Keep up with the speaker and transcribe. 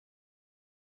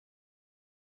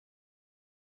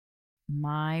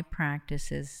my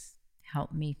practices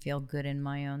help me feel good in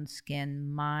my own skin.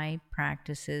 My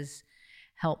practices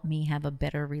help me have a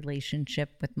better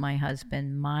relationship with my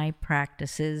husband. My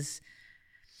practices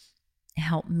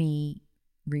help me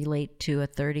relate to a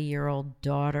 30-year-old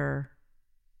daughter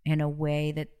in a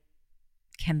way that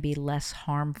can be less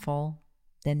harmful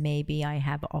than maybe I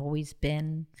have always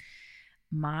been.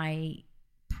 My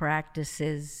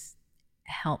practices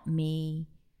help me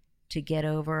to get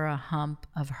over a hump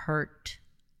of hurt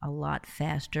a lot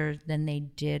faster than they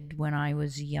did when I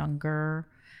was younger.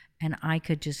 And I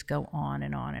could just go on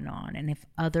and on and on. And if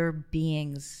other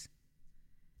beings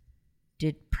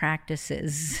did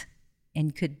practices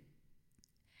and could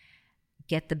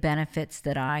get the benefits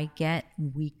that I get,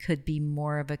 we could be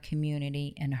more of a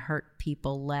community and hurt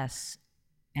people less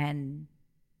and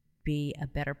be a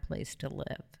better place to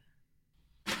live.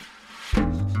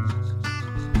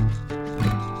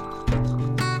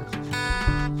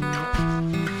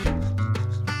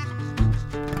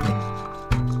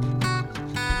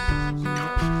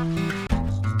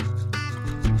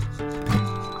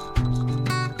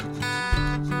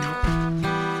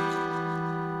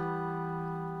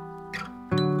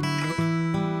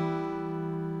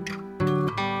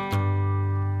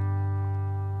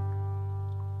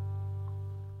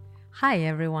 Hi,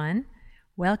 everyone.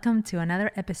 Welcome to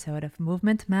another episode of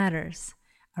Movement Matters,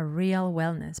 a real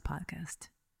wellness podcast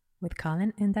with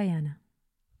Colin and Diana.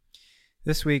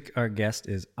 This week, our guest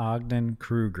is Ogden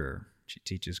Kruger. She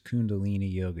teaches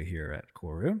Kundalini yoga here at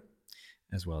Koru,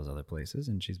 as well as other places,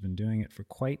 and she's been doing it for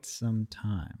quite some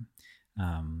time.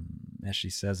 As she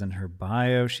says in her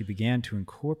bio, she began to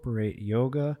incorporate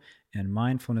yoga and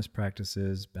mindfulness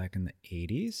practices back in the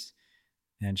 80s,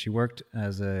 and she worked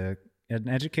as an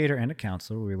educator and a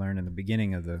counselor. We learned in the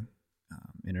beginning of the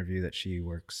interview that she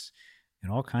works in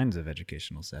all kinds of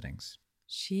educational settings.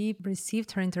 She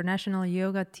received her International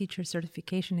Yoga Teacher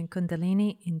Certification in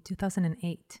Kundalini in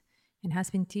 2008 and has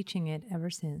been teaching it ever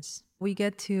since. We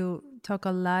get to talk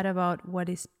a lot about what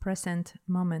is present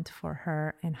moment for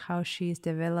her and how she's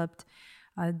developed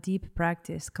a deep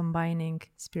practice combining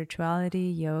spirituality,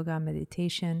 yoga,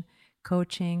 meditation,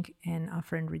 coaching, and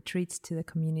offering retreats to the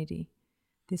community.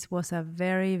 This was a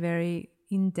very, very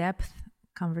in-depth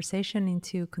conversation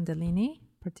into Kundalini,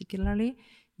 particularly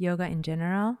yoga in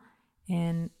general,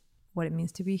 and what it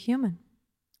means to be human.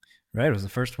 Right. It was the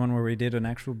first one where we did an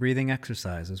actual breathing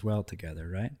exercise as well together,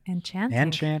 right? And chanting.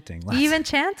 And chanting. Even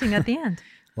chanting at the end.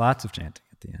 Lots of chanting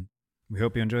at the end. We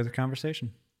hope you enjoy the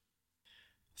conversation.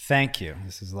 Thank you.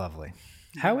 This is lovely.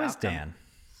 How is Dan?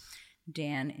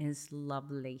 Dan is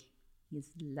lovely. He's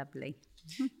lovely.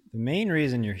 The main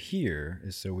reason you're here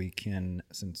is so we can,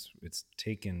 since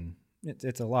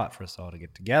it's a lot for us all to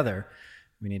get together,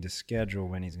 we need to schedule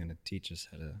when he's going to teach us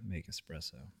how to make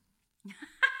espresso.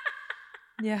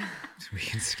 Yeah. So we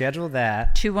can schedule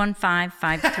that.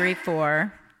 215-534.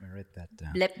 I write that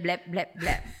down. Blip, blip, blip,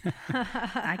 blip.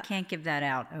 I can't give that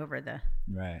out over the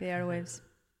airwaves.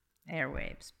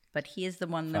 But he is the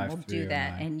one that will do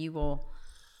that, and you will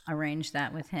arrange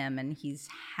that with him, and he's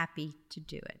happy to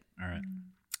do it. All right.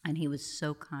 And he was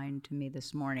so kind to me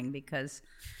this morning because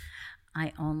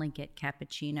I only get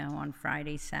cappuccino on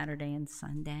Friday, Saturday, and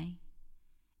Sunday,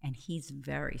 and he's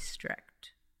very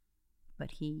strict.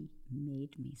 But he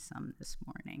made me some this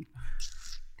morning.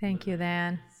 Thank you,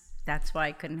 Dan. That's why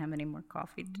I couldn't have any more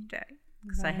coffee today,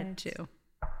 because I had two.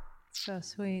 So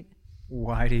sweet.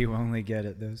 Why do you only get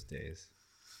it those days?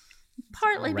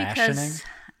 Partly because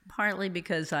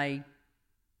I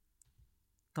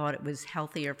thought it was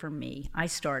healthier for me. I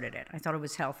started it. I thought it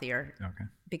was healthier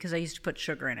because I used to put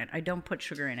sugar in it. I don't put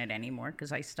sugar in it anymore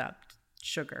because I stopped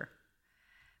sugar.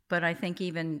 But I think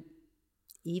even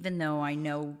though I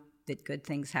know that good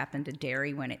things happen to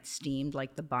dairy when it's steamed,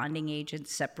 like the bonding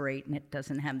agents separate and it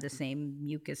doesn't have the same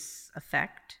mucus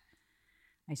effect,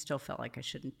 I still felt like I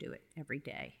shouldn't do it every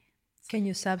day. Can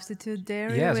you substitute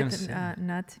dairy with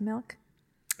nut milk?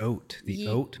 Oat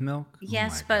milk?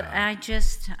 Yes, but God.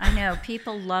 I know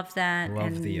people love that.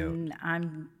 Love the oat.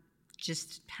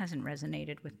 Hasn't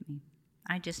resonated with me.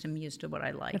 I just am used to what I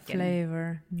like. The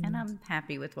flavor. And I'm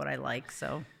happy with what I like,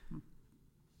 so.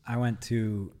 I went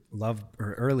to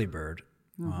Early Bird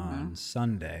on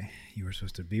Sunday. You were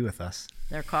supposed to be with us.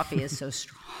 Their coffee is so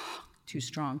strong, too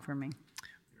strong for me.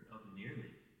 You're up near me.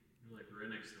 You're like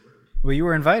right next door. Well, you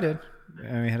were invited,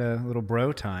 and we had a little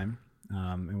bro time,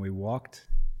 and we walked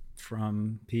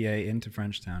from PA into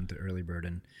Frenchtown to Early Bird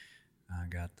and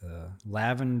got the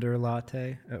lavender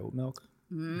latte oat milk.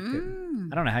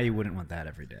 I don't know how you wouldn't want that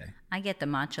every day. I get the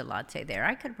matcha latte there.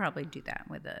 I could probably do that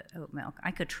with the oat milk.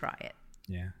 I could try it.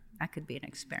 Yeah. That could be an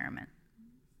experiment.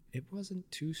 It wasn't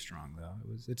too strong though.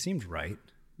 It seemed right.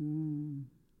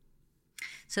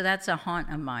 So that's a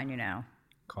haunt of mine, you know.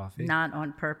 Coffee. Not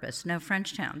on purpose. No,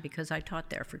 Frenchtown, because I taught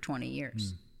there for 20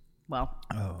 years. Well,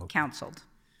 counseled,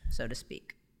 so to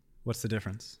speak. What's the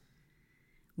difference?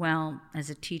 Well, as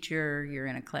a teacher, you're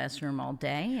in a classroom all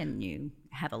day and you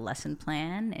have a lesson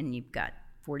plan and you've got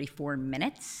 44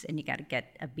 minutes and you got to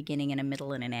get a beginning and a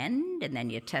middle and an end, and then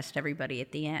you test everybody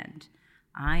at the end.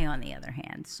 I, on the other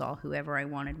hand, saw whoever I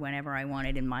wanted, whenever I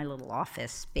wanted, in my little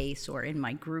office space or in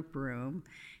my group room,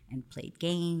 and played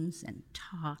games and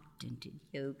talked and did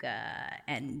yoga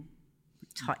and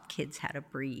taught kids how to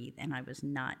breathe, and I was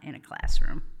not in a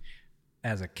classroom.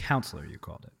 As a counselor, you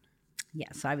called it.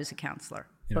 Yes, I was a counselor.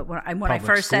 In But when I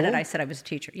first said it, I said I was a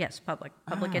teacher. Yes, public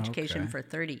education okay. for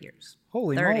 30 years.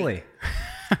 Holy 30. moly.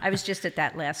 I was just at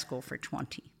that last school for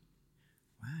 20.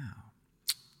 Wow.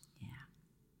 Yeah.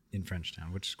 In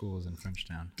Frenchtown. Which school is in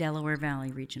Frenchtown? Delaware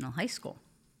Valley Regional High School.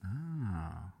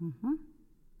 Oh.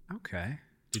 Okay.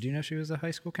 Did you know she was a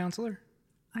high school counselor?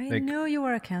 I knew you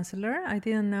were a counselor. I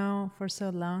didn't know for so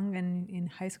long and in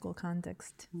high school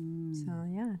context. So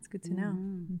yeah, it's good to know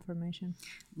information.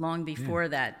 Long before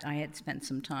that, I had spent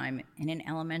some time in an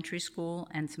elementary school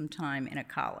and some time in a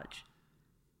college.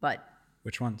 But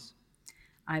Which ones?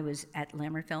 I was at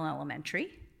Lammerville Elementary,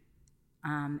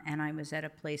 and I was at a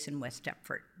place in West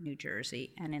Deptford, New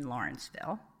Jersey, and in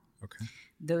Lawrenceville. Okay.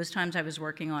 Those times I was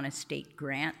working on a state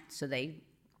grant, so they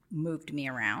moved me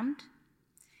around.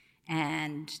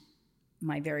 And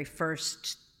my very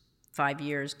first 5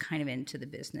 years kind of into the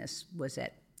business was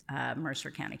at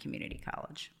Mercer County Community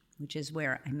College, which is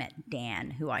where I met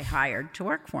Dan, who I hired to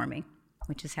work for me,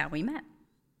 which is how we met.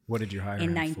 What did you hire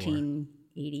In him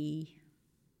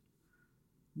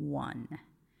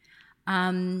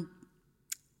 1981.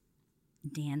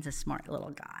 Dan's a smart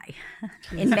little guy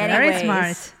in many very ways.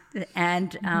 smart.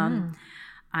 And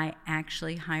I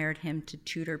actually hired him to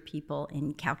tutor people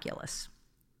in calculus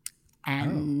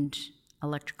and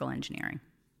electrical engineering,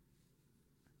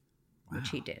 which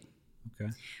he did.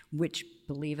 Okay. Which,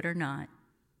 believe it or not,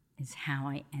 is how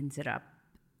I ended up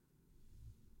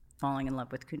falling in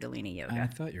love with Kundalini Yoga. I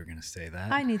thought you were going to say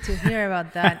that. I need to hear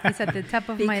about that. It's at the top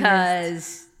of my list.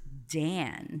 Because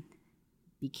Dan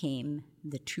became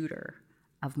the tutor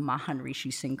of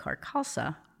Maharishi Sinkar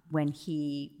Khalsa when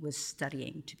he was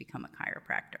studying to become a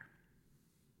chiropractor.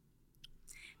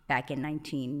 Back in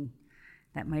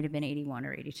that might have been 81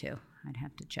 or 82. I'd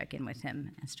have to check in with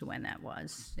him as to when that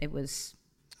was. It was...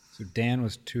 So Dan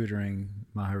was tutoring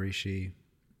Maharishi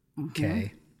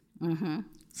K.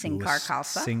 Sinkar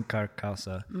Khalsa. Sinkar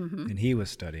Khalsa. And he was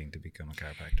studying to become a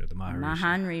chiropractor, the Maharishi.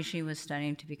 Maharishi was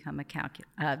studying to become a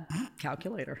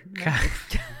calculator.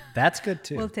 That's good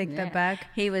too. We'll take that back.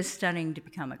 He was studying to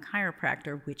become a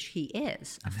chiropractor, which he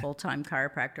is, a full-time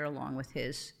chiropractor along with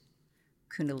his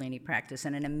Kundalini practice,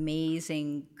 and an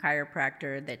amazing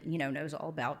chiropractor that, you know, knows all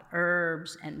about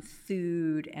herbs and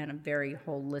food and a very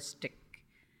holistic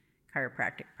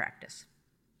chiropractic practice.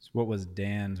 So what was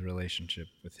Dan's relationship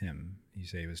with him? You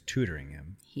say he was tutoring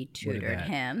him. He tutored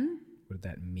him. What did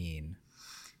that mean?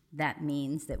 That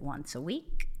means that once a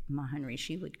week,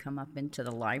 Maharishi would come up into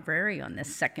the library on the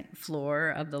second floor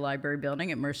of the library building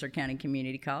at Mercer County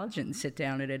Community College and sit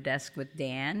down at a desk with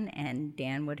Dan, and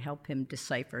Dan would help him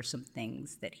decipher some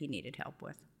things that he needed help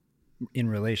with. In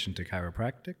relation to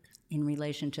chiropractic? In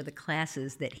relation to the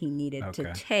classes that he needed to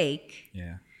Okay. take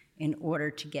Yeah. in order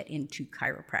to get into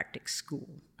chiropractic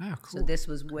school. Oh, cool. So this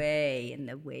was way in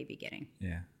the beginning.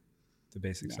 Yeah. The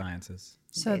basic sciences.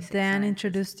 So Basic Dan sciences.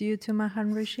 introduced you to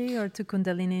Maharishi or to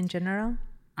Kundalini in general?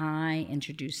 I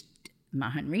introduced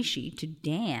Maharishi to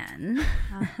Dan.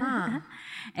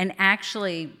 And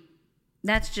actually,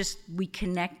 that's just, we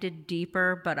connected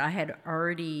deeper, but I had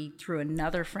already, through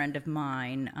another friend of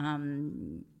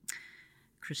mine,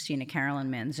 Christina Carolyn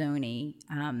Manzoni,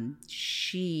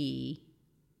 she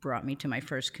brought me to my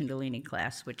first Kundalini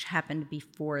class, which happened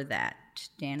before that.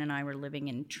 Dan and I were living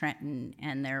in Trenton,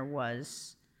 and there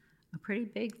was a pretty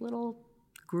big little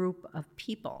group of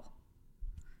people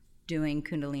doing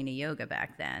Kundalini yoga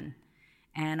back then.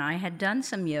 And I had done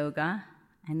some yoga,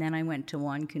 and then I went to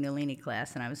one Kundalini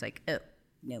class, and I was like, oh,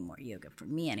 no more yoga for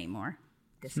me anymore.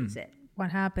 This is it. What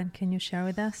happened? Can you share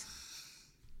with us?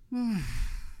 And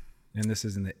this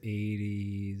is in the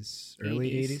 80s, early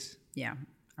 80s? Yeah,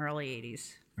 early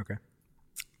 80s. Okay.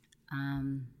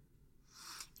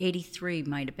 83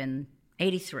 might have been,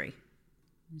 83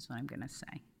 is what I'm going to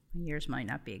say. My years might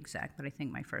not be exact, but I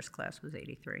think my first class was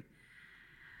 83.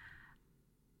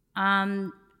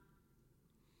 I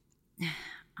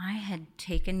had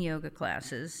taken yoga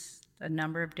classes a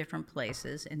number of different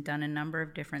places and done a number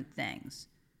of different things.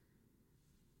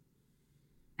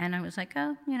 And I was like,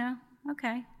 oh,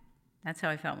 okay. That's how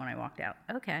I felt when I walked out.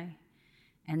 Okay.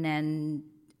 And then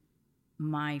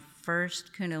my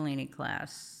first Kundalini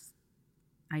class,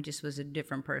 I just was a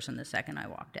different person the second I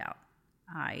walked out.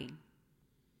 I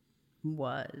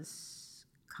was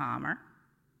calmer.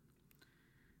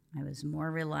 I was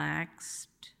more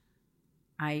relaxed.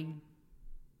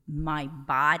 My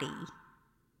body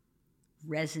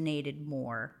resonated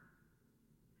more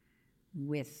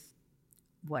with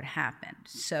what happened.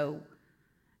 So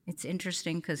it's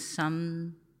interesting because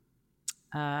some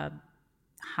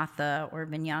Hatha or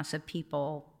Vinyasa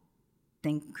people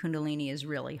think Kundalini is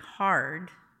really hard,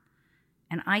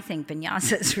 and I think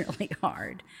Vinyasa is really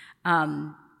hard.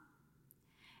 And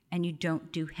you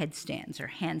don't do headstands or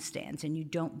handstands, and you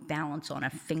don't balance on a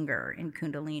finger in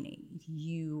Kundalini.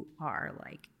 You are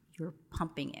like, you're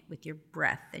pumping it with your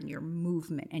breath and your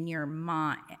movement and your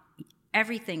mind.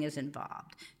 Everything is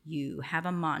involved. You have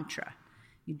a mantra.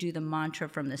 You do the mantra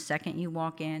from the second you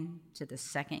walk in to the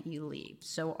second you leave.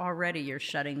 So already you're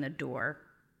shutting the door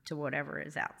to whatever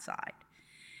is outside.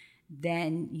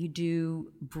 Then you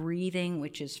do breathing,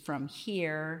 which is from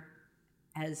here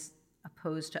as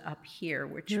opposed to up here,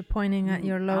 which you're pointing at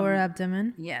your lower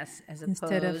abdomen. Yes, as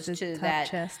instead opposed of the to top that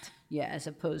chest. Yeah, as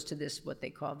opposed to this what they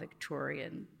call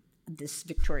this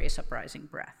victorious uprising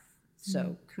breath.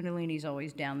 So Kundalini is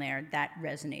always down there. That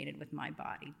resonated with my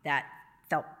body. That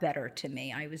felt better to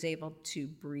me. I was able to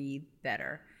breathe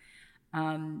better.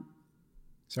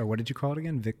 So what did you call it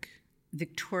again?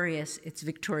 It's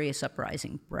victorious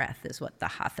uprising breath is what the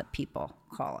Hatha people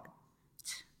call it.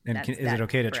 And is it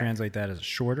okay to translate that as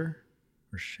shorter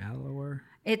or shallower?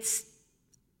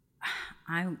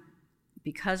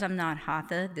 Because I'm not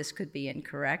Hatha, this could be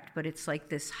incorrect, but it's like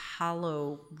this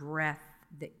hollow breath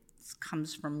that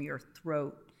comes from your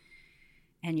throat,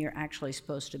 and you're actually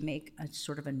supposed to make a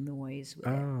sort of a noise with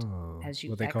it as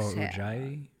you exhale. What they call it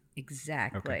Ujjayi?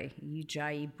 Exactly. Okay.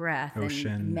 Ujjayi breath.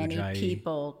 Ocean, and many Ujjayi.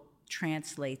 people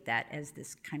translate that as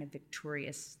this kind of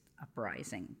victorious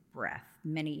uprising breath.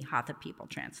 Many Hatha people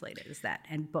translate it as that,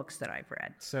 and books that I've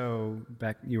read. So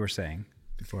back, you were saying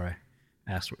before I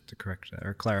asked to correct that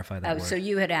or clarify that word. So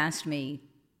you had asked me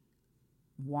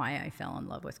why I fell in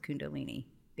love with Kundalini,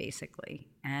 basically.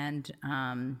 And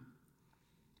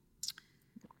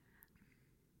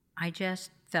I just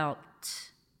felt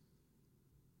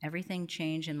everything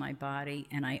change in my body,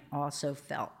 and I also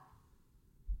felt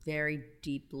very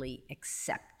deeply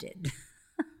accepted.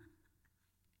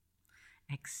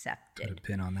 Accepted. Put a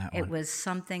pin on that one. It was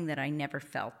something that I never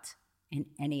felt in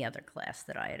any other class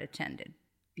that I had attended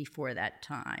before that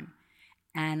time.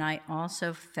 And I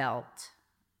also felt,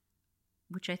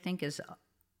 which I think is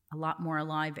a lot more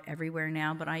alive everywhere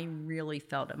now, but I really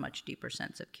felt a much deeper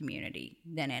sense of community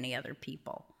than any other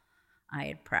people I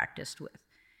had practiced with.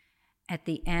 At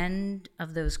the end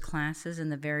of those classes, in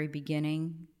the very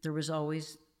beginning, there was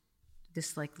always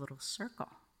this like little circle.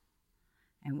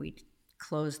 And we'd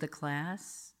close the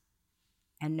class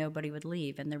and nobody would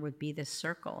leave, and there would be this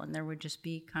circle, and there would just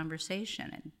be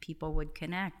conversation, and people would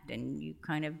connect, and you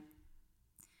kind of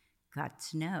got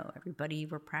to know everybody you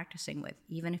were practicing with,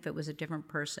 even if it was a different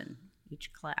person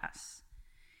each class.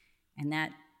 And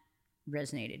that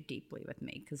resonated deeply with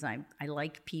me because I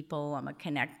like people. I'm a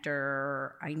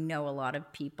connector. I know a lot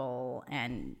of people,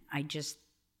 and it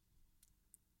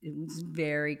was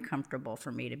very comfortable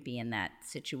for me to be in that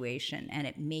situation, and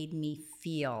it made me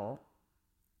feel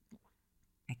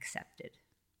accepted.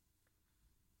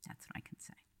 That's what I can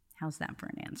say. How's that for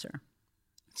an answer?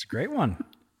 It's a great one.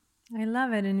 I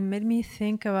love it, and it made me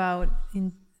think about,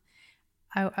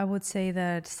 I would say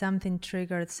that something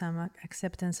triggered some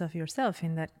acceptance of yourself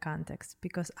in that context,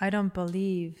 because I don't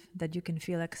believe that you can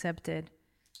feel accepted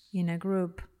in a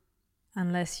group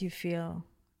unless you feel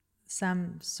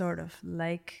some sort of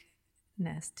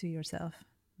likeness to yourself,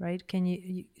 right? Can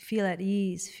you feel at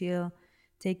ease, feel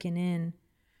taken in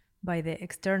by the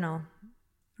external,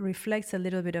 reflects a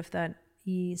little bit of that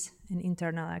ease and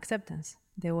internal acceptance,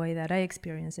 the way that I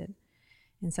experience it.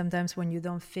 And sometimes when you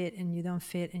don't fit and you don't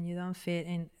fit and you don't fit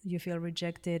and you feel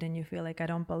rejected and you feel like I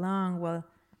don't belong, well,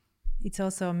 it's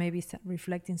also maybe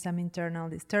reflecting some internal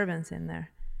disturbance in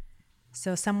there.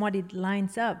 So somewhat it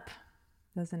lines up,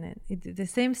 doesn't it? The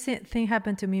same thing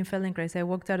happened to me in Feldenkrais. I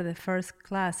walked out of the first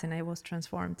class and I was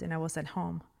transformed and I was at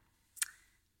home.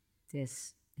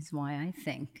 This is why I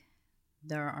think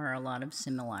there are a lot of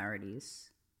similarities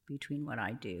between what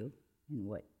I do and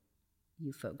what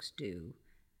you folks do,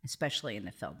 especially in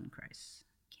the Feldenkrais.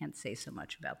 Can't say so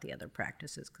much about the other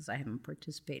practices because I haven't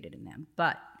participated in them.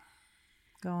 But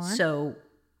go on. So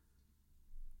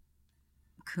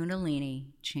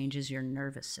Kundalini changes your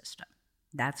nervous system.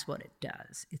 That's what it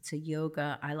does. It's a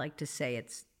yoga. I like to say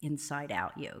it's inside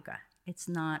out yoga. It's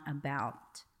not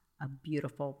about a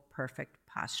beautiful, perfect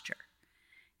posture.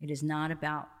 It is not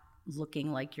about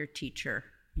looking like your teacher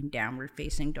in downward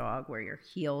facing dog, where your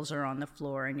heels are on the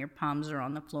floor and your palms are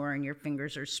on the floor and your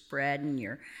fingers are spread and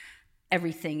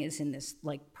everything is in this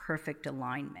like perfect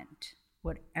alignment.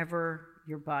 Whatever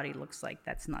your body looks like,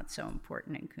 that's not so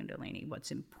important in Kundalini.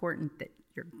 What's important that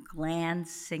your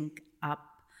glands sync up,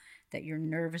 that your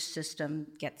nervous system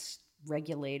gets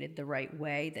regulated the right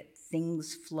way, that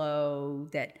things flow,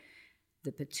 that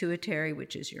the pituitary,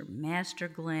 which is your master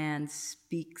gland,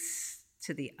 speaks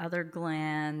to the other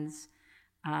glands.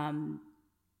 And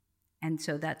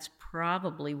so that's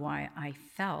probably why I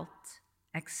felt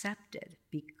accepted,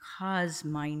 because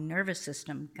my nervous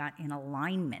system got in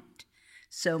alignment.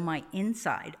 So my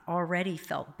inside already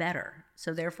felt better.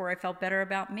 So therefore I felt better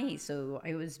about me. So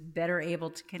I was better able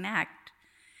to connect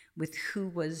with who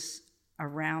was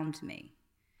around me.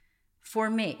 For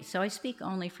me. So I speak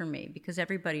only for me, because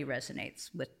everybody resonates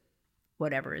with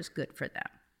whatever is good for them.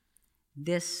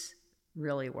 This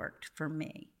really worked for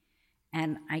me.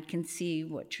 And I can see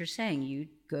what you're saying. You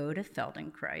go to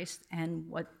Feldenkrais, and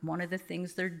one of the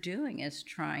things they're doing is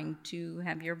trying to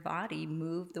have your body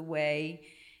move the way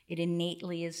it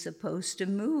innately is supposed to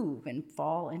move and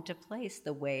fall into place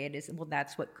the way it is. Well,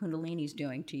 that's what Kundalini is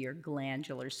doing to your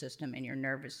glandular system and your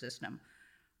nervous system.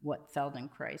 What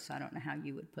Feldenkrais, I don't know how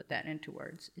you would put that into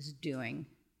words, is doing.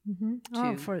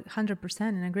 Mm-hmm. For 100%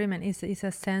 in agreement. It's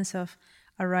a sense of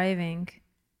arriving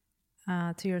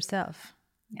to yourself.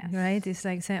 Yes. Right? It's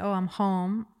like saying, oh, I'm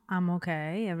home, I'm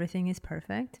okay, everything is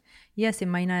perfect. Yes, it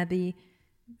might not be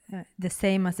the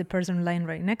same as the person lying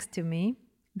right next to me.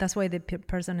 That's why the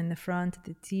person in the front,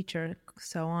 the teacher,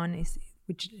 so on, is,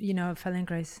 which,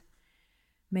 Feldenkrais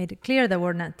made it clear that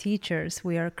we're not teachers.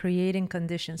 We are creating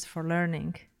conditions for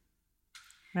learning,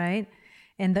 right?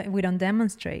 And that we don't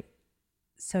demonstrate.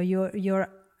 So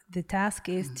the task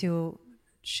is to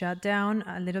shut down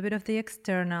a little bit of the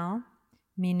external,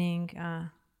 meaning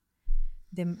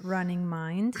the running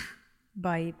mind,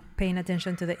 by paying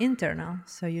attention to the internal.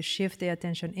 So you shift the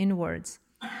attention inwards,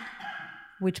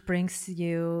 which brings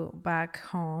you back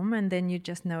home, and then you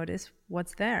just notice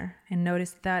what's there, and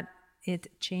notice that it's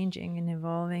changing and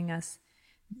evolving as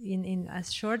in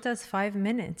as short as 5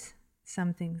 minutes.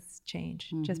 Something's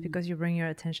changed just because you bring your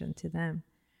attention to them.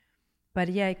 But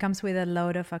yeah, it comes with a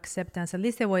load of acceptance. At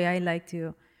least the way I like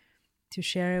to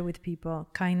share it with people: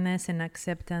 kindness and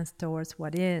acceptance towards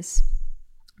what is,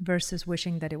 versus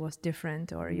wishing that it was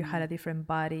different, or you had a different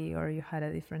body, or you had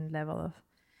a different level of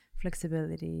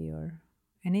flexibility, or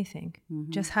anything.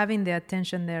 Just having the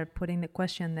attention there, putting the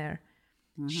question there,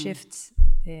 shifts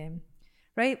the,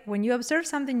 right? When you observe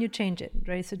something, you change it,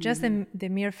 right? So just the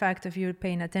mere fact of you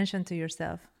paying attention to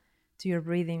yourself, to your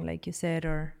breathing, like you said,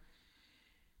 or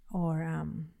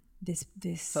this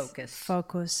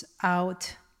focus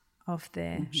out of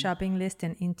the shopping list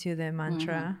and into the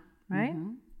mantra, right?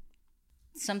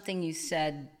 Something you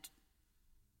said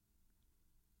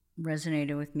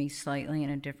resonated with me slightly in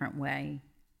a different way,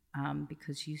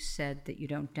 because you said that you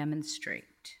don't demonstrate.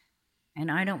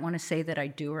 And I don't want to say that I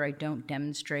do or I don't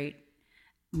demonstrate.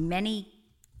 Many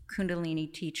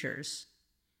Kundalini teachers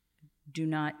do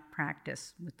not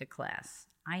practice with the class.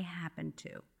 I happen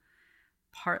to,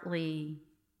 partly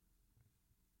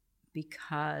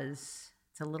because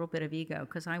it's a little bit of ego,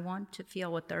 because I want to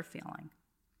feel what they're feeling.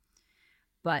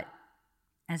 But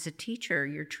as a teacher,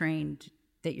 you're trained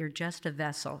that you're just a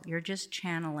vessel. You're just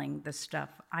channeling the stuff.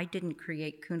 I didn't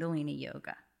create Kundalini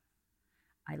yoga.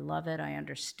 I love it, I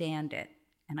understand it,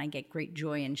 and I get great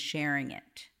joy in sharing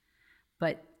it.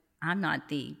 But I'm not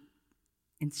the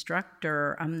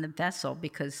instructor, I'm the vessel,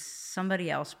 because somebody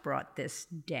else brought this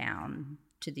down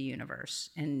to the universe.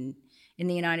 And in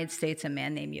the United States, a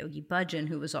man named Yogi Bhajan,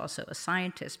 who was also a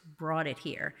scientist, brought it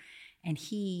here. And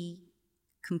he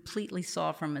completely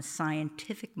saw from a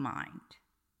scientific mind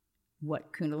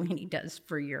what Kundalini does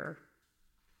for your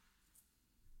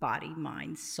body,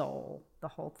 mind, soul, the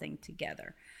whole thing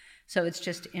together. So it's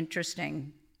just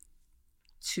interesting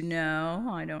to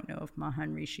know. I don't know if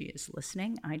Mahan Rishi is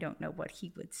listening. I don't know what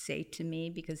he would say to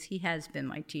me, because he has been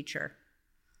my teacher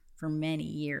for many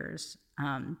years.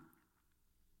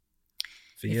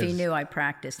 If he knew I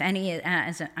practiced. And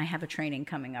I have a training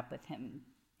coming up with him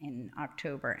in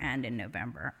October and in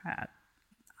November,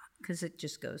 because it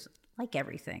just goes like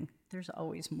everything. There's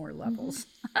always more levels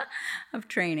of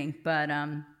training. But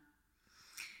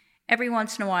every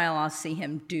once in a while I'll see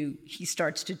him he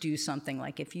starts to do something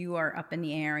like if you are up in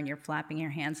the air and you're flapping your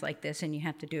hands like this and you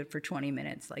have to do it for 20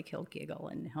 minutes, like he'll giggle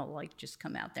and he'll like just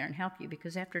come out there and help you,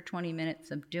 because after 20 minutes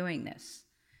of doing this,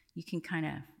 you can kind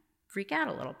of freak out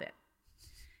a little bit.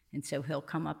 And so he'll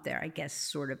come up there, I guess,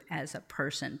 sort of as a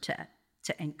person to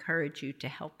encourage you, to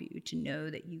help you, to know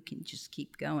that you can just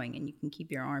keep going and you can keep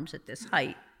your arms at this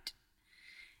height.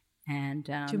 And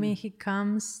do you mean he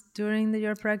comes during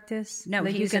your practice? No,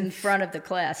 like he's in front of the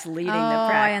class leading the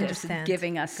practice and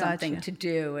giving us something to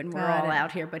do, and we're all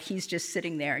out here, but he's just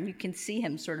sitting there, and you can see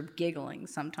him sort of giggling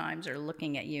sometimes or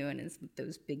looking at you, and it's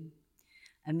those big,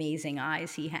 amazing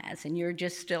eyes he has, and you're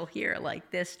just still here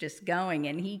like this, just going,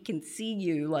 and he can see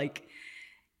you like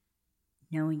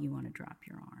knowing you want to drop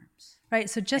your arms. Right.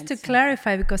 So just to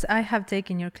clarify, because I have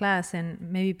taken your class, and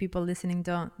maybe people listening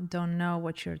don't know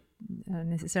what you're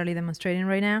necessarily demonstrating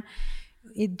right now.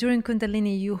 During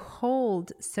Kundalini, you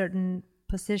hold certain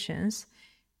positions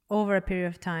over a period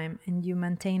of time, and you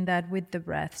maintain that with the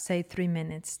breath, say 3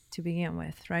 minutes to begin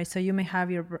with, right? So you may have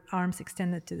your arms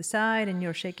extended to the side and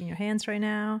you're shaking your hands right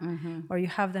now, or you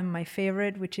have them, my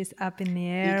favorite, which is up in the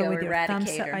air Ego with your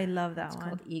thumbs up. Eradicator. I love that It's one.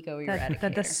 called Ego Eradicator.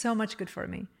 That does so much good for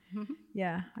me.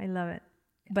 Yeah, I love it.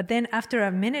 But then after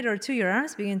a minute or two, your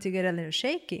arms begin to get a little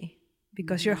shaky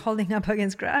because you're holding up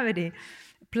against gravity,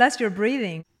 plus you're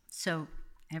breathing. So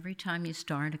every time you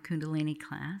start a Kundalini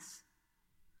class,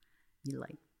 you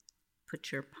like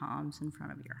put your palms in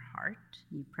front of your heart,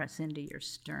 you press into your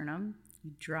sternum,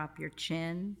 you drop your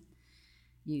chin,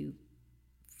 you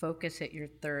focus at your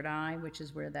third eye, which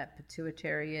is where that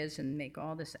pituitary is, and make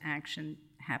all this action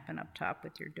happen up top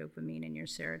with your dopamine and your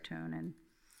serotonin.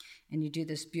 And you do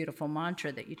this beautiful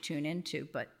mantra that you tune into,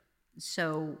 but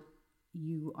so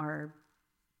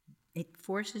it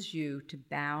forces you to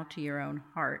bow to your own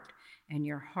heart, and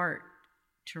your heart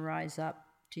to rise up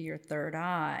to your third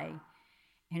eye.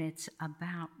 And it's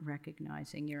about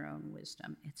recognizing your own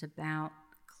wisdom. It's about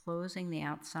closing the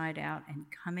outside out and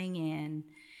coming in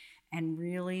and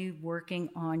really working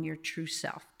on your true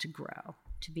self to grow,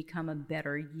 to become a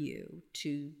better you,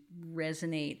 to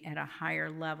resonate at a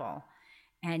higher level.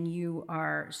 And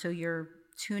you're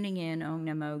tuning in, Om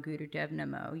Namo Gurudev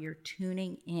Namo, you're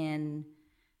tuning in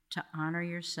to honor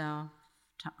yourself,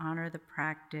 to honor the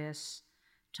practice,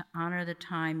 to honor the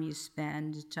time you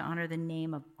spend, to honor the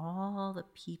name of all the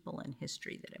people in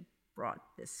history that have brought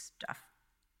this stuff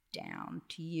down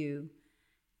to you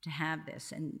to have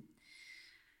this. And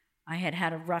I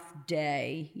had a rough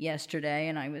day yesterday,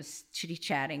 and I was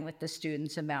chitty-chatting with the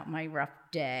students about my rough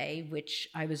day, which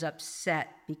I was upset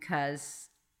because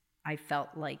I felt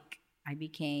like I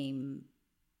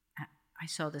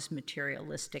saw this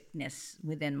materialisticness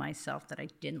within myself that I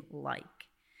didn't like.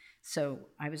 So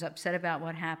I was upset about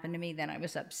what happened to me. Then I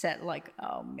was upset like,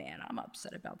 oh man, I'm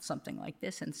upset about something like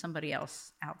this. And somebody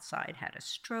else outside had a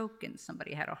stroke, and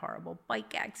somebody had a horrible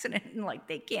bike accident, and like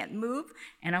they can't move.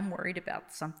 And I'm worried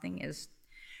about something as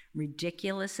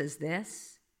ridiculous as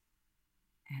this.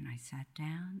 And I sat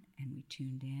down and we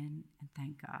tuned in, and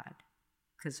thank God,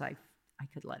 because I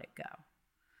could let it go.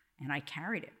 And I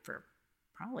carried it for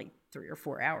probably 3 or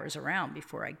 4 hours around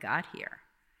before I got here.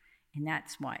 And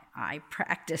that's why I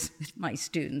practice with my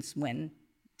students when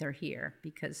they're here,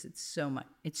 because it's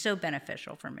so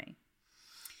beneficial for me.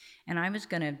 And I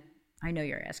know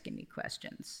you're asking me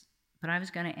questions, but I was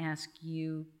going to ask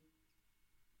you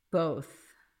both,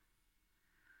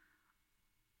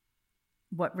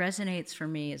 what resonates for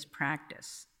me is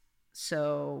practice.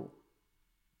 So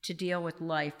to deal with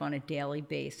life on a daily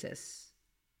basis,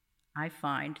 I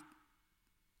find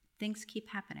things keep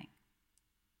happening.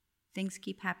 Things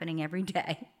keep happening every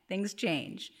day. Things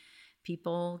change.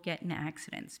 People get in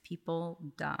accidents. People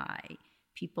die.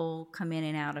 People come in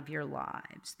and out of your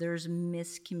lives. There's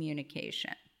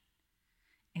miscommunication.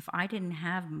 If I didn't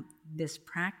have this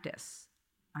practice,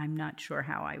 I'm not sure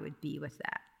how I would be with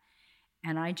that.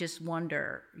 And I just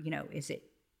wonder, is it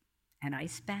an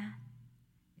ice bath?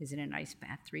 Is it an ice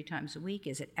bath 3 times a week?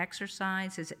 Is it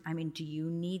exercise? Do you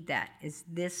need that? Is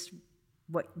this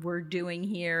what we're doing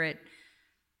here at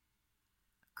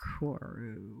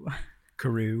Koru?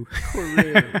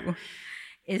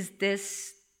 Is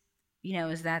this,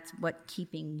 is that what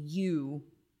keeping you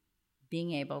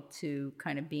being able to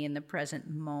kind of be in the present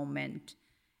moment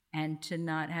and to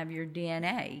not have your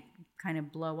DNA kind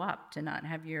of blow up, to not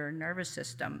have your nervous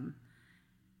system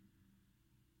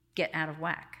get out of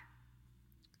whack?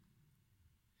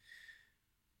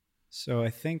 So I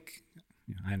think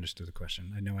I understood the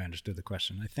question. I know I understood the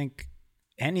question. I think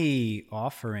any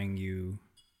offering you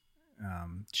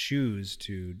choose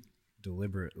to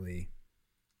deliberately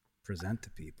present to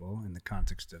people in the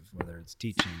context of whether it's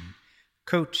teaching,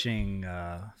 coaching,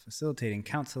 facilitating,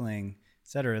 counseling,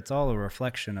 etc. It's all a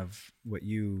reflection of what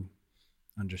you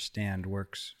understand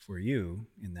works for you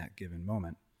in that given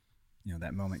moment.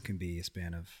 That moment can be a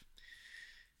span of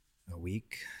a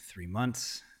week, 3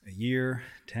 months, a year,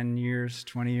 10 years,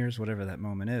 20 years, whatever that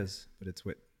moment is, but it's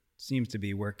what seems to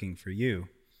be working for you.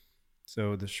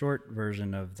 So the short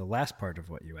version of the last part of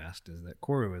what you asked is that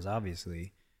Koru is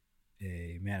obviously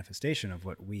a manifestation of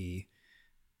what we,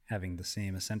 having the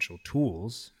same essential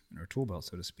tools in our tool belt,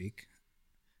 so to speak,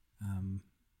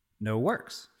 know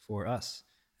works for us,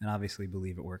 and obviously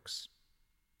believe it works,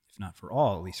 if not for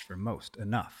all, at least for most,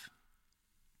 enough.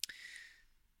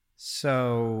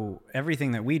 So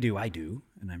everything that we do, I do,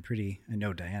 and I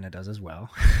know Diana does as well.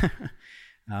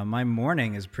 My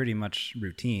morning is pretty much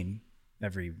routine.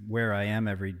 Where I am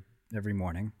every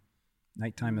morning,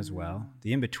 nighttime as well.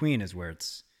 The in-between is where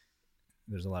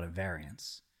there's a lot of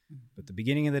variance. But the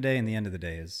beginning of the day and the end of the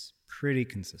day is pretty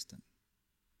consistent.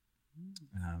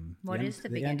 What is the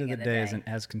beginning end of the day? day isn't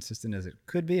as consistent as it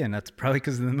could be, and that's probably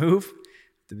because of the move.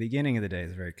 The beginning of the day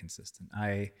is very consistent.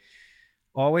 I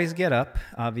always get up,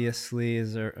 obviously,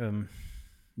 as early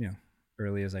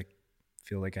as I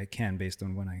feel like I can, based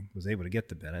on when I was able to get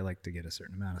to bed. I like to get a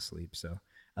certain amount of sleep, so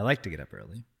I like to get up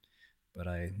early, but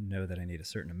I know that I need a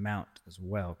certain amount as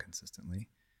well consistently.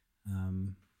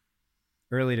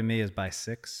 Early to me is by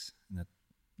 6, and that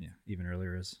even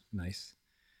earlier is nice.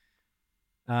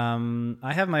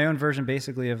 I have my own version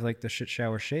basically of like the shit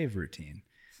shower shave routine,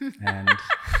 and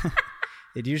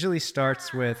it usually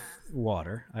starts with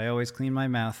water. I always clean my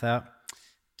mouth out,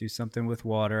 do something with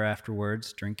water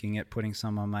afterwards, drinking it, putting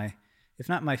some on my, if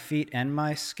not my feet and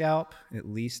my scalp, at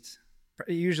least.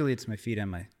 Usually it's my feet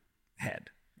and my head.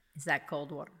 Is that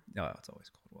cold water? Oh, it's always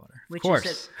cold water. Which of course.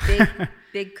 is a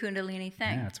big Kundalini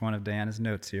thing. Yeah, it's one of Diana's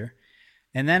notes here.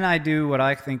 And then I do what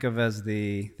I think of as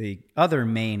the other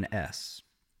main S,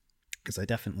 because I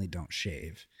definitely don't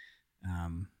shave.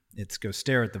 It's go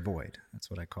stare at the void. That's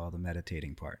what I call the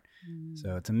meditating part.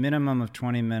 So it's a minimum of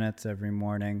 20 minutes every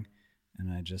morning,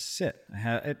 and I just sit.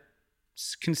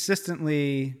 It's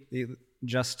consistently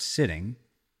just sitting.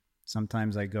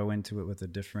 Sometimes I go into it with a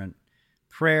different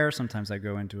prayer. Sometimes I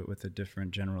go into it with a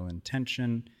different general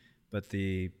intention. But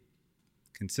the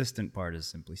consistent part is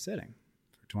simply sitting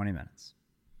for 20 minutes.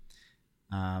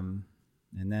 And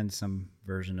then some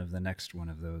version of the next one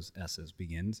of those S's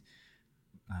begins.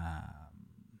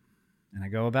 And I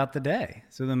go about the day.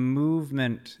 So the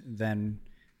movement then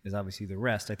is obviously the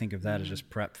rest. I think of that as just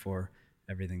prep for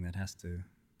everything that has to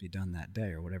be done that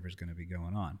day or whatever's going to be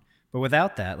going on. But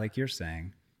without that, like you're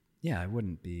saying, I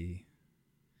wouldn't be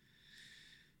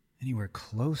anywhere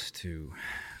close to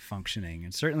functioning,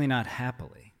 and certainly not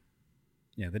happily.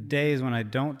 The days when I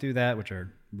don't do that, which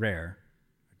are rare,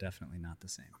 are definitely not the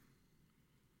same.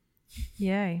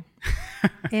 Yay.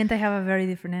 And I have a very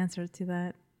different answer to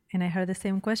that. And I heard the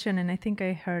same question, and I think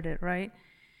I heard it right.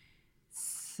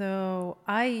 So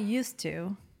I used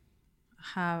to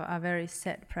have a very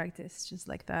set practice, just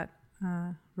like that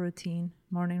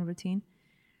morning routine.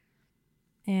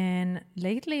 And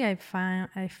lately I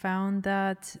found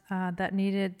that that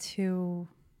needed to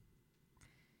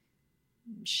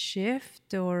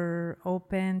shift or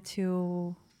open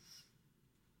to,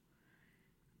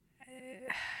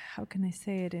 how can I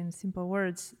say it in simple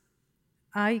words?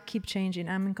 I keep changing.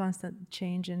 I'm in constant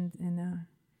change and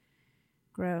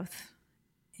growth.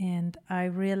 And I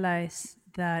realized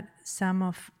that some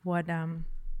of what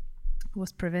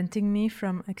was preventing me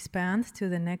from expand to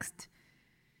the next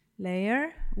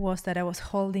layer was that I was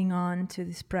holding on to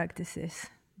these practices.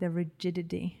 The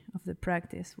rigidity of the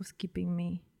practice was keeping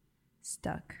me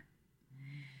stuck.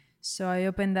 So I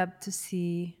opened up to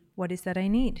see what is that I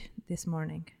need this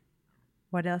morning.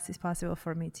 What else is possible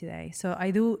for me today? So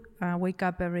I do wake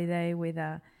up every day with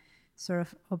a sort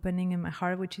of opening in my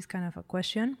heart, which is kind of a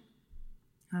question.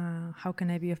 How can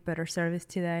I be of better service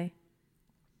today?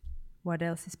 What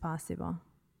else is possible?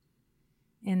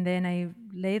 And then I've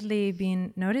lately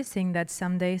been noticing that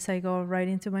some days I go right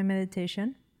into my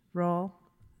meditation, roll,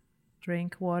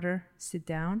 drink water, sit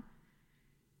down.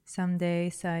 Some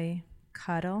days I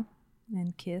cuddle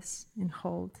and kiss and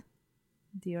hold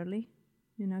dearly.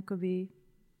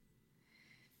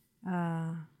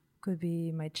 Could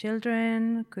be my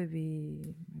children, could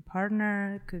be my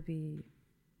partner, could be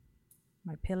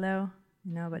my pillow,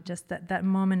 but just that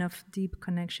moment of deep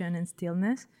connection and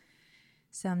stillness.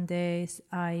 Some days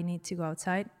I need to go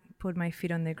outside, put my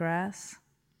feet on the grass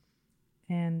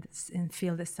and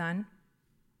feel the sun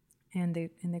and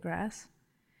the grass.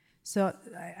 So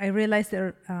I realized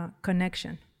the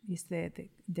connection is the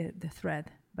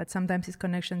thread but sometimes it's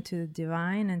connection to the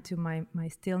divine and to my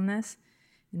stillness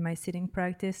in my sitting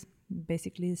practice,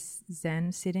 basically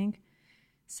Zen sitting.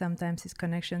 Sometimes it's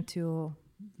connection to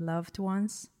loved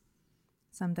ones.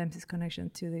 Sometimes it's connection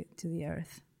to the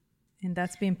earth, and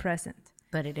that's being present.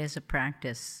 But it is a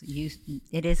practice.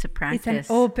 It is a practice. It's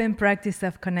an open practice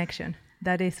of connection.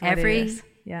 That is what it is.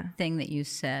 Yeah. Everything that you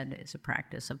said is a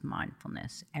practice of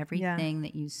mindfulness. Everything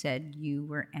that you said you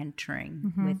were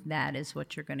entering with that is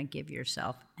what you're going to give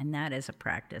yourself. And that is a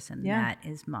practice. And that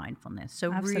is mindfulness. So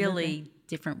really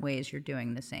different ways you're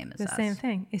doing the same as us. The same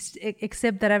thing.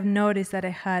 Except that I've noticed that I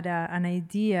had an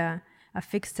idea, a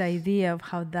fixed idea of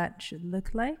how that should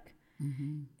look like.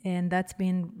 Mm-hmm. And that's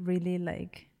been really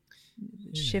like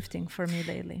shifting for me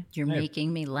lately. You're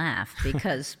making me laugh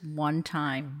because one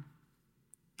time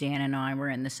Dan and I were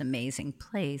in this amazing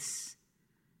place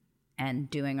and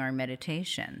doing our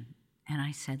meditation. And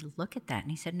I said, look at that.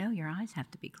 And he said, no, your eyes have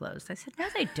to be closed. I said, no,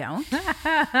 they don't.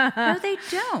 No, they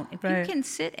don't. If you can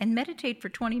sit and meditate for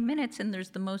 20 minutes and there's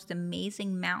the most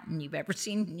amazing mountain you've ever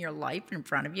seen in your life in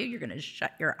front of you, you're going to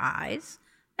shut your eyes?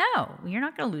 No, you're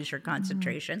not going to lose your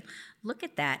concentration. Mm-hmm. Look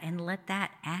at that and let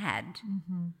that add.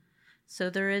 Mm-hmm.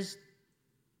 So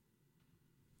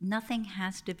nothing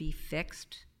has to be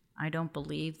fixed. I don't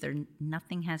believe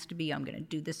nothing has to be, I'm going to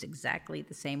do this exactly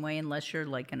the same way unless you're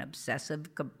like an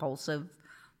obsessive, compulsive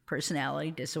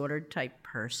personality disorder type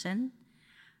person.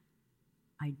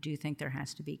 I do think there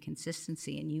has to be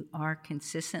consistency, and you are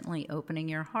consistently opening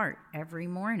your heart every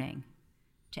morning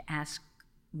to ask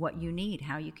what you need,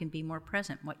 how you can be more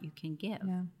present, what you can give.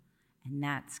 Yeah. And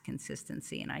that's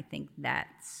consistency, and I think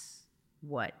that's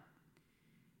what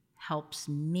helps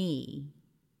me,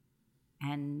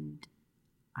 and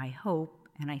I hope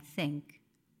and I think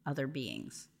other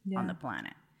beings on the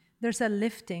planet. There's a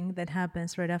lifting that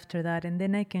happens right after that, and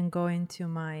then I can go into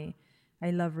I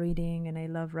love reading and I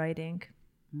love writing,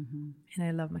 and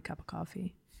I love my cup of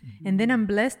coffee. Mm-hmm. And then I'm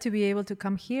blessed to be able to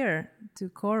come here to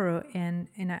Koru, and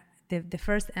the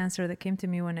first answer that came to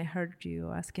me when I heard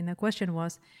you asking the question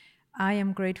was, I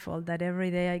am grateful that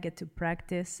every day I get to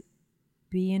practice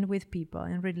being with people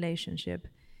in relationship,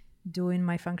 doing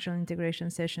my functional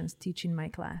integration sessions, teaching my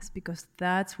class, because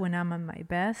that's when I'm at my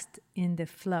best in the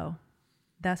flow.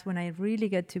 That's when I really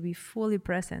get to be fully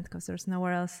present, because there's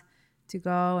nowhere else to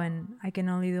go, and I can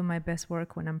only do my best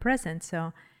work when I'm present.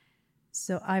 So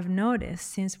I've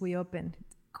noticed since we opened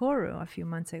Koru a few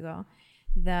months ago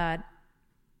that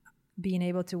being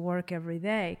able to work every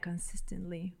day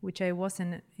consistently, which I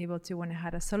wasn't able to when I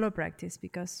had a solo practice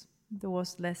because there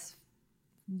was less,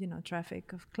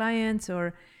 traffic of clients,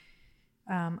 or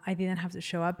I didn't have to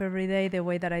show up every day the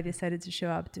way that I decided to show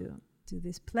up to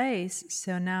this place.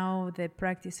 So now the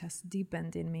practice has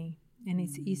deepened in me, and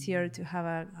it's easier to have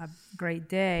a great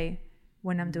day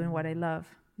when I'm doing what I love,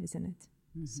 isn't it?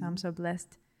 Mm-hmm. So I'm so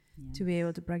blessed to be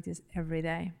able to practice every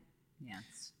day.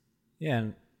 Yes. Yeah,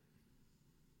 and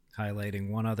highlighting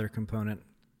one other component,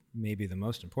 maybe the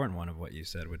most important one of what you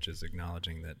said, which is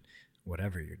acknowledging that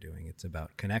whatever you're doing, it's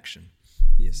about connection.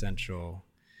 The essential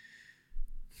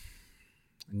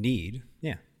need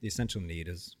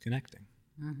is connecting,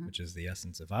 which is the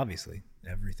essence of obviously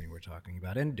everything we're talking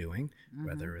about and doing,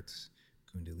 whether it's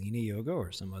Kundalini yoga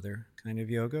or some other kind of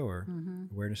yoga, or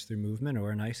awareness through movement,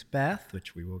 or an ice bath,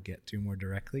 which we will get to more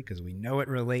directly because we know it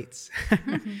relates.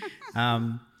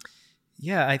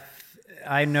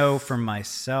 I know for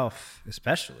myself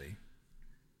especially,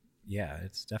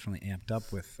 it's definitely amped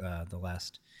up with the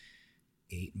last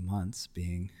 8 months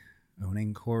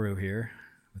owning Koru here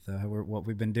with what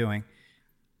we've been doing.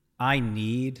 I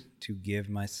need to give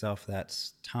myself that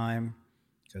time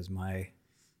because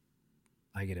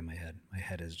I get in my head. My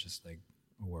head is just like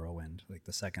a whirlwind. Like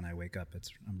the second I wake up,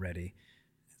 I'm ready.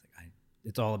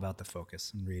 It's all about the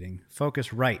focus and reading.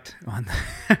 Focus right on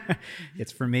that.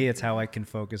 For me, it's how I can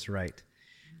focus right.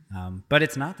 But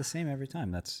it's not the same every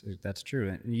time. That's true.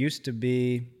 It used to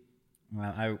be,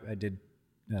 I did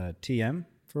TM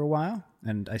for a while,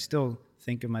 and I still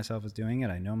think of myself as doing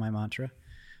it. I know my mantra.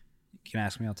 You can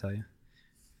ask me, I'll tell you.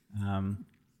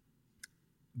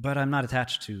 But I'm not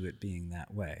attached to it being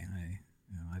that way.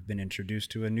 I've been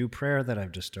introduced to a new prayer that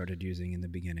I've just started using in the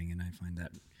beginning, and I find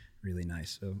that really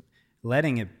nice. So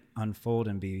letting it unfold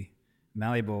and be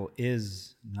malleable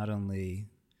is not only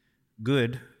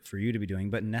good for you to be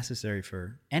doing, but necessary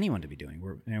for anyone to be doing.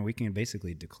 We can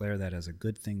basically declare that as a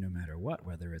good thing no matter what,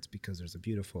 whether it's because there's a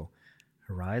beautiful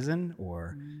horizon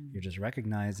or you're just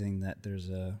recognizing that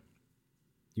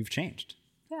you've changed.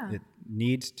 Yeah. It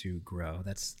needs to grow.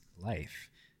 That's life.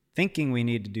 Thinking we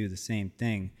need to do the same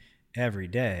thing every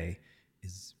day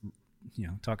is,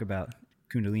 talk about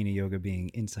Kundalini yoga being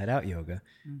inside out yoga,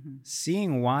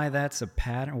 seeing why that's a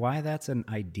pattern, why that's an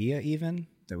idea even,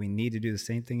 that we need to do the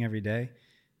same thing every day,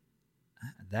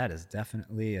 that is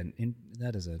definitely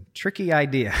that is a tricky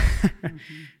idea.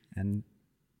 And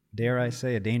dare I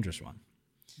say, a dangerous one.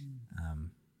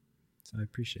 So I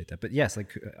appreciate that. But yes,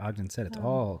 like Ogden said, it's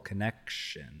all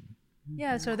connection.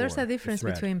 Yeah, so there's a difference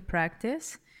between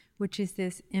practice, which is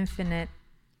this infinite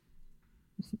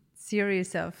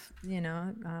series of,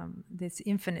 this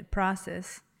infinite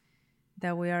process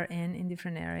that we are in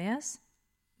different areas.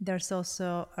 There's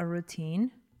also a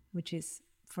routine, which is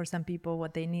for some people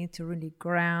what they need to really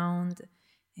ground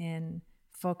and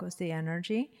focus the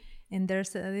energy. And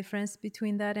there's a difference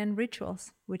between that and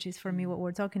rituals, which is for me what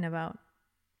we're talking about.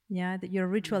 Yeah, that your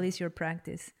ritual is your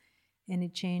practice, and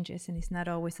it changes, and it's not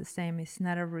always the same. It's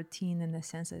not a routine in the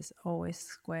sense that it's always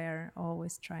square,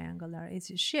 always triangular.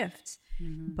 It shifts.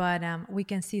 But we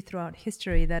can see throughout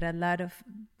history that a lot of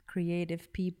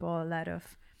creative people, a lot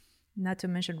of, not to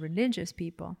mention religious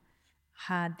people,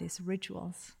 had these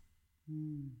rituals.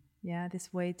 Yeah,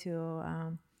 this way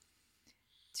to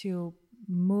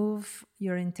move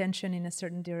your intention in a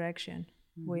certain direction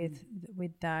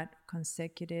with that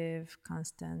consecutive,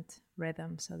 constant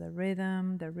rhythm. So the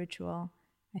rhythm, the ritual,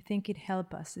 I think it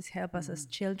helps us. It helps us as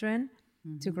children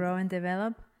to grow and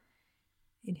develop.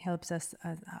 It helps us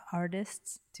as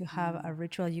artists to have a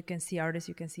ritual. You can see artists,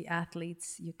 you can see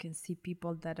athletes, you can see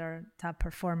people that are top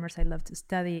performers. I love to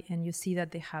study, and you see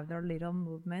that they have their little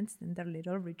movements and their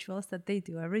little rituals that they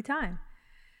do every time,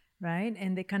 right?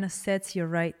 And they kind of sets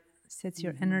your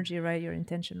energy right, your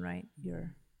intention right,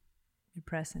 your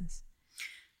presence.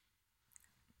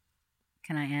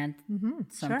 Can I add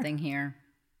something here?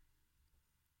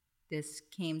 This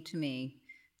came to me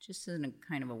just in a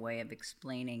kind of a way of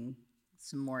explaining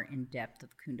some more in depth of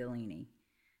Kundalini,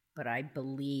 but I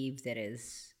believe that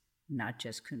is not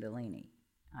just Kundalini.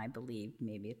 I believe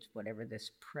maybe it's whatever this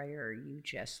prayer you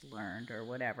just learned or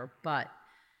whatever, but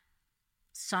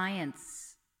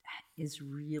science is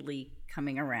really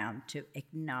coming around to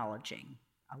acknowledging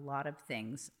a lot of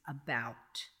things about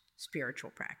spiritual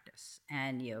practice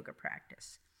and yoga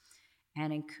practice.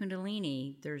 And in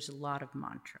Kundalini, there's a lot of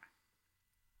mantra.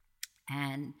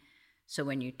 And so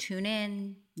when you tune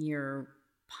in, your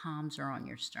palms are on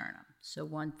your sternum. So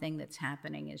one thing that's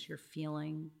happening is you're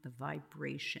feeling the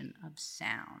vibration of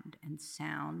sound, and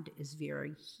sound is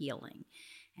very healing.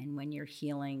 And when you're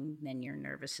healing, then your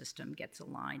nervous system gets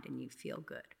aligned and you feel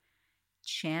good.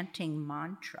 Chanting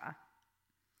mantra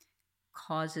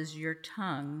causes your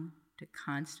tongue to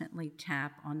constantly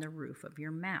tap on the roof of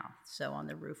your mouth. So on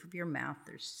the roof of your mouth,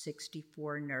 there's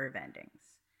 64 nerve endings.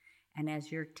 And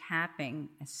as you're tapping,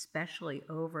 especially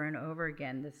over and over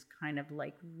again, this kind of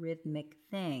like rhythmic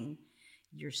thing,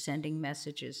 you're sending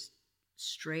messages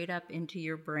straight up into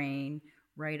your brain,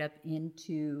 right up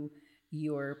into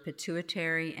your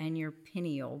pituitary and your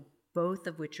pineal, both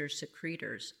of which are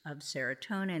secretors of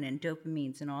serotonin and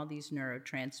dopamines and all these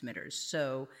neurotransmitters.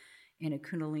 So in a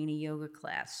Kundalini yoga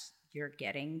class, you're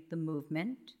getting the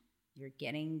movement, you're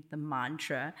getting the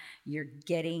mantra, you're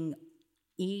getting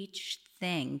each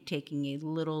thing taking a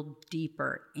little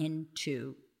deeper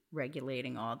into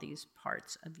regulating all these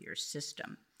parts of your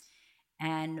system.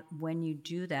 And when you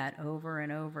do that over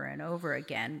and over and over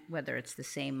again, whether it's the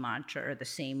same mantra or the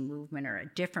same movement or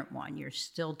a different one, you're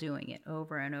still doing it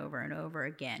over and over and over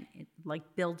again. It like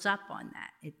builds up on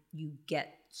that. You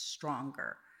get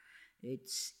stronger.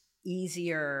 It's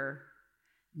easier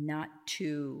not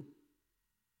to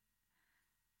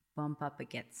bump up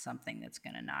against something that's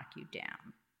going to knock you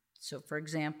down. So, for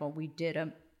example, we did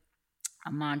a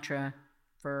mantra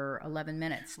for 11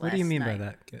 minutes last night. What do you mean by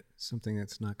that? Get something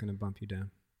that's not going to bump you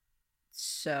down?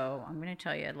 So I'm going to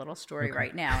tell you a little story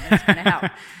right now, and it's going to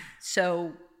help.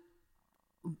 So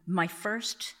my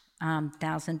first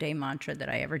 1,000-day mantra that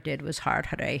I ever did was Har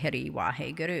Hare Hari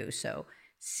Wahe Guru. So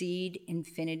seed,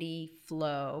 infinity,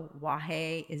 flow.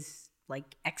 Wahe is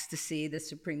like ecstasy, the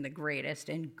supreme, the greatest,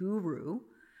 and guru,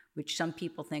 which some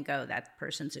people think, oh, that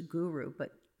person's a guru,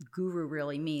 but guru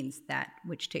really means that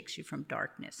which takes you from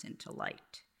darkness into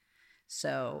light.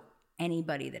 So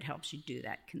anybody that helps you do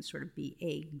that can sort of be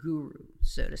a guru,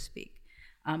 so to speak,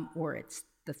 or it's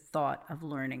the thought of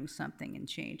learning something and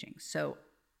changing. So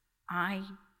I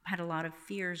had a lot of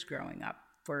fears growing up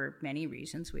for many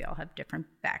reasons. We all have different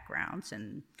backgrounds,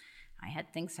 and I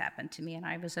had things happen to me, and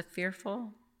I was a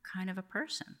fearful kind of a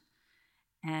person.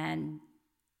 And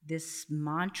this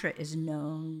mantra is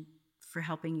known for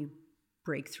helping you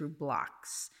break through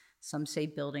blocks. Some say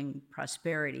building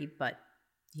prosperity, but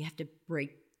you have to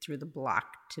break through the block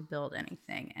to build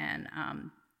anything. And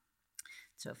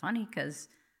it's so funny because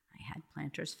I had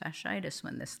plantar fasciitis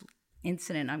when this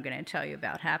incident I'm going to tell you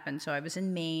about happened. So I was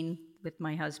in Maine with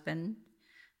my husband,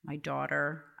 my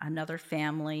daughter, another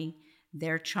family,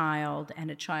 their child,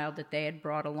 and a child that they had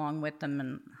brought along with them.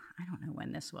 And I don't know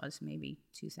when this was, maybe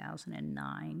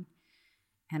 2009.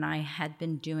 And I had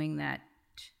been doing that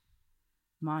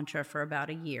mantra for about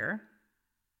a year,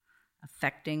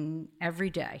 affecting every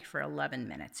day for 11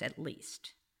 minutes at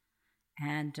least.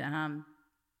 And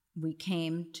we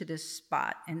came to this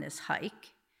spot in this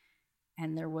hike,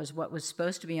 and there was what was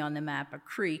supposed to be on the map a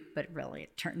creek, but really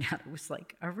it turned out it was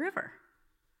like a river.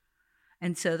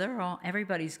 And so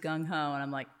everybody's gung-ho, and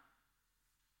I'm like,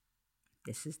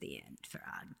 this is the end for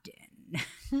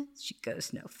Ogden. She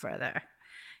goes no further.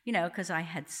 Because I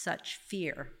had such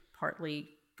fear, partly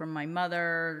from my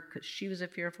mother, because she was a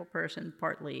fearful person,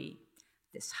 partly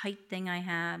this height thing I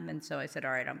have. And so I said,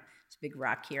 all right, it's a big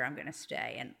rock here, I'm going to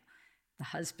stay. And the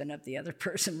husband of the other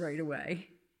person right away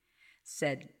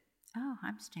said, oh,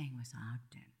 I'm staying with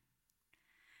Ogden.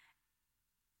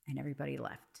 And everybody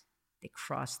left. They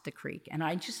crossed the creek. And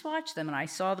I just watched them, and I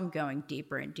saw them going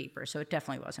deeper and deeper. So it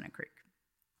definitely wasn't a creek.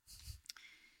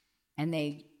 And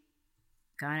they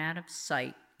got out of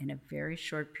sight in a very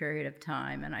short period of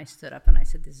time. And I stood up and I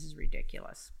said, this is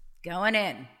ridiculous. Going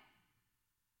in.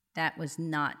 That was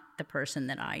not the person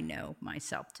that I know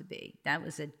myself to be. That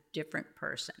was a different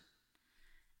person.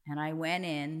 And I went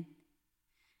in,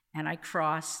 and I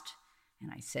crossed,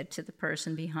 and I said to the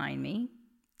person behind me,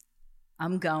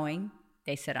 I'm going.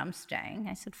 They said, I'm staying.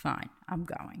 I said, fine, I'm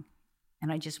going.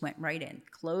 And I just went right in,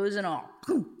 clothes and all.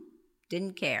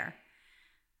 Didn't care.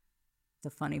 The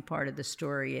funny part of the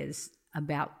story is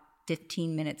about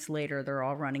 15 minutes later, they're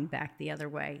all running back the other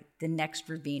way. The next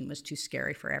ravine was too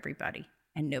scary for everybody,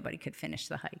 and nobody could finish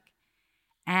the hike.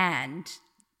 And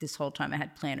this whole time I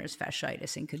had plantar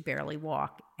fasciitis and could barely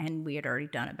walk, and we had already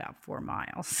done about 4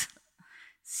 miles.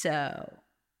 So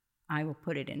I will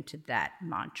put it into that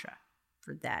mantra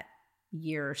for that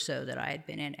year or so that I had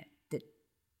been in it, that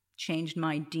changed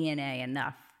my DNA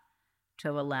enough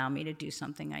to allow me to do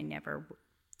something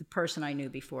the person I knew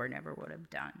before never would have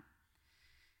done.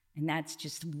 And that's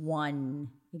just one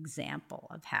example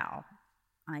of how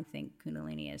I think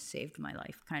Kundalini has saved my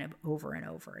life kind of over and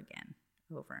over again.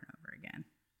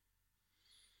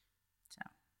 So.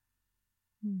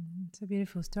 It's a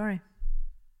beautiful story.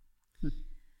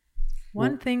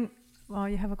 One thing,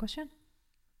 you have a question?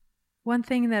 One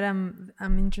thing that I'm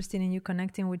interested in you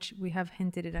connecting, which we have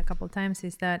hinted at a couple of times,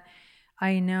 is that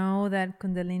I know that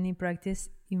Kundalini practice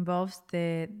involves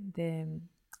the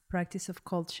practice of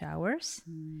cold showers,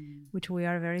 which we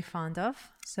are very fond of.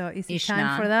 So is it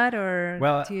time for that, or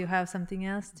do you have something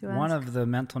else to ask? One of the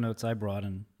mental notes I brought,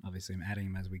 and obviously I'm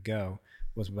adding them as we go,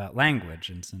 was about language.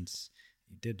 And since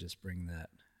you did just bring that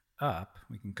up,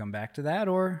 we can come back to that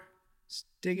or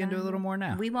dig into a little more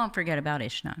now. We won't forget about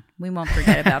Ishnan. We won't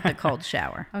forget about the cold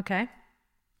shower. Okay.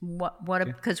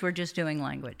 Because we're just doing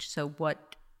language. So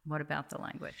what about the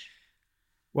language?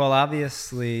 Well,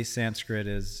 obviously Sanskrit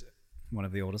is one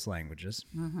of the oldest languages.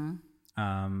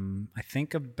 Mm-hmm. I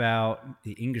think about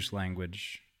the English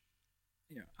language.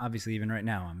 Obviously, even right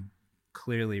now, I'm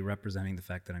clearly representing the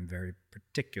fact that I'm very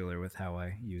particular with how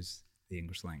I use the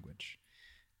English language.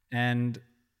 And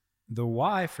the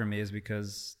why for me is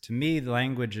because, to me, the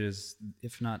language is,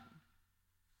 if not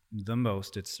the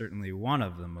most, it's certainly one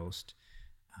of the most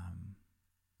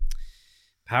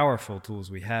powerful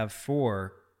tools we have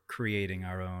for creating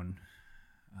our own,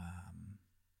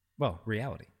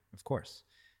 reality, of course.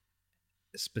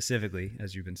 Specifically,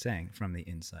 as you've been saying, from the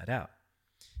inside out.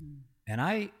 And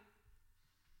I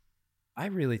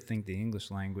really think the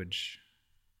English language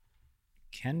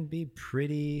can be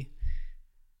pretty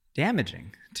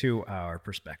damaging to our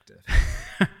perspective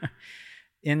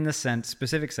in the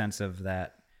specific sense of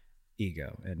that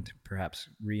ego, and perhaps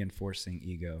reinforcing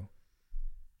ego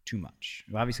too much.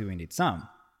 Obviously we need some,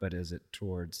 but is it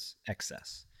towards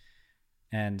excess?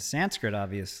 And Sanskrit,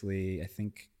 obviously, I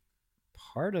think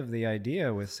part of the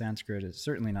idea with Sanskrit is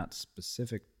certainly not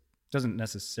specific, doesn't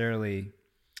necessarily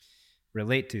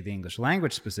relate to the English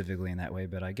language specifically in that way,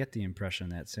 but I get the impression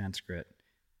that Sanskrit,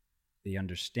 the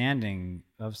understanding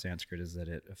of Sanskrit is that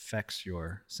it affects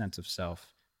your sense of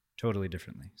self totally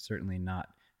differently, certainly not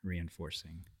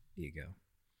reinforcing ego.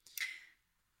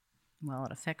 Well,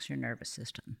 it affects your nervous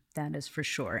system, that is for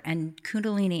sure. And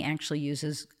Kundalini actually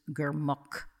uses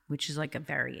Gurmukh, which is like a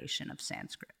variation of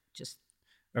Sanskrit.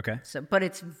 Okay. But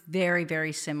it's very,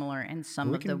 very similar, and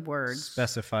some of the words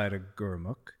specified a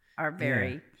Gurmukh are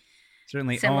very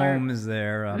certainly similar. Om is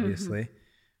there, obviously. Mm-hmm.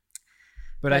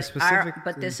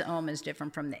 But this Om is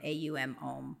different from the AUM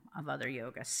Om of other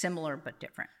yoga. Similar but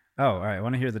different. Oh, all right. I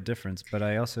want to hear the difference, but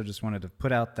I also just wanted to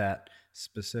put out that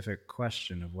specific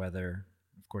question of whether,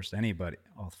 of course, anybody,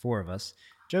 all four of us,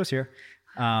 Joe's here,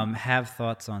 have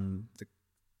thoughts on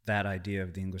that idea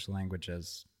of the English language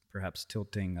as perhaps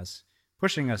tilting us,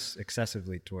 pushing us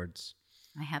excessively towards.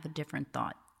 I have a different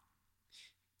thought.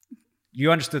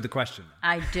 You understood the question.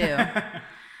 I do.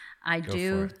 I Go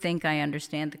do for it. think I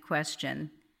understand the question.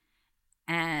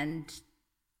 And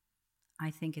I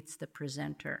think it's the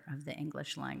presenter of the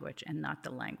English language and not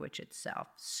the language itself.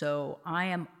 So I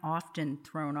am often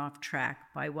thrown off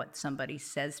track by what somebody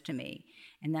says to me.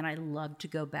 And then I love to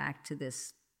go back to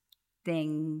this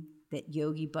thing that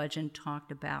Yogi Bhajan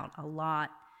talked about a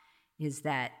lot, is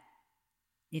that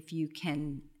if you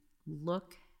can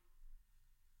look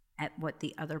at what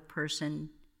the other person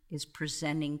is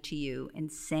presenting to you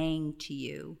and saying to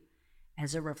you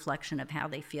as a reflection of how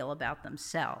they feel about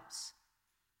themselves,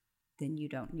 then you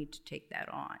don't need to take that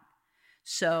on.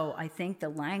 So I think the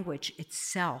language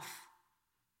itself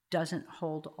doesn't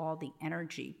hold all the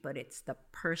energy, but it's the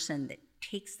person that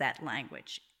takes that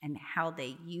language and how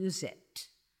they use it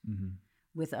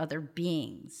with other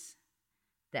beings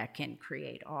that can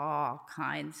create all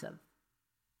kinds of.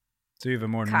 So you have a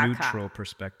more neutral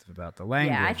perspective about the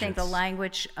language. Yeah, I think the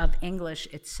language of English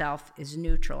itself is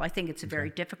neutral. I think it's a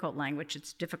very difficult language.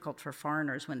 It's difficult for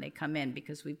foreigners when they come in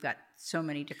because we've got so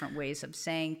many different ways of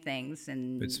saying things.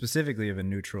 But specifically of a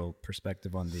neutral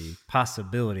perspective on the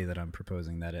possibility that I'm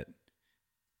proposing that it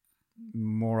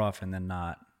more often than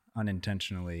not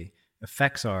unintentionally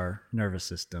affects our nervous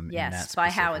system. Yes, by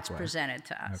how it's presented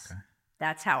to us. Okay.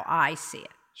 That's how I see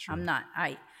it. Sure.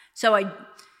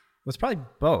 Well, it's probably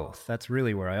both. That's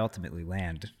really where I ultimately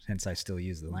land. Hence, I still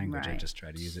use the language. Right. I just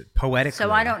try to use it poetically.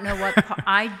 So I don't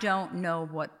know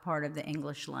what part of the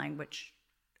English language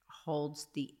holds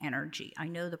the energy. I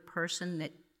know the person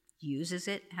that uses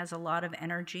it has a lot of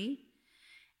energy,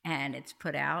 and it's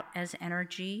put out as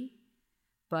energy.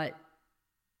 But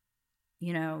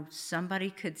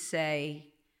somebody could say,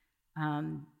 "I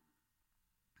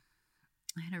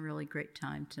had a really great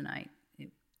time tonight.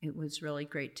 It was really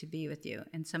great to be with you."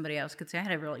 And somebody else could say, "I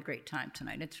had a really great time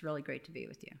tonight. It's really great to be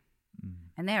with you."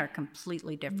 And they are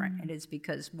completely different. It is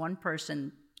because one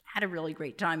person had a really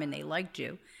great time and they liked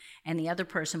you, and the other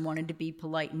person wanted to be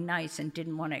polite and nice and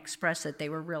didn't want to express that they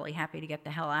were really happy to get the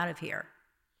hell out of here.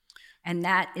 And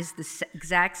that is the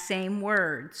exact same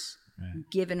words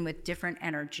given with different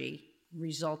energy,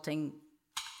 resulting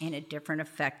in a different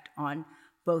effect on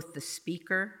both the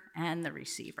speaker and the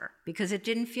receiver, because it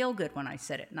didn't feel good when I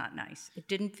said it not nice. It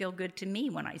didn't feel good to me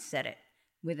when I said it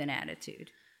with an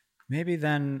attitude. Maybe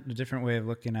then a different way of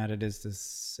looking at it is to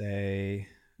say,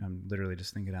 I'm literally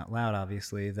just thinking out loud,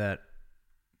 obviously, that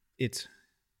the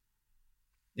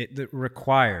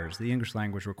English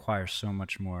language requires so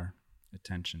much more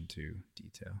attention to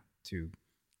detail to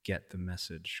get the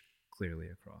message clearly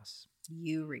across.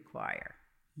 You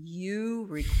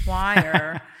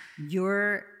require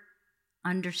your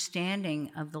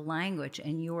understanding of the language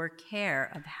and your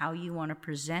care of how you want to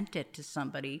present it to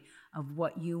somebody, of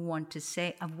what you want to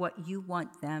say, of what you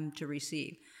want them to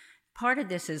receive. Part of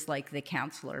this is like the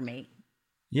counselor me.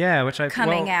 Yeah, which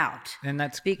coming out. And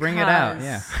that's bring it out,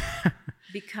 yeah.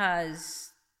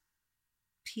 Because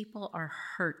people are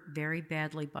hurt very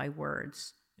badly by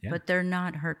words. Yeah. But they're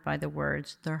not hurt by the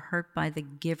words. They're hurt by the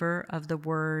giver of the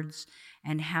words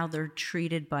and how they're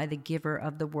treated by the giver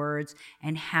of the words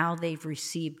and how they've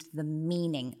received the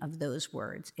meaning of those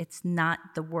words. It's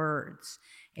not the words.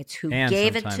 It's who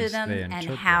gave it to them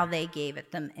and how they gave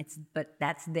it them. But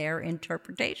that's their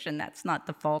interpretation. That's not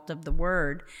the fault of the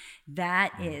word.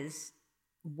 That is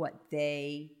what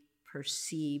they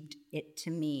perceived it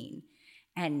to mean.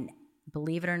 And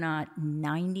believe it or not,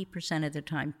 90% of the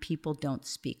time, people don't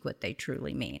speak what they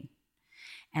truly mean.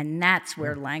 And that's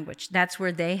where that's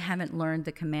where they haven't learned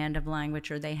the command of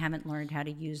language, or they haven't learned how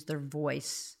to use their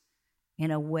voice in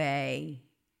a way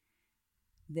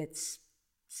that's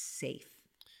safe.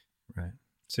 Right.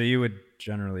 So you would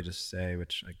generally just say,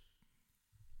 which I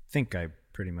think I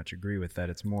pretty much agree with, that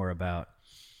it's more about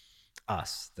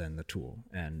us than the tool.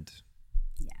 And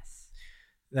yes.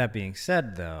 That being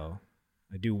said, though,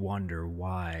 I do wonder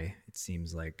why it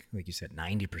seems like you said,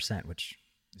 90%, which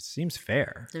it seems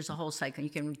fair. There's a whole cycle. You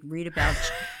can read about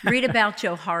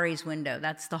Johari's window.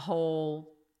 That's the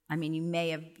whole. I mean, you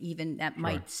may have even that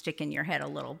might stick in your head a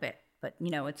little bit, but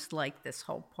it's like this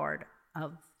whole part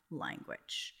of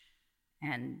language.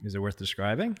 And is it worth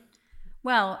describing?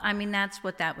 Well, I mean, that's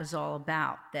what that was all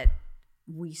about. That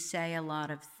we say a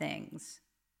lot of things.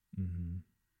 Mm-hmm.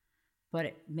 But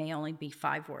it may only be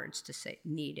 5 words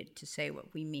needed to say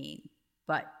what we mean.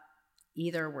 But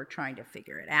Either we're trying to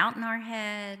figure it out in our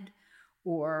head,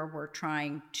 or we're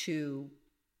trying to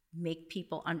make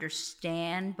people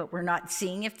understand, but we're not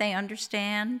seeing if they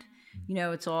understand. You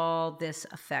know, it's all this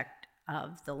effect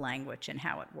of the language and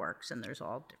how it works, and there's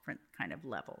all different kind of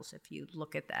levels if you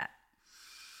look at that.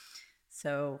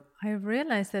 So I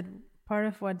realized that part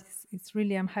of what it's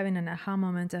really, I'm having an aha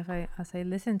moment as I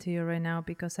listen to you right now,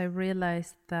 because I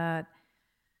realized that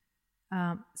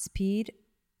speed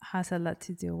has a lot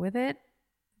to do with it.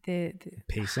 The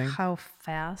Pacing? how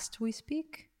fast we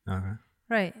speak. Okay.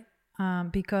 Right.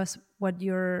 Because what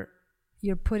you're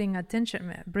bringing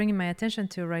my attention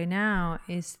to right now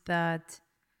is that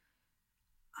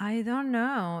I don't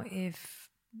know if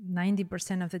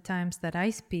 90% of the times that I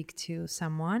speak to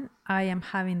someone, I am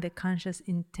having the conscious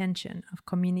intention of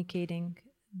communicating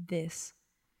this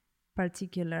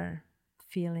particular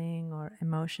feeling or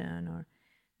emotion or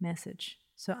message.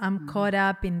 So I'm caught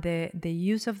up in the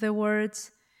use of the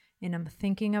words, and I'm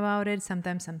thinking about it.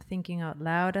 Sometimes I'm thinking out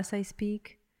loud as I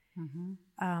speak.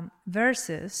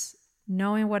 Versus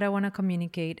knowing what I want to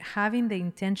communicate, having the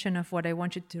intention of what I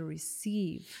want you to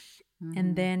receive,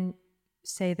 and then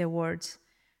say the words.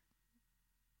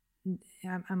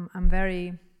 I'm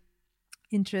very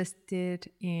interested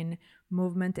in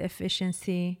movement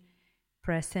efficiency,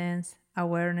 presence,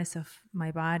 awareness of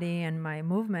my body and my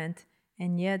movement,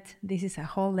 and yet this is a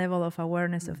whole level of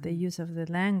awareness of the use of the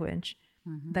language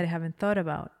that I haven't thought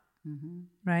about.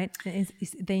 Right?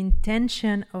 It's the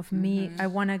intention of me, I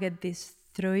want to get this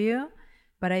through you,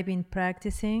 but I've been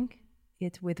practicing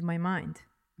it with my mind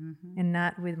and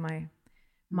not with my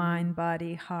mind,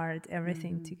 body, heart,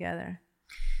 everything together.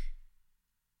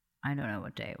 I don't know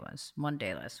what day it was. One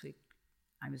day last week,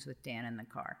 I was with Dan in the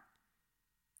car,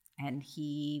 and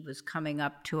he was coming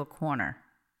up to a corner,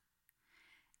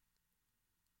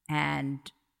 and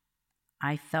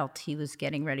I felt he was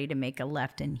getting ready to make a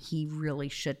left, and he really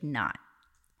should not.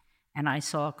 And I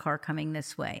saw a car coming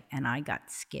this way, and I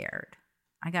got scared.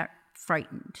 I got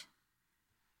frightened,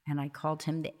 and I called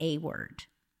him the A word.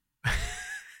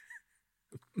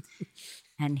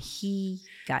 And he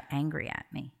got angry at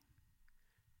me.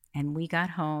 And we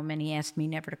got home, and he asked me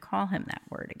never to call him that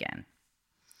word again.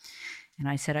 And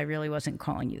I said, I really wasn't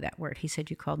calling you that word. He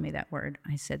said, you called me that word.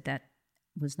 I said, that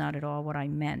was not at all what I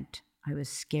meant. I was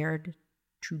scared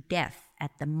to death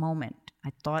at the moment.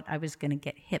 I thought I was going to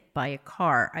get hit by a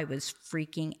car. I was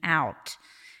freaking out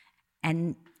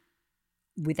and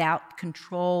without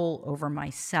control over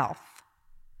myself.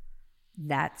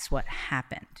 That's what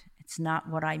happened. It's not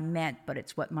what I meant, but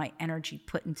it's what my energy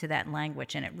put into that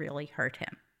language, and it really hurt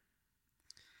him.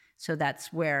 So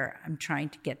that's where I'm trying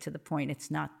to get to the point. It's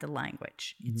not the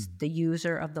language. It's the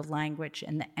user of the language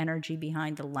and the energy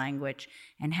behind the language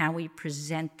and how we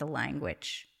present the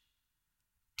language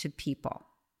to people.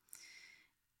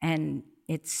 And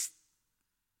it's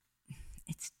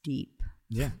deep.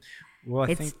 Yeah. Well,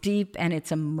 I it's think, deep and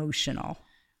it's emotional.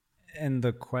 and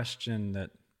the question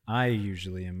that I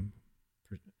usually am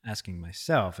asking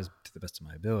myself is to the best of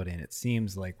my ability, and it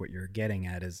seems like what you're getting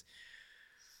at is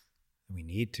we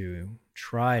need to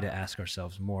try to ask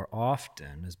ourselves more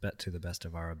often, to the best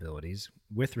of our abilities,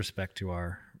 with respect to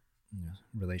our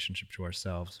relationship to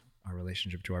ourselves, our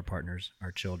relationship to our partners,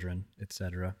 our children,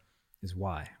 etc., is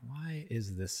why. Why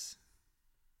is this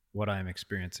what I'm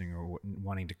experiencing or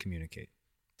wanting to communicate?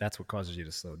 That's what causes you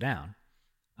to slow down.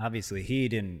 Obviously, he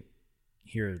didn't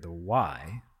hear the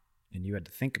why, and you had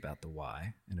to think about the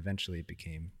why, and eventually it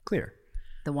became clear.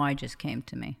 The why just came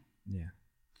to me. Yeah.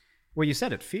 Well, you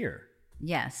said it, fear.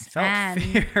 Yes. Felt and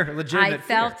fear, legitimate I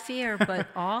felt fear, but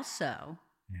also,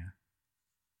 Yeah.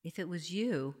 if it was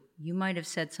you, you might have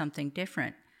said something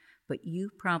different, but you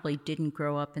probably didn't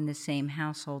grow up in the same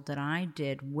household that I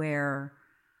did, where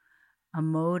a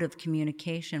mode of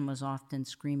communication was often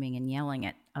screaming and yelling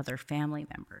at other family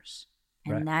members.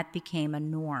 And Right. that became a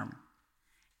norm.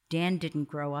 Dan didn't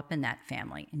grow up in that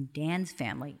family. In Dan's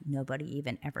family, nobody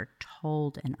even ever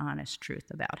told an honest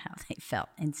truth about how they felt.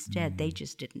 Instead, they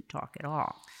just didn't talk at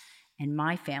all. In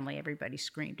my family, everybody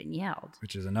screamed and yelled.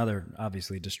 Which is another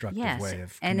obviously destructive way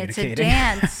of and it's communicating.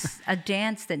 a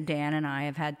dance that Dan and I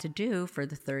have had to do for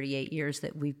the 38 years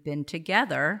that we've been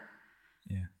together,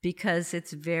 Yeah. because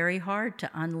it's very hard to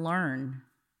unlearn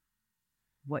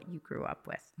what you grew up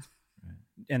with.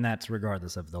 And that's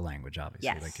regardless of the language, obviously,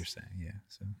 Yes. like you're saying. Yeah.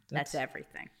 So That's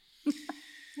everything.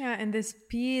 Yeah, and the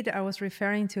speed I was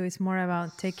referring to is more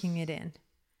about taking it in.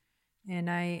 And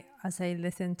as I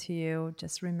listened to you,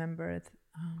 just remembered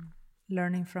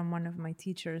learning from one of my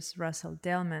teachers, Russell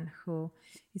Delman, who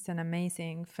is an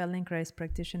amazing Feldenkrais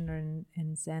practitioner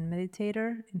and Zen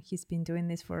meditator. And he's been doing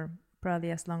this for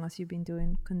probably as long as you've been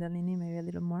doing Kundalini, maybe a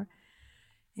little more.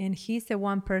 And he's the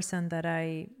one person that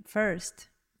I first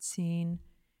seen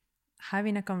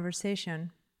having a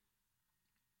conversation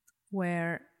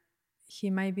where he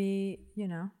might be,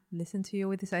 listen to you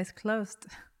with his eyes closed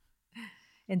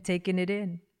and taking it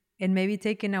in, and maybe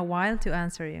taking a while to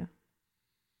answer you.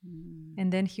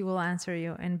 And then he will answer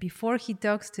you. And before he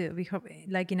talks to,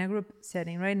 like in a group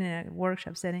setting, right, in a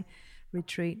workshop setting,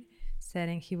 retreat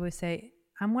setting, he will say,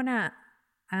 I'm going to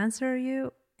answer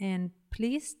you, and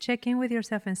please check in with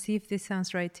yourself and see if this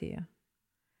sounds right to you.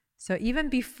 So even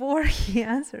before he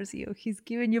answers you, he's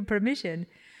giving you permission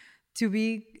to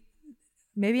be,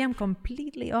 maybe I'm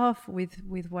completely off with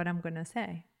what I'm going to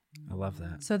say. I love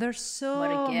that. So there's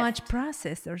so much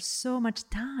process. There's so much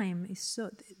time.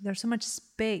 There's so much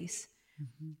space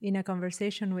in a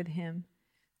conversation with him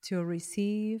to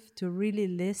receive, to really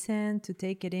listen, to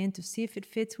take it in, to see if it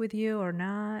fits with you or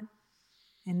not.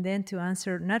 And then to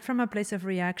answer, not from a place of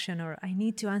reaction or I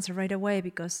need to answer right away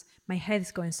because my head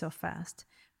is going so fast.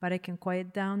 But I can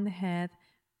quiet down the head,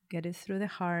 get it through the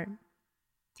heart,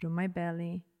 through my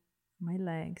belly, my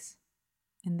legs,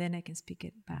 and then I can speak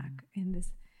it back. And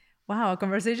this, wow, a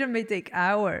conversation may take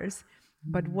hours,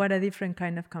 but what a different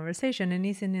kind of conversation, and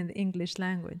it's in the English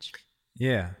language.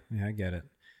 Yeah, I get it.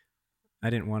 I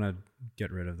didn't want to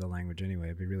get rid of the language anyway.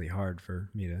 It'd be really hard for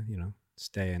me to,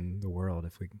 stay in the world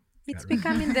if we. It's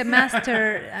becoming the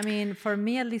master. I mean, for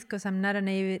me at least, because I'm not a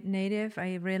native,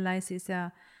 I realize it's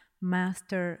a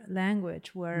master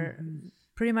language where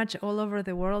pretty much all over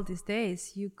the world these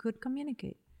days you could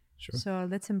communicate. Sure. So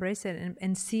let's embrace it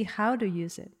and see how to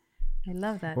use it. I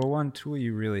love that. Well, one tool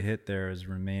you really hit there is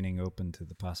remaining open to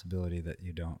the possibility that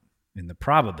you don't, in the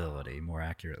probability, more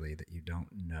accurately, that you don't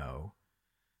know.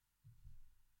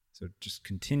 So just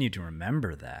continue to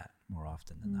remember that more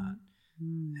often than not.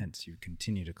 Hence, you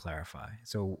continue to clarify.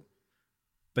 So,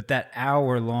 but that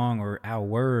hour long or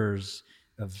hours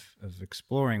of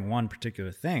exploring one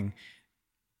particular thing,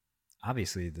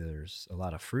 obviously there's a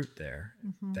lot of fruit there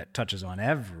that touches on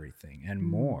everything and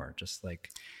more, just like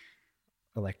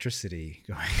electricity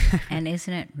going. And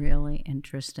isn't it really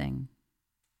interesting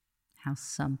how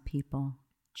some people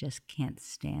just can't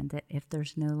stand it if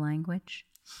there's no language?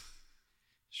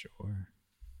 Sure.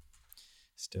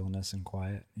 Stillness and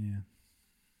quiet, yeah.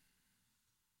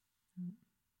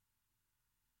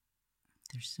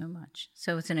 There's so much.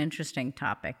 So it's an interesting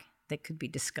topic that could be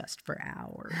discussed for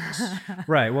hours.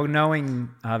 Right. Well, knowing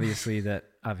obviously that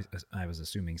I was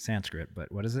assuming Sanskrit, but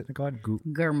what is it called?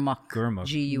 Gurmukh. Gurmukh.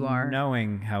 G-U-R.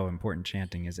 Knowing how important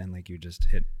chanting is, and like you just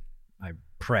hit, I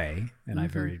pray, and I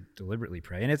very deliberately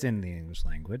pray, and it's in the English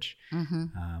language.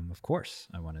 Of course,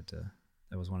 I wanted to.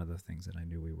 That was one of the things that I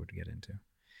knew we would get into.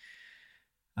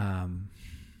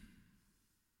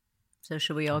 So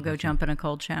should we all go jump in a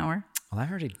cold shower? Well, I've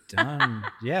already done.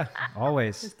 Yeah,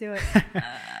 always. Let's do it.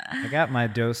 I got my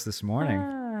dose this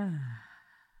morning.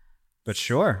 But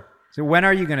sure. So when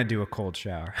are you going to do a cold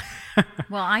shower?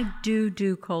 Well, I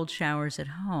do cold showers at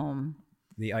home.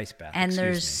 The ice bath. And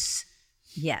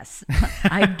yes,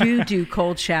 I do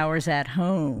cold showers at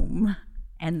home,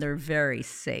 and they're very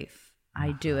safe.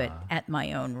 I do it at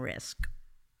my own risk.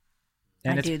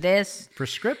 And I do this.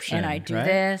 Prescription. And I do right?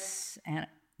 this. And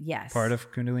yes. Part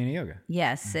of Kundalini Yoga.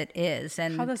 Yes, it is.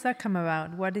 And how does that come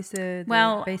about? What is the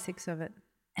basics of it?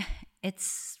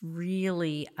 It's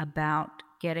really about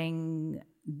getting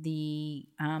the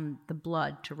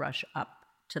blood to rush up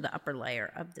to the upper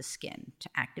layer of the skin to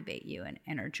activate you and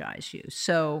energize you.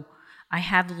 So I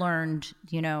have learned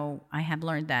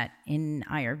that in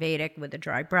Ayurvedic with a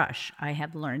dry brush. I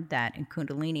have learned that in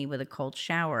Kundalini with a cold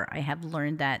shower. I have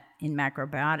learned that in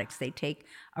macrobiotics, they take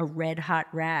a red hot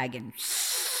rag and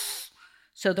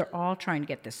so they're all trying to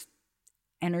get this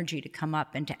energy to come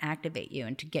up and to activate you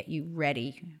and to get you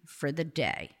ready for the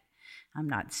day. I'm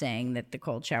not saying that the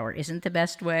cold shower isn't the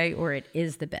best way or it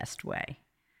is the best way,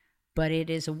 but it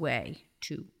is a way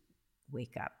to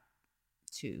wake up,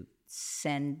 to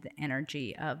send the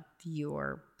energy of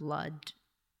your blood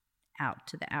out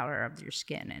to the outer of your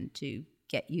skin and to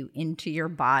get you into your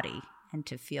body and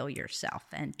to feel yourself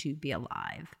and to be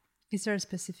alive. Is there a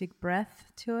specific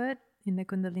breath to it in the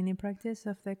Kundalini practice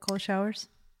of the cold showers?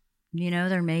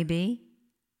 There may be,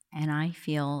 and I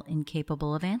feel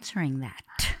incapable of answering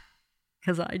that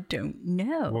because I don't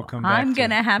know. We'll come back I'm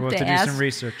going to have to ask. Do some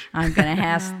research. I'm going to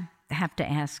have to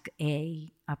ask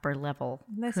a upper level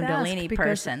Kundalini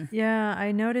person. Yeah,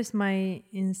 I noticed my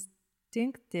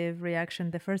instinctive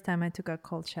reaction the first time I took a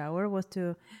cold shower was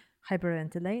to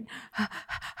hyperventilate,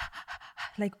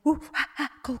 like ooh,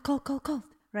 cold,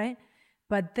 right?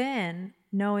 But then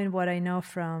knowing what I know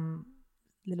from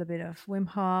little bit of Wim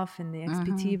Hof and the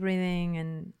XPT breathing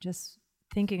and just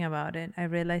thinking about it, I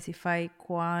realized if I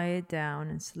quiet down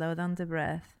and slow down the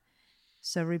breath,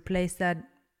 so replace that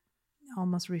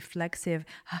almost reflexive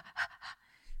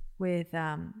with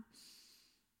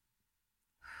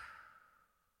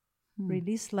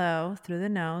really slow through the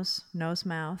nose,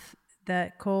 mouth,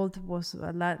 that cold was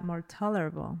a lot more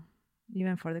tolerable,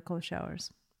 even for the cold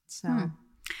showers. So,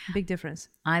 big difference.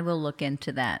 I will look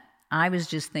into that. I was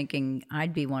just thinking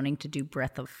I'd be wanting to do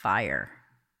breath of fire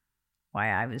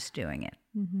while I was doing it,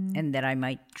 and that I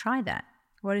might try that.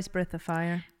 What is breath of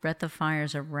fire? Breath of fire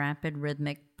is a rapid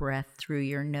rhythmic breath through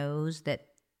your nose that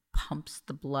pumps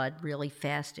the blood really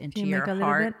fast into Can you your make a little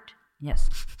heart. bit? Yes.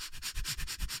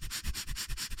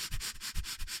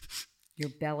 Your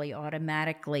belly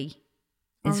automatically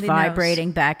is Only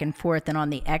vibrating back and forth, and on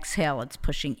the exhale, it's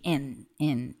pushing in,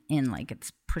 like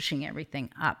it's pushing everything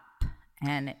up,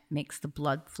 and it makes the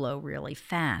blood flow really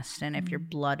fast. And if your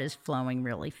blood is flowing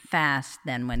really fast,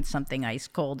 then when something ice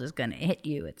cold is going to hit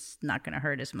you, it's not going to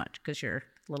hurt as much because you're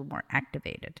a little more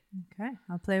activated. Okay,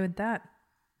 I'll play with that.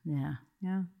 Yeah.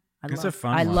 Yeah. It's a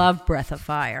fun I one. love Breath of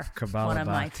Fire. Kabbalah One of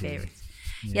my Bhakti. favorites.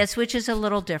 Yes, which is a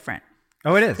little different.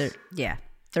 Oh, it is.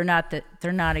 They're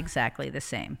not exactly the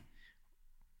same.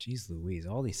 Jeez Louise,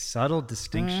 all these subtle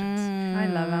distinctions. I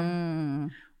love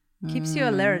them. Keeps you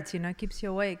alert, keeps you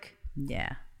awake.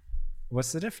 Yeah.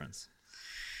 What's the difference?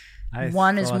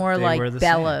 One is thought more they like were the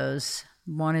bellows.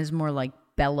 One is more like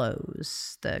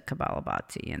bellows, the Kabbalah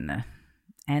Bhakti,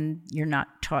 and you're not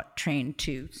trained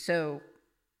to. So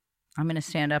I'm going to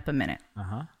stand up a minute.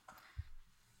 Uh-huh.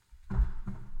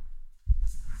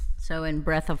 So in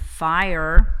Breath of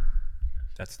Fire,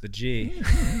 That's the G.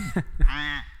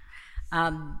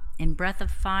 in Breath of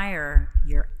Fire,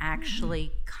 you're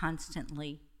actually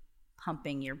constantly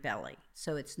pumping your belly.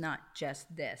 So it's not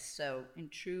just this. So in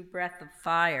true Breath of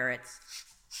Fire, it's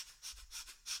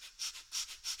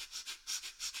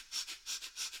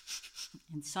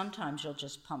and sometimes you'll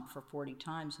just pump for 40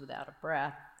 times without a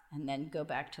breath and then go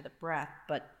back to the breath.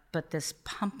 But this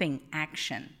pumping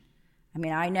action, I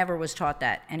mean, I never was taught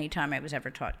that anytime I was ever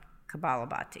taught Kabbalah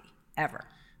Bhakti, ever.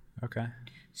 Okay.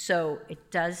 So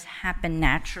it does happen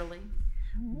naturally,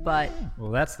 but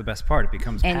Well, that's the best part. It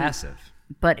becomes passive.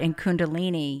 But in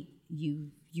Kundalini,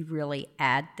 you really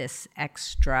add this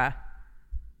extra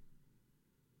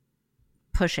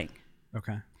pushing.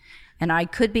 Okay. And I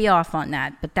could be off on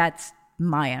that, but that's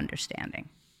my understanding.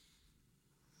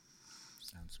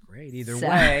 Sounds great. Either So-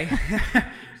 way.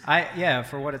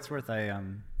 For what it's worth, I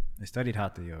studied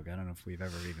Hatha Yoga. I don't know if we've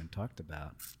ever even talked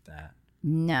about that.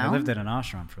 No. I lived at an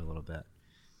ashram for a little bit.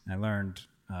 I learned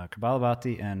Kabbalah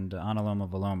Bhakti and Anuloma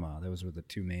Viloma. Those were the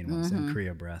two main ones, and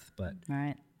Kriya breath. But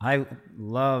Right. I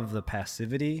love the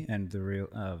passivity and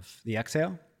the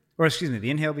exhale, or excuse me,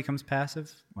 the inhale becomes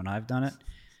passive when I've done it,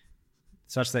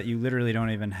 such that you literally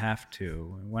don't even have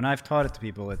to. When I've taught it to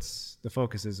people, the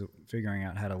focus is figuring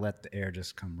out how to let the air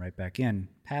just come right back in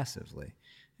passively,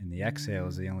 and the exhale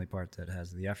is the only part that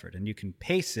has the effort. And you can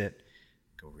pace it,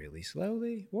 go really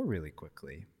slowly or really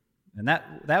quickly, and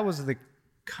that was the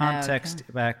context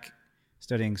back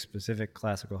studying specific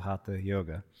classical Hatha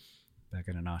Yoga back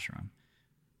in an ashram.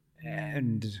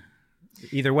 And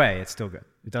either way, it's still good.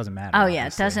 It doesn't matter. Oh, yeah,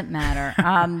 it obviously. doesn't matter.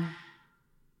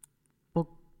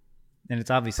 And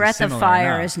it's obviously Breath of similar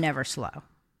Fire enough. is never slow. Never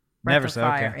Breath of slow,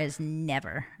 Fire okay. is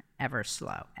never, ever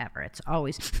slow, ever. It's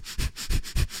always...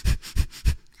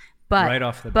 But, Right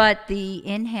off the but the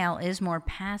inhale is more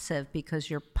passive because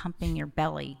you're pumping your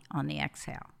belly on the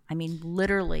exhale. I mean,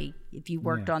 literally, if you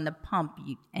worked on the pump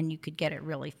and you could get it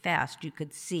really fast, you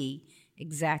could see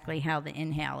exactly how the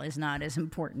inhale is not as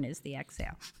important as the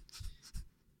exhale.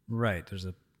 Right. There's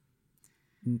a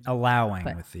allowing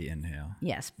But- with the inhale.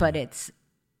 Yes, but it's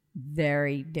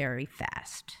very, very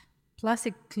fast. Plus,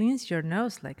 it cleans your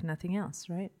nose like nothing else,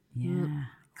 right? Yeah.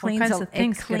 All kinds of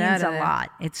things it get cleans out a of there. lot.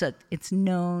 It's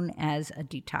known as a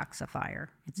detoxifier.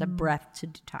 It's a breath to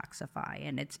detoxify,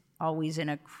 and it's always in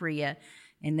a kriya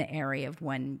in the area of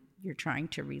when you're trying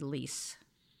to release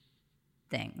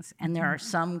things. And there are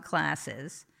some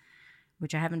classes,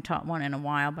 which I haven't taught one in a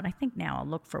while, but I think now I'll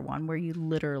look for one where you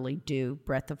literally do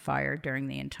Breath of Fire during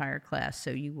the entire class. So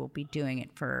you will be doing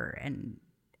it for an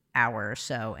hour or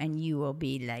so, and you will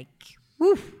be like,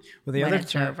 woof, Well, the when other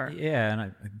it's term, over. yeah, and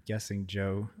I'm guessing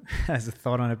Joe has a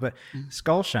thought on it, but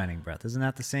skull shining breath, isn't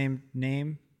that the same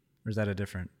name, or is that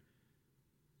different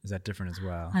as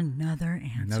well? Another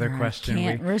answer. Another question I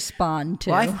can't respond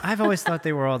to. Well, I've always thought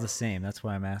they were all the same. That's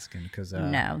why I'm asking, because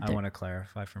No, I want to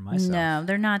clarify for myself. No,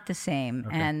 they're not the same.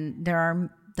 Okay. And there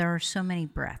are so many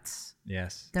breaths.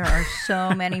 Yes. There are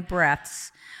so many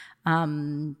breaths.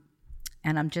 And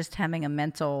I'm just having a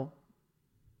mental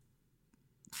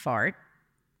fart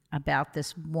about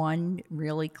this one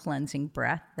really cleansing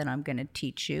breath that I'm going to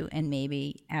teach you. And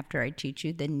maybe after I teach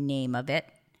you the name of it,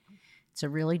 it's a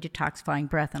really detoxifying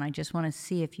breath. And I just want to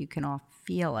see if you can all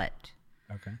feel it.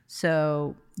 Okay.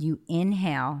 So you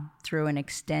inhale through an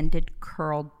extended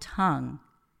curled tongue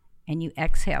and you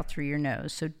exhale through your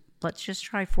nose. So let's just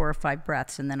try 4 or 5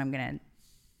 breaths and then I'm going to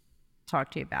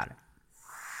talk to you about it.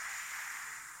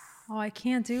 Oh, I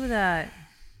can't do that.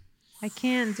 I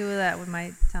can't do that with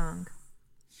my tongue.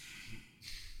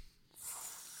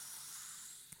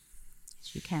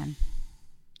 Yes, you can.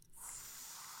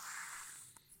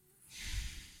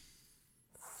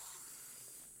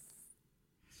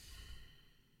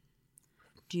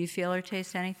 Do you feel or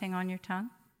taste anything on your tongue?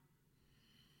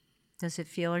 Does it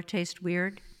feel or taste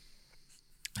weird?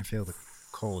 I feel the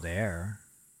cold air.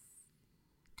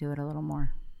 Do it a little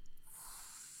more.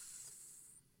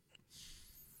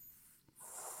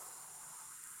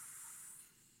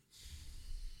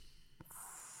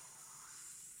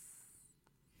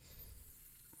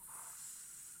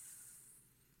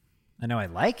 I know I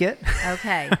like it.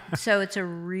 Okay, so it's a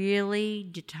really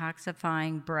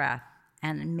detoxifying breath.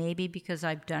 And maybe because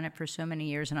I've done it for so many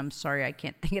years, and I'm sorry I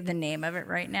can't think of the name of it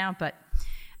right now, but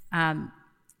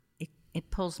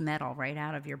it pulls metal right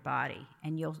out of your body,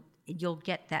 and you'll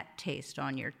get that taste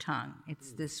on your tongue.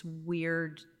 It's this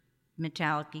weird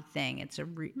metallic-y thing. It's a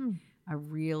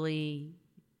really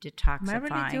detoxifying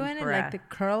Am I really doing breath. it like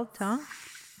the curled tongue?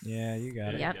 Yeah, you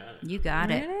got it. Yep, you got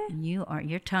it. Really?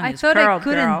 Your tongue I is thought curled, I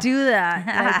couldn't girl. do that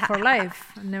like, for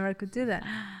life. I never could do that.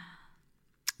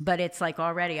 But it's like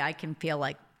already I can feel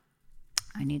like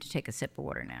I need to take a sip of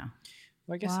water now.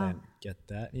 Well, I guess Wow. I get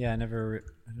that. Yeah, I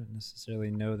don't necessarily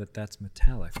know that that's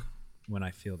metallic when I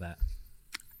feel that.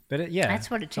 But yeah, That's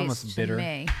what it it's almost tastes bitter. to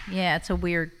me. Yeah, it's a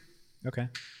weird. Okay.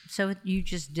 So you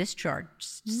just discharge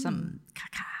some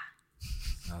caca.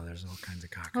 Oh, there's all kinds of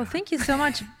caca. Well, thank you so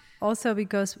much. Also,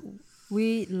 because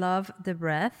we love the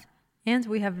breath, and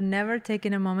we have never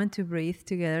taken a moment to breathe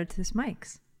together to these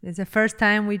mics. It's the first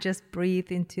time we just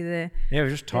breathe into the. Yeah, we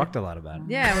just talked a lot about it.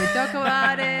 Yeah, we talk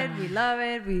about it. We love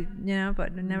it.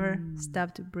 But we never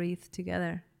stop to breathe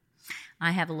together. I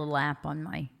have a little app on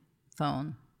my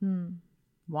phone.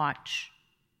 Watch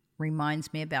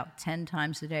reminds me about 10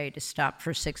 times a day to stop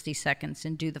for 60 seconds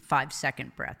and do the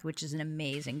 5-second breath, which is an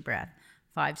amazing breath.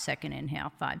 5-second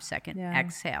inhale, 5-second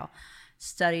exhale.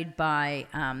 Studied by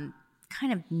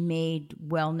kind of made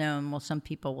well-known, well, some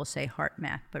people will say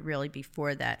HeartMath, but really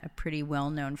before that, a pretty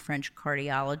well-known French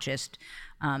cardiologist,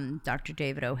 Dr.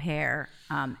 David O'Hare,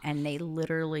 and they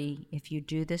literally, if you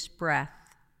do this breath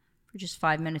for just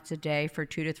 5 minutes a day for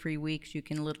 2 to 3 weeks, you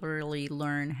can literally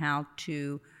learn how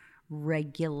to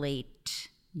regulate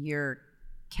your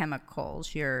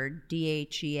chemicals, your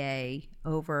DHEA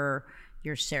over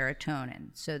your serotonin,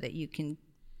 so that you can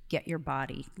get your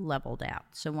body leveled out.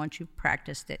 So once you've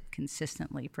practiced it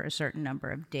consistently for a certain number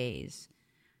of days,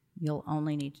 you'll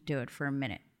only need to do it for a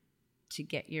minute to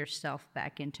get yourself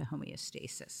back into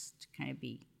homeostasis, to kind of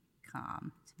be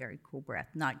calm. It's a very cool breath.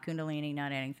 Not Kundalini,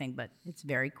 not anything, but it's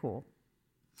very cool.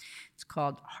 It's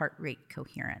called heart rate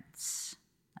coherence.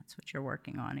 That's what you're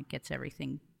working on. It gets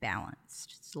everything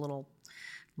balanced. It's a little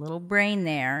brain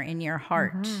there in your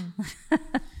heart,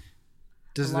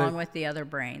 along with the other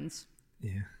brains.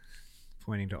 Yeah.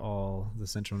 Pointing to all the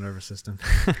central nervous system.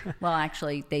 Well,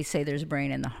 actually, they say there's a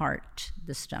brain in the heart,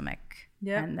 the stomach,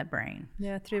 Yep. and the brain.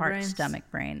 Yeah, 3 heart, brains. stomach,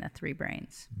 brain, the 3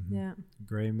 brains. Yeah.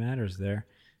 Gray matters there.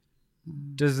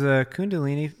 Does the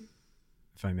Kundalini,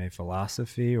 if I may,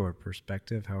 philosophy or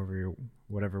perspective,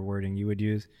 whatever wording you would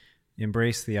use,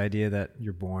 embrace the idea that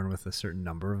you're born with a certain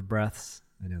number of breaths?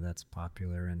 I know that's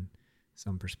popular in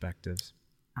some perspectives.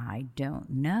 I don't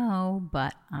know,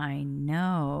 but I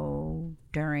know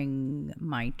during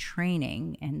my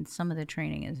training, and some of the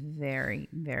training is very,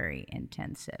 very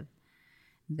intensive,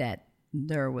 that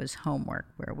there was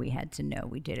homework where we had to know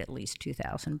we did at least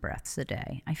 2,000 breaths a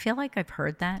day. I feel like I've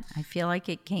heard that. I feel like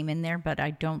it came in there, but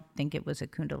I don't think it was a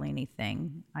Kundalini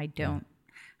thing. I don't.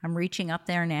 I'm reaching up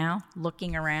there now,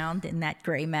 looking around in that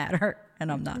gray matter,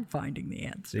 and I'm not finding the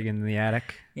answer. Digging in the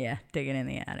attic. Yeah, digging in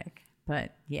the attic.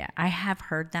 But yeah, I have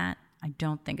heard that. I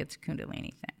don't think it's a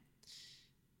Kundalini thing.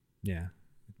 Yeah.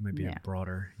 It might be a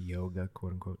broader yoga,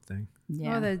 quote unquote, thing.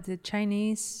 Yeah. Oh, the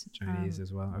Chinese.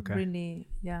 As well. Okay. Really,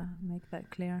 make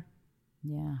that clear.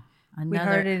 Yeah. We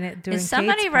heard it during Is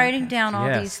somebody Kate's writing podcast. down all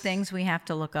Yes. these things we have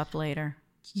to look up later?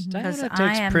 Because Diana I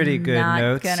takes am pretty good not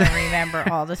notes. going to remember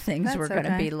all the things That's we're going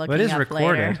to okay. be looking But it is up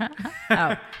recorded. later.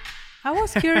 Oh, I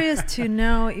was curious to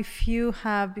know if you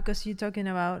have, because you're talking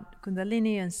about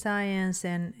Kundalini and science,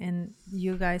 and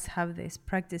you guys have these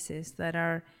practices that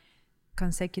are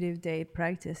consecutive day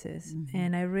practices.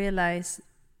 And I realized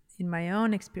in my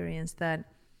own experience that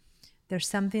there's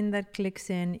something that clicks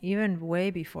in even way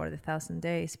before the 1,000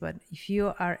 days. But if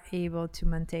you are able to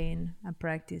maintain a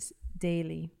practice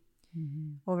daily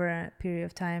over a period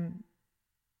of time,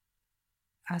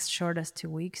 as short as 2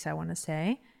 weeks, I want to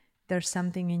say, there's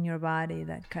something in your body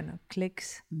that kind of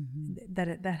clicks.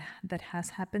 That has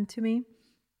happened to me.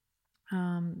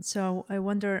 So I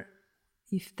wonder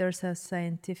if there's a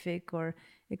scientific or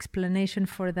explanation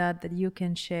for that you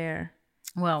can share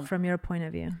from your point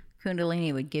of view.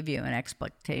 Kundalini would give you an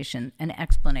explanation.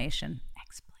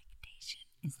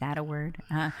 Is that a word?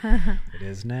 It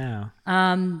is now.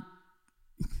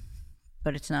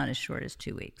 But it's not as short as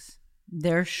 2 weeks.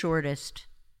 Their shortest,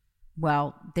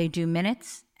 they do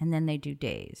minutes and then they do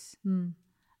days.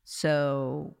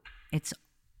 So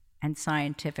and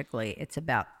scientifically, it's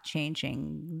about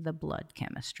changing the blood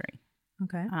chemistry.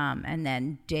 Okay. And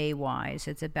then day-wise,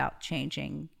 it's about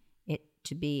changing it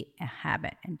to be a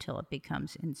habit until it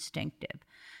becomes instinctive.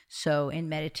 So in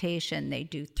meditation, they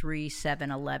do 3, 7,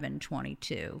 11,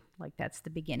 22. Like that's the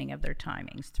beginning of their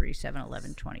timings, 3, 7,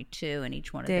 11, 22. And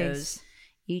each one of those,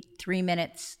 3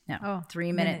 minutes,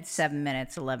 3 minutes, 7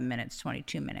 minutes, 11 minutes,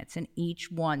 22 minutes. And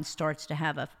each one starts to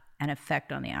have an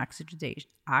effect on the oxidation.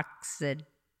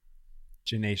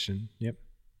 Yep.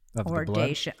 Of the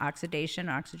blood. Oxygenation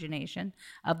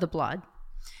of the blood.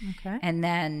 Okay. And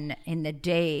then in the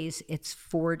days, it's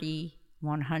 40,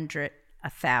 100,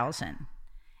 1,000.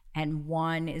 And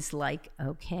 1 is like,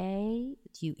 okay,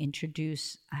 you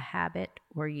introduce a habit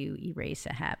or you erase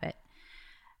a habit.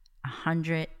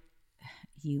 100,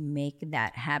 you make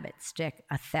that habit stick.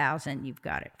 1,000, you've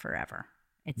got it forever.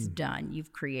 It's done.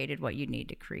 You've created what you need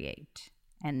to create.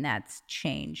 And that's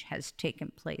change has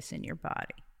taken place in your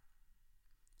body.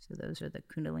 So those are the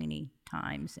Kundalini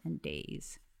times and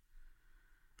days.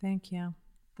 Thank you.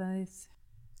 That is.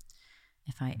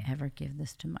 If I ever give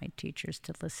this to my teachers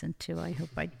to listen to, I hope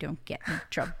I don't get in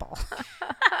trouble.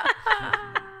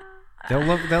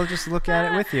 They'll just look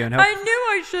at it with you and help. I knew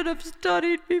I should have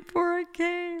studied before I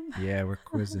came. Yeah, we're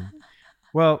quizzing.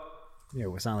 Well,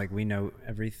 it's not like we know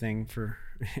everything for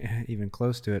even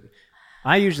close to it.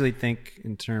 I usually think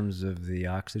in terms of the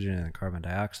oxygen and the carbon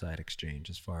dioxide exchange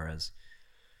as far as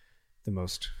the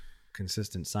most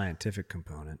consistent scientific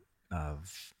component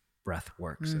of breath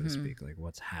work, so to speak, like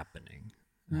what's happening.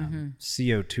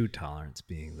 CO2 tolerance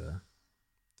being the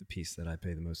piece that I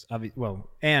pay the most,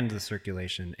 and the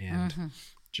circulation and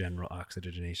general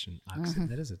oxygenation.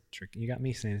 That is a trick. You got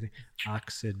me saying anything.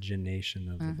 Oxygenation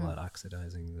of the blood,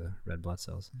 oxidizing the red blood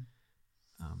cells.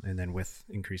 And then with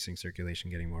increasing circulation,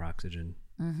 getting more oxygen,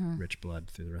 rich blood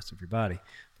through the rest of your body.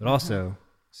 But also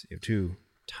CO2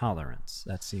 tolerance.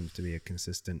 That seems to be a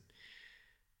consistent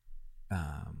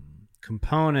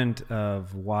component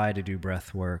of why to do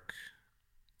breath work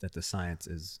that the science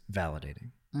is validating.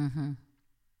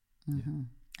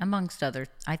 Amongst other,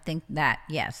 I think that,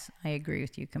 yes, I agree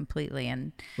with you completely.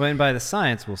 And by the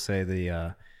science, we'll say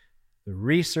the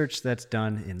research that's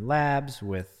done in labs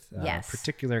with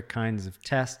particular kinds of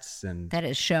tests and that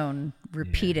is shown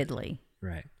repeatedly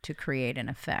to create an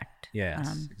effect.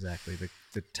 Yes, exactly.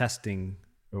 The testing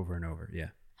over and over. Yeah.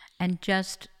 And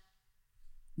just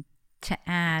to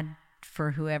add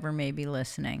for whoever may be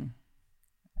listening,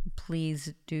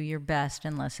 please do your best,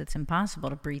 unless it's impossible,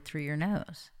 to breathe through your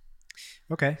nose.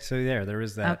 Okay, so there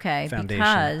is that foundation.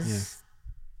 Because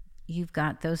you've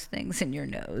got those things in your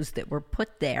nose that were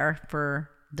put there for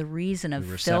the reason of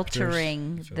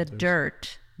filtering the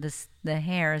dirt. The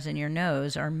hairs in your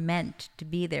nose are meant to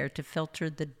be there to filter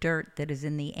the dirt that is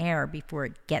in the air before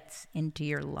it gets into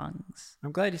your lungs.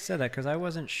 I'm glad you said that, because I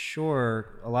wasn't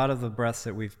sure. A lot of the breaths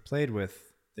that we've played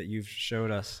with that you've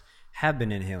showed us have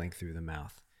been inhaling through the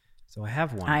mouth. So I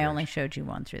have one. I only showed you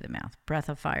one through the mouth. Breath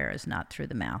of Fire is not through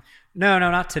the mouth. No,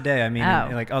 not today. I mean,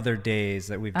 like other days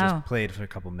that we've just played for a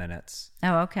couple minutes.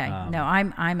 Oh, okay. No,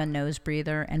 I'm a nose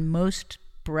breather, and most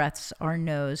breaths are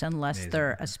nose, unless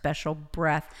they're a special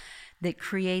breath that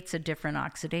creates a different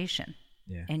oxidation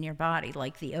in your body,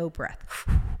 like the O breath.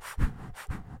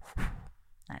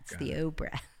 That's the O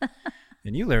breath.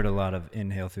 And you learned a lot of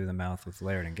inhale through the mouth with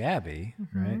Laird and Gabby,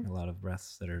 right? A lot of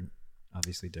breaths that are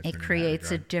obviously different. It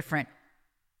creates a different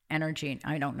energy.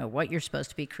 I don't know what you're supposed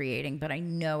to be creating, but I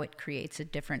know it creates a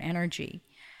different energy.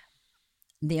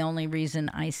 The only reason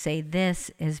I say this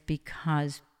is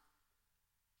because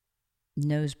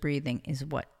nose breathing is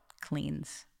what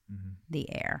cleans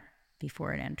the air.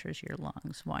 before it enters your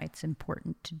lungs. Why it's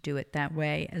important to do it that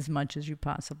way as much as you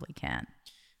possibly can.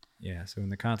 Yeah. So in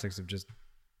the context of just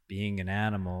being an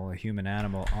animal, a human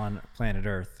animal on planet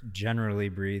Earth, generally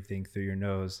breathing through your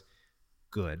nose,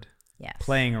 good. Yes.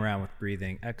 Playing around with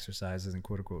breathing exercises and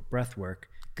quote unquote breath work,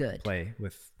 Good. play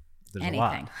with, there's Anything. a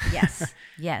lot. Yes.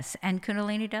 Yes. And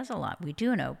Kundalini does a lot. We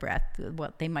do know breath,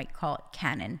 what they might call it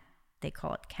canon. They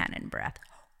call it canon breath,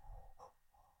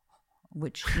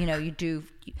 which, you do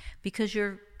because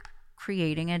you're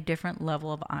creating a different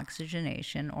level of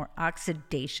oxygenation or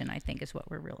oxidation, I think is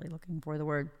what we're really looking for, the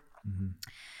word. Mm-hmm.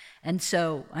 And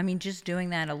so, just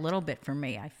doing that a little bit for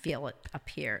me, I feel it up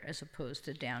here as opposed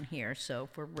to down here. So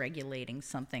if we're regulating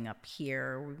something up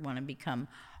here, we want to become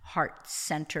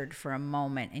heart-centered for a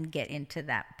moment and get into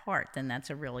that part, then that's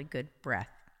a really good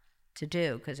breath to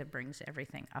do because it brings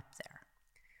everything up there.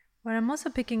 What I'm also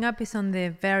picking up is on the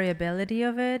variability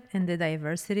of it and the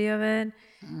diversity of it,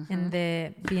 and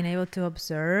the being able to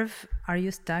observe. Are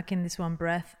you stuck in this one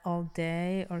breath all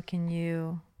day, or can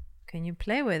you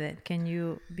play with it? Can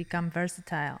you become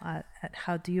versatile at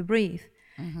how do you breathe,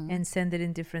 and send it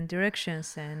in different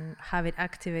directions and have it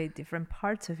activate different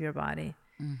parts of your body?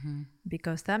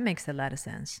 Because that makes a lot of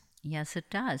sense. Yes,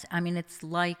 it does. It's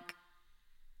like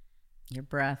your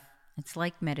breath. It's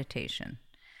like meditation.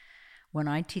 When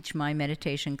I teach my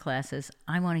meditation classes,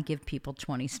 I want to give people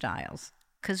 20 styles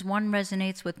because one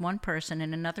resonates with one person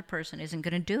and another person isn't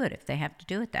going to do it if they have to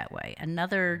do it that way.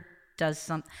 Another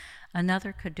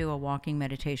could do a walking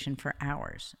meditation for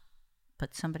hours,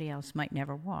 but somebody else might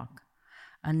never walk.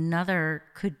 Another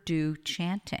could do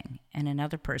chanting, and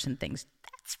another person thinks,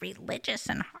 that's religious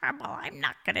and horrible. I'm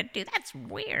not going to do that's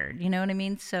weird. You know what I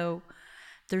mean? So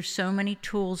there's so many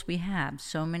tools we have,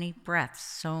 so many breaths,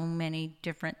 so many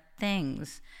different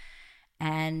things.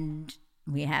 And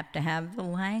we have to have the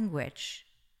language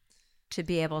to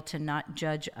be able to not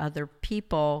judge other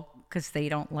people because they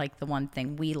don't like the one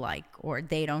thing we like, or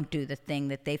they don't do the thing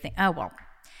that they think, oh, well,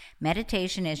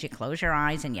 meditation is you close your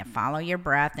eyes and you follow your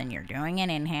breath and you're doing an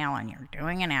inhale and you're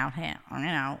doing an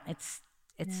outhale.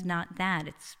 It's not that.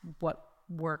 It's what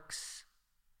works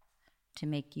to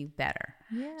make you better.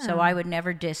 Yeah. So I would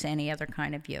never diss any other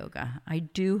kind of yoga. I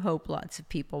do hope lots of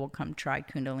people will come try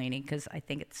Kundalini because I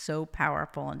think it's so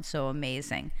powerful and so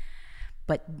amazing.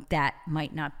 But that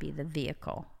might not be the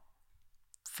vehicle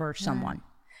for someone.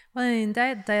 Well, in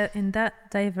that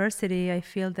diversity, I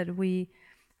feel that we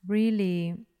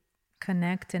really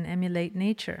connect and emulate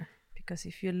nature. Because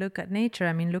if you look at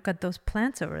nature, look at those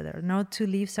plants over there. No two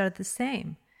leaves are the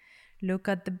same. Look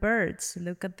at the birds,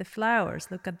 look at the flowers,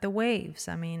 look at the waves.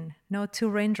 No two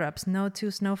raindrops, no two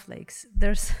snowflakes.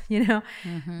 There's,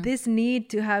 this need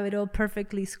to have it all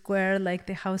perfectly square, like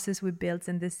the houses we build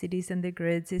and the cities and the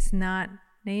grids, is not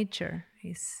nature.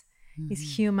 It's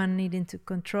human needing to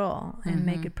control and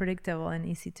make it predictable and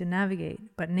easy to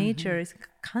navigate. But nature is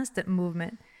constant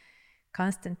movement,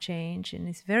 constant change, and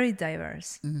it's very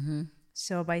diverse.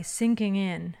 So by sinking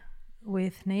in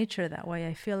with nature that way,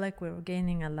 I feel like we're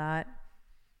gaining a lot,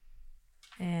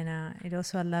 and it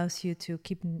also allows you to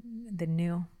keep the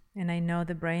new. And I know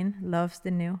the brain loves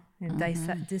the new and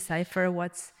decipher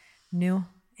what's new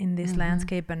in this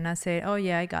landscape and not say, oh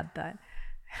yeah, I got that,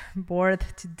 bored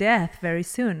to death very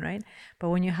soon, right? But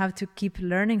when you have to keep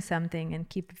learning something and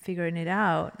keep figuring it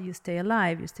out, you stay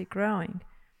alive, you stay growing.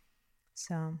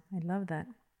 So I love that.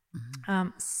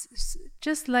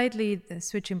 Just slightly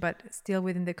switching, but still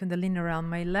within the Kundalini realm,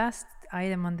 my last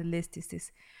item on the list is this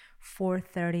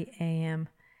 4:30 a.m.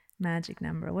 magic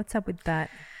number. What's up with that?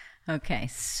 Okay,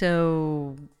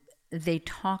 so they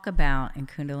talk about in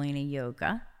Kundalini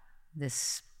Yoga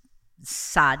this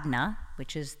sadhana,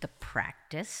 which is the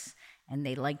practice, and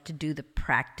they like to do the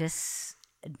practice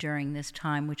during this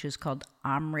time, which is called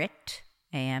Amrit,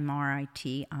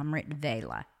 A-M-R-I-T, Amrit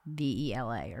Vela,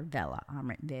 V-E-L-A, or Vela,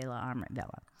 Amrit Vela, Amrit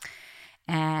Vela.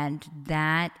 And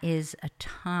that is a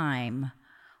time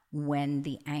when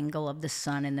the angle of the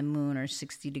sun and the moon are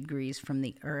 60 degrees from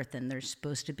the earth, and there's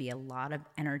supposed to be a lot of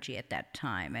energy at that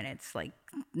time. And it's like,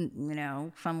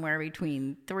 somewhere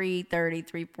between 3:30,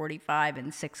 3:45,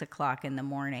 and 6 o'clock in the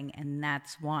morning. And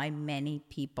that's why many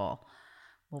people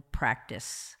will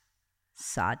practice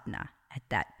sadhana at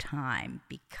that time,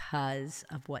 because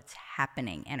of what's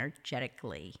happening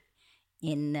energetically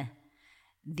in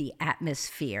the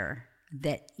atmosphere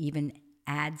that even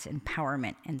adds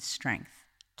empowerment and strength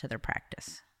to their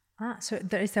practice. So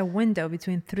there is a window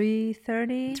between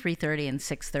 3:30? 3:30 and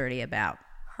 6:30 about.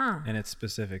 And it's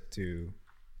specific to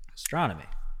astronomy.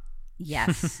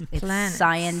 Yes, it's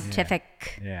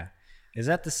scientific. Yeah. Is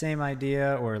that the same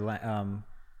idea or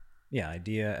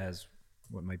idea as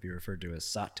what might be referred to as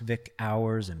sattvic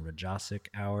hours and rajasic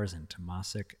hours and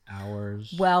tamasic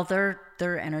hours? Well,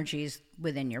 they're energies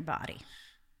within your body.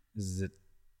 Is it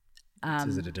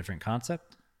a different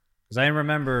concept? Because I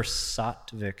remember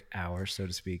sattvic hours, so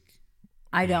to speak.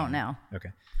 I don't know. Okay.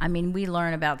 I mean, we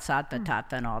learn about sattva,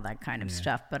 tattva, and all that kind of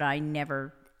stuff, but I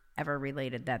never ever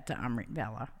related that to Amrit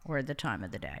Vela or the time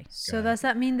of the day. So does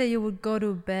that mean that you would go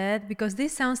to bed? Because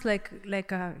this sounds like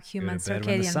a human Go to bed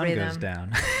when the circadian sun rhythm, goes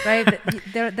down. right?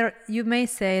 There, you may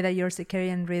say that your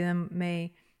circadian rhythm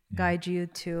may guide you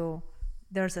to.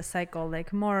 There's a cycle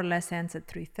like more or less ends at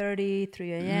 3:30,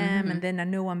 3 a.m., and then a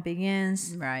new one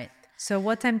begins. Right. So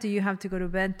what time do you have to go to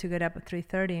bed to get up at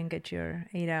 3:30 and get your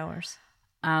 8 hours?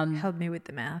 Help me with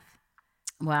the math.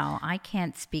 Well, I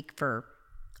can't speak for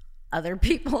other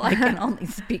people. I can only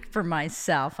speak for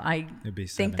myself. I It'd be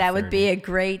think that would 7:30. be a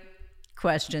great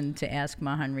question to ask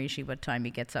Mahan Rishi what time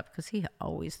he gets up, because he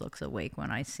always looks awake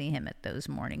when I see him at those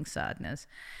morning sadhanas.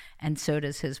 And so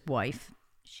does his wife.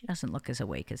 She doesn't look as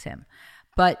awake as him.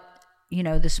 But, you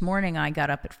know, this morning I got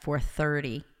up at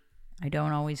 4:30. I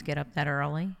don't always get up that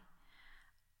early,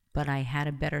 but I had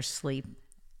a better sleep,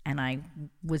 and I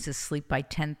was asleep by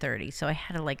 10:30. So I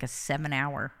had like a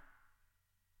 7-hour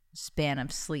span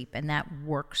of sleep, and that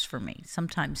works for me.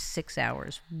 Sometimes 6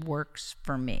 hours works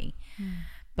for me.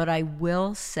 But I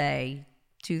will say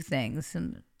two things,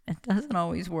 and it doesn't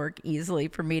always work easily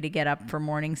for me to get up for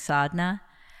morning sadhana,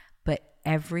 but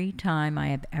every time I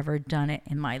have ever done it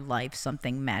in my life,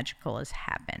 something magical has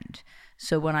happened.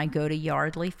 So when I go to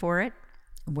Yardley for it,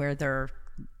 where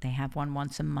they have one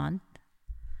once a month,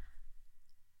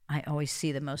 I always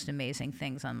see the most amazing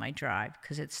things on my drive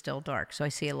because it's still dark. So I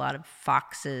see a lot of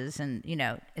foxes, and, you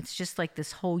know, it's just like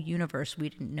this whole universe we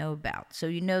didn't know about. So,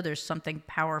 you know, there's something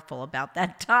powerful about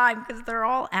that time because they're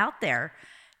all out there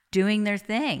doing their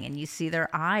thing, and you see their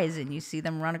eyes and you see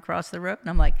them run across the road. And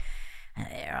I'm like,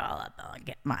 they're all up. I'll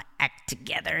get my act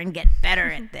together and get better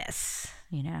at this.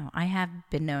 You know, I have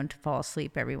been known to fall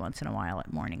asleep every once in a while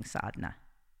at morning sadhana.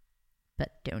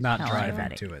 But don't Not tell driving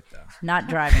anybody. to it, though. Not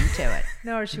driving to it.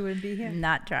 No, or she wouldn't be here.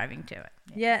 Not driving to it.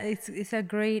 Yeah, it's a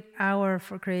great hour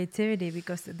for creativity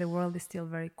because the world is still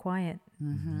very quiet.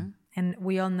 Mm-hmm. And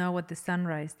we all know what the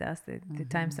sunrise does, the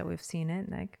times that we've seen it,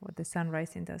 like what the sun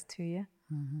rising does to you.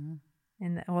 Mm-hmm.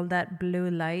 And all that blue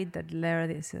light that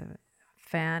Laird is a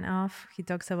fan of. He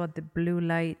talks about the blue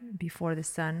light before the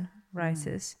sun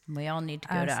rises. We all need to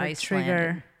go As to a Iceland.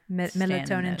 trigger, and stand in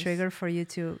melatonin those. trigger for you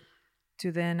to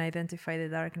then identify the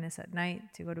darkness at night,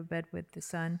 to go to bed with the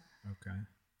sun. Okay.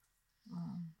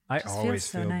 I just always feels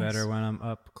so feel nice. better when I'm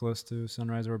up close to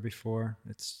sunrise or before.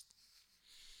 It's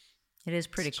It is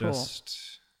pretty cool.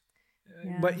 just,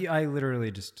 Yeah. but I literally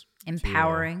just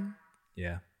Empowering.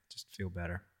 just feel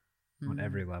better on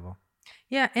every level.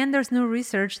 Yeah, and there's new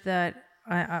research that,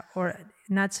 or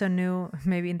not so new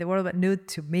maybe in the world, but new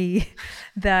to me,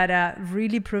 that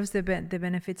really proves the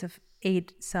benefits of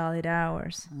 8 solid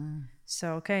hours.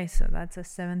 So, okay, so that's a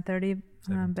 7:30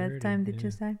 bedtime, did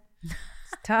you say? It's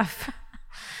tough.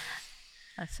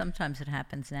 Sometimes it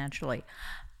happens naturally.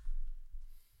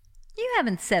 You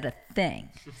haven't said a thing.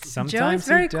 Sometimes Joey's he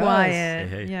very does. quiet.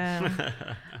 Hey, hey.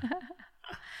 Yeah.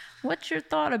 What's your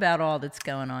thought about all that's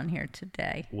going on here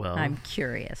today? Well- I'm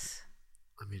curious.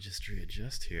 Let me just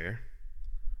readjust here.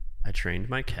 I trained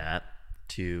my cat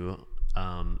to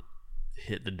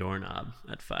hit the doorknob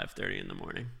at 5:30 in the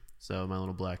morning. So my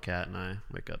little black cat and I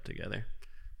wake up together,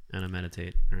 and I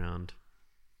meditate around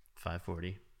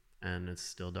 5:40, and it's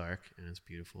still dark and it's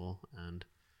beautiful, and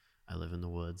I live in the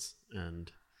woods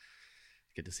and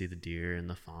get to see the deer and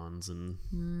the fawns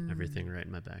and everything right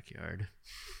in my backyard.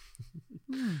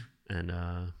 And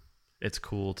it's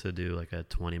cool to do like a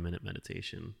 20-minute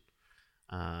meditation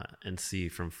and see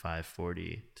from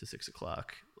 5:40 to 6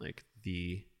 o'clock, like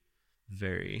the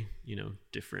very,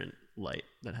 different light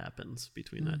that happens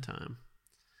between that time.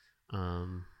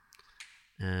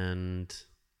 And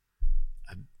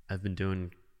I've been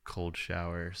doing cold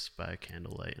showers by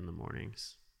candlelight in the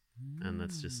mornings. And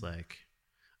that's just like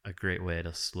a great way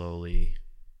to slowly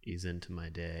ease into my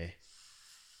day.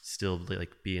 Still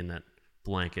like be in that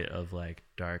blanket of like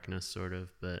darkness sort of,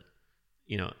 but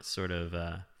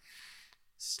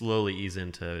slowly ease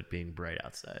into it being bright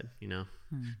outside,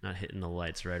 not hitting the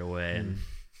lights right away and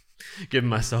giving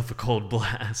myself a cold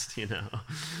blast,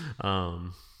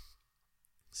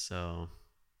 So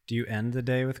Do you end the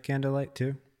day with candlelight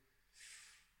too?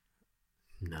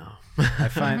 no. I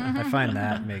find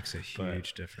that makes a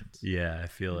huge difference. Yeah, I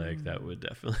feel like that would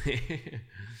definitely.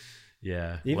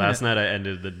 Yeah. Even Last night I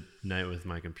ended the night with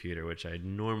my computer, which I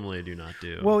normally do not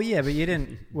do. Well, yeah, but you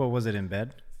didn't. Well, was it in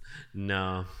bed?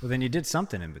 No. Well, then you did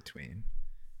something in between.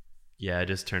 Yeah, I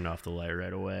just turned off the light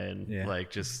right away and Yeah.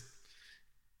 like just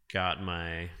got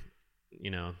my,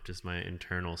 just my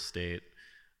internal state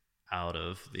out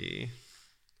of the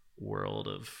world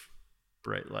of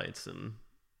bright lights and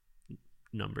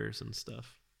numbers and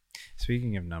stuff.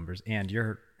 Speaking of numbers, and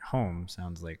your home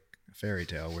sounds like a fairy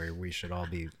tale where we should all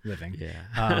be living.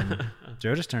 Yeah.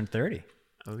 Joe just turned 30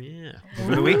 Oh yeah.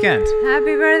 over the weekend.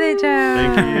 Happy birthday,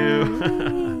 Joe. Thank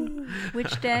you.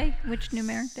 Which day? Which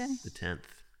numeric day? The 10th.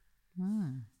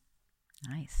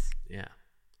 Nice. Yeah.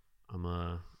 I'm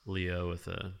a Leo with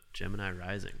a Gemini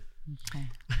rising. Okay.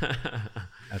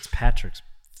 That's Patrick's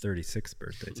 36th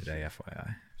birthday today,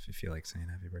 FYI. If you feel like saying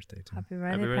happy birthday to him. Happy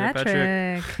birthday,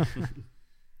 birthday, Patrick.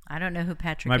 I don't know who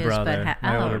Patrick My is, brother, but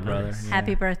my older brother.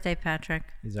 happy Yeah. birthday, Patrick.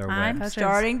 He's our I'm web.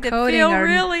 starting to Coding feel our-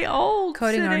 really old.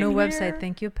 Coding our new sitting website. here.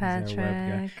 Thank you, He's our web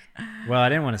guy. Patrick. Well, I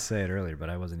didn't want to say it earlier, but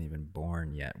I wasn't even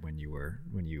born yet when you were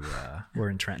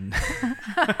in Trenton.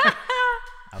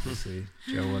 Obviously,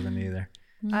 Joe wasn't either.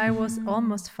 I was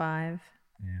almost 5.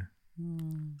 Yeah.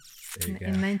 There you go.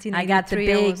 In 1983, I got the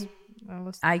big. I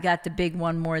was I got the big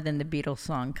one more than the Beatles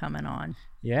song coming on.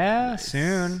 Yeah,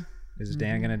 soon. Is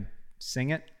Dan Mm-hmm. gonna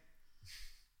sing it?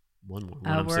 One more.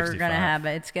 Oh, we're gonna have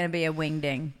it. It's gonna be a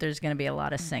wingding. There's gonna be a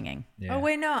lot of singing. Yeah. Oh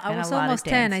wait, no, I And was a lot of almost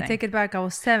 10. I dancing. take it back. I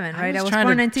was 7, right? I was trying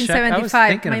born to 1975. check- I was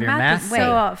thinking My of your math is math.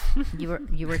 so off.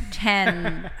 You were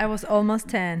 10. I was almost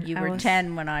 10. You I were was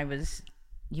 10 when I was.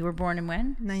 You were born in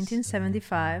when?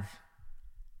 1975.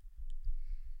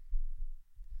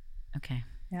 Okay.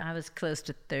 Yeah. I was close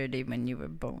to 30 when you were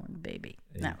born, baby.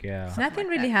 There you go. Nothing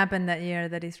really happened that year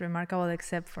that is remarkable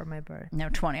except for my birth. No,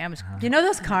 20. I was. You know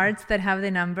those cards that have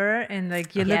the number and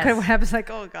like you look at Yes. what happens, like,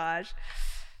 oh gosh,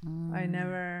 I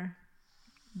never,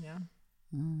 yeah.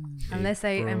 Unless I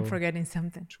am April forgetting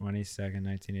something. 22nd,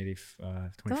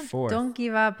 1985, Don't 24th. don't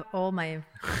give up all my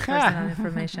personal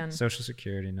information. Social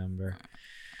security number.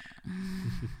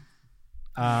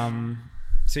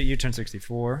 So you turned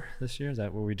 64 this year? Is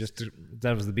that what we just did?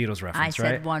 That was the Beatles I reference, said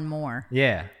right? one more.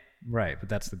 Yeah, right. But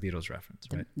that's the Beatles reference,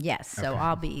 right? Yes. So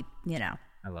I'll be,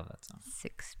 I love that song.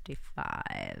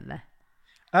 65.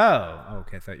 Oh,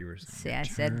 okay. I thought you were saying. See, I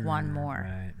said one more.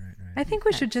 Right. I think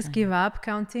we should just give up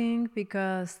counting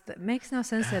because that makes no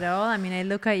sense at all. I mean, I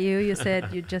look at you. You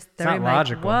said you just not 30. I'm like,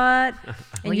 logical. what? And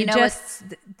Well, you you know what? just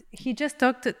he just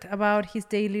talked about his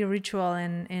daily ritual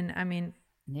and I mean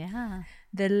Yeah.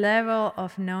 the level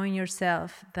of knowing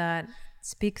yourself that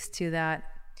speaks to that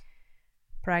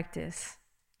practice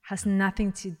has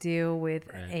nothing to do with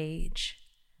age.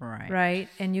 Right.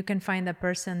 And you can find a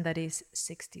person that is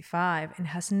 65 and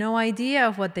has no idea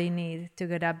of what they need to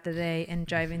get up the day and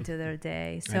drive into their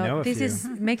day. I know So a this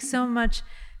few. makes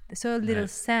so little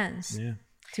sense Yeah.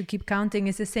 to keep counting.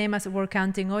 It's the same as we're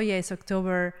counting, oh yeah, it's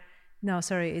October. No,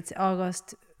 sorry, it's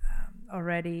August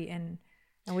already. And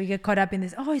we get caught up in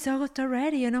this, oh, it's August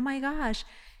already. And oh my gosh.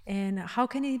 And how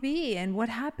can it be? And what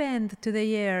happened to the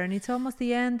year? And it's almost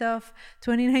the end of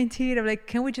 2019. I'm like,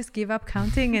 can we just give up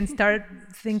counting and start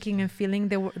thinking and feeling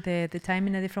the time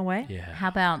in a different way? Yeah. How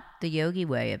about the yogi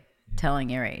way of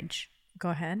telling your age? Go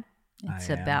ahead.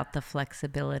 It's I am. about the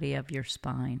flexibility of your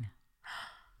spine.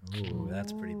 Ooh,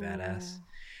 that's pretty badass.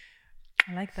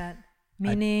 I like that.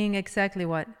 Meaning exactly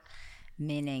what?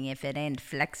 Meaning, if it ain't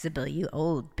flexible, you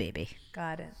old, baby.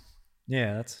 Got it.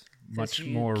 Yeah, that's 'Cause much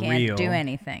you more can't real. do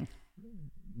anything.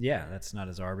 Yeah, that's not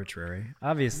as arbitrary.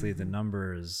 Obviously, the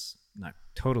number is not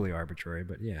totally arbitrary,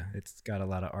 but yeah, it's got a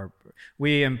lot of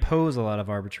we impose a lot of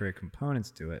arbitrary components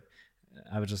to it.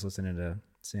 I was just listening to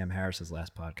Sam Harris's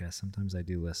last podcast. Sometimes I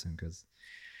do listen because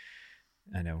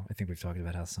I think we've talked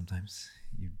about how sometimes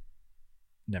you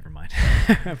never mind.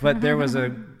 But there was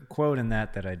a quote in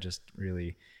that I just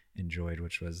really enjoyed,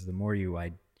 which was the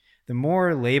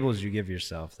more labels you give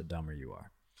yourself, the dumber you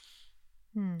are.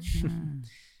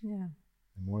 Yeah.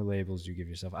 The more labels you give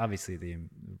yourself, obviously the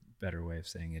better way of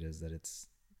saying it is that it's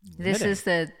This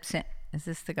limiting. is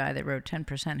this the guy that wrote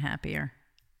 10% Happier?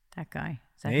 That guy?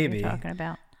 Is that who Maybe. you're talking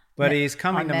about? But Me- he's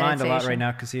coming on to mind a lot right meditation.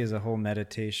 now because he has a whole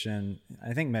meditation.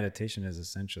 I think meditation is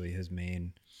essentially his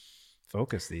main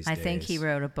focus these I days. think he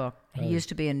wrote a book. He used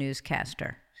to be a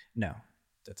newscaster. No,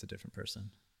 that's a different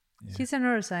person. Yeah. He's a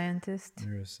neuroscientist.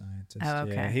 Neuroscientist. Oh,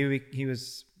 Yeah, okay.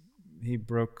 he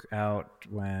broke out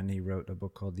when he wrote a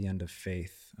book called The End of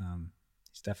Faith.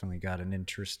 He's definitely got an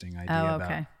interesting idea Oh, about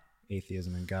okay.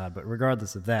 atheism and God. But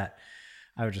regardless of that,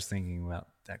 I was just thinking about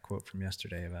that quote from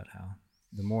yesterday about how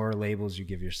the more labels you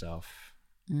give yourself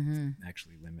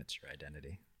actually limits your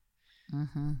identity.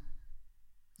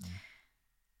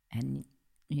 And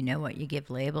you know what you give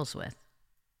labels with?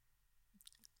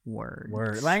 Words.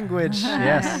 Word language,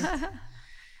 yes.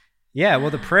 Yeah, well,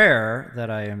 the prayer that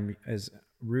I am is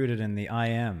rooted in the I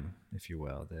am, if you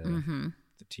will, the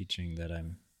teaching that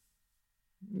I'm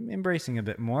embracing a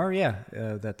bit more. Yeah,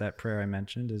 that prayer I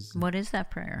mentioned is. What is that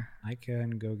prayer? I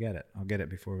can go get it. I'll get it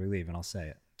before we leave, and I'll say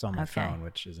it. It's on my phone,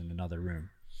 which is in another room.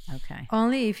 Okay.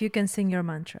 Only if you can sing your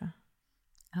mantra.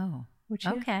 Oh. Would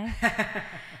you? Okay.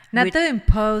 Not to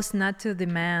impose, not to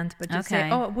demand, but just say, Okay.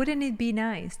 oh, wouldn't it be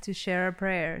nice to share our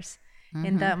prayers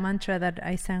in that mantra that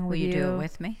I sang Will with you you? do it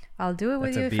with me? I'll do it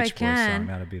with That's you a if Beach I Boys can. song,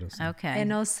 not a Beatles song. Okay.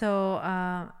 And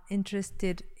also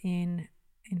interested in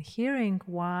hearing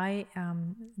why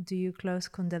do you close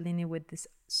Kundalini with this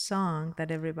song that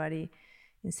everybody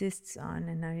insists on.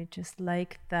 And I just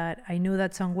like that. I knew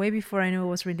that song way before I knew it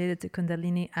was related to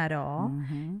Kundalini at all.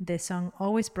 The song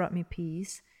always brought me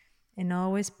peace. And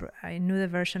I knew the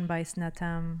version by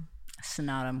Snatam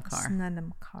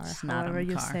Kaur, however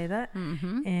you say that.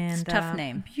 And It's a tough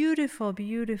name. Beautiful,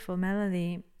 beautiful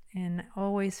melody. And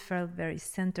always felt very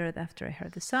centered after I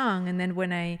heard the song. And then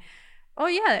when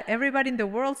everybody in the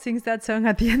world sings that song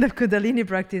at the end of Kundalini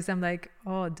practice, I'm like,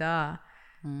 oh, duh.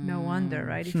 No wonder,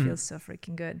 right? It feels so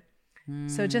freaking good.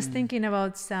 So just thinking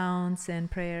about sounds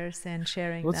and prayers and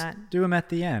sharing Let's that. do them at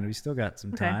the end. We still got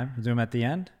some Okay. time. We'll do them at the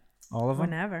end? All of them?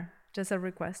 Whenever. Just a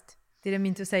request. Didn't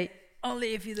mean to say,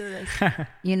 only if you do this.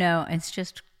 It's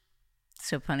just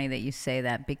so funny that you say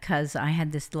that, because I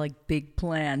had this like big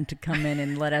plan to come in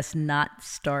and let us not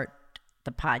start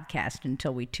the podcast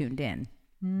until we tuned in.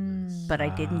 But I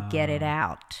didn't get it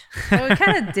out. So we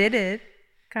kind of did it.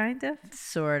 Kind of.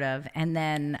 Sort of. And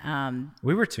then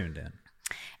We were tuned in.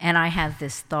 and I have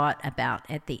this thought about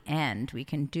at the end, we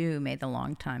can do May the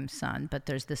Longtime Sun, but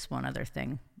there's this one other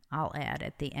thing I'll add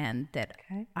at the end that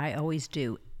I always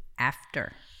do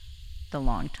after the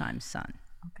Longtime Sun.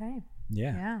 Okay.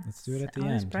 Yeah. Let's do it at the All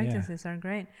end. these practices are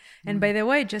great. And by the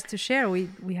way, just to share, we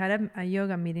had a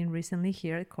yoga meeting recently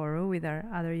here at Koru with our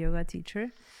other yoga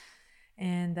teacher.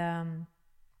 And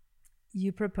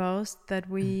you proposed that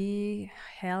we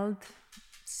held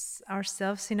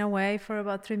ourselves in a way for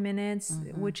about 3 minutes,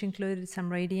 which included some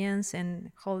radiance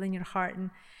and holding your heart. And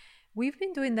we've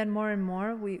been doing that more and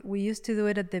more. We used to do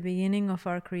it at the beginning of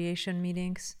our creation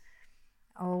meetings,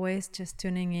 always just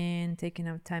tuning in, taking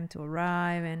our time to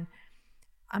arrive. And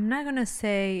I'm not going to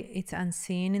say it's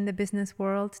unseen in the business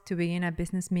world to begin a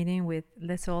business meeting with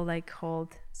let's all like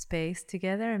hold space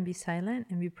together and be silent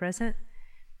and be present.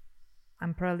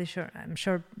 I'm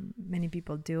sure many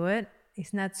people do it.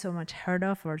 It's not so much heard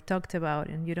of or talked about,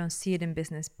 and you don't see it in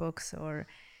business books or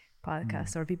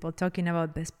podcasts or people talking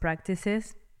about best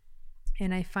practices.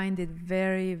 And I find it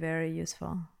very, very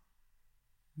useful.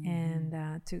 And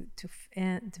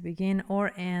to begin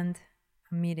or end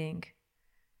a meeting,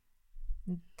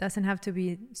 it doesn't have to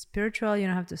be spiritual. You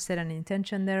don't have to set an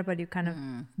intention there, but you kind of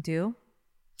do.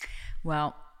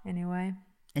 Well, anyway,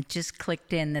 it just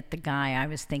clicked in that the guy I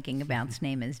was thinking about's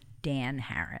name is Dan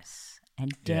Harris.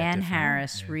 And Dan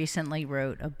Harris recently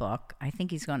wrote a book. I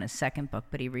think he's on his second book,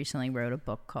 but he recently wrote a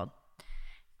book called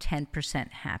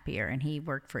 10% Happier. And he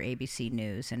worked for ABC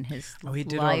News, and his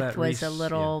life was a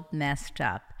little messed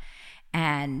up.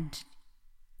 And,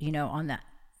 on that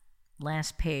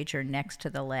last page or next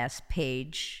to the last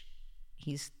page,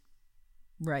 he's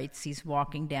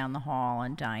walking down the hall,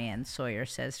 and Diane Sawyer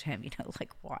says to him,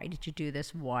 why did you do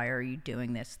this? Why are you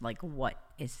doing this?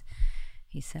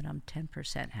 He said, I'm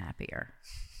 10% happier.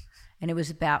 And it was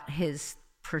about his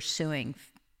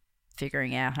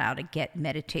figuring out how to get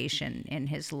meditation in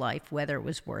his life, whether it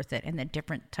was worth it, and the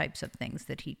different types of things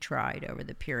that he tried over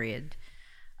the period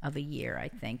of a year, I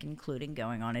think, including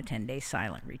going on a 10-day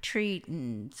silent retreat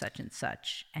and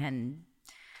such. And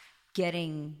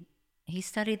he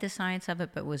studied the science of it,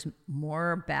 but was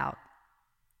more about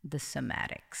the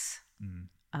somatics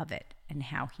of it and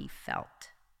how he felt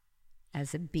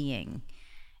as a being.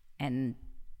 And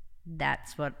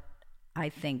that's what I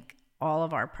think all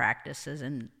of our practices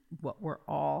and what we're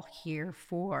all here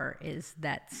for is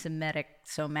that somatic,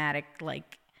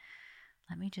 like,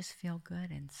 let me just feel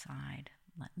good inside.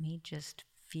 Let me just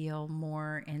feel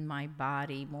more in my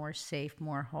body, more safe,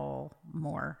 more whole,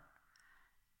 more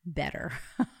better.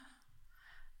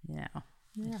 Yeah,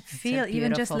 feel,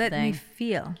 even just let me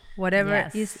feel whatever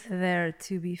is there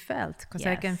to be felt, because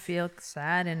I can feel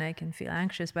sad and I can feel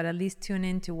anxious, but at least tune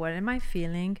into what am I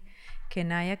feeling,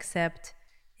 can I accept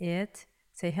it,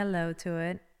 say hello to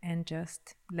it, and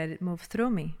just let it move through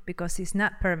me, because it's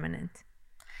not permanent.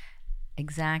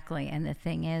 Exactly. And the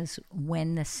thing is,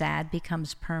 when the sad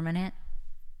becomes permanent,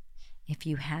 if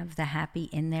you have the happy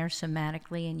in there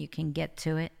somatically and you can get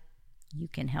to it, you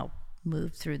can help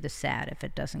move through the sad if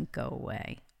it doesn't go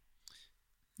away.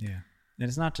 Yeah. And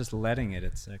it's not just letting it,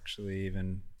 it's actually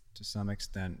even to some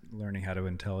extent learning how to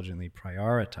intelligently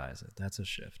prioritize it. That's a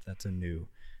shift. That's a new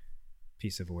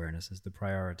piece of awareness, is the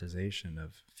prioritization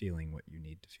of feeling what you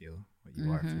need to feel, what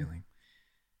you are feeling.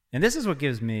 And this is what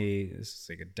gives me, this is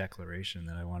like a declaration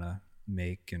that I want to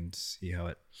make and see how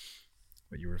it,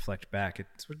 what you reflect back.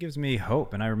 It's what gives me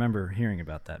hope. And I remember hearing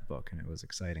about that book, and it was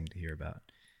exciting to hear about.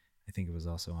 I think it was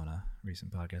also on a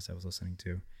recent podcast I was listening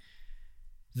to.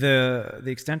 The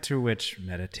extent to which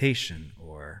meditation,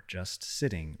 or just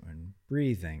sitting and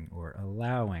breathing, or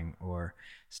allowing, or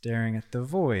staring at the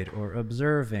void, or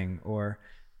observing, or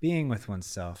being with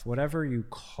oneself, whatever you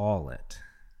call it,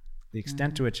 the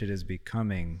extent to which it is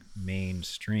becoming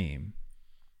mainstream,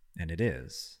 and it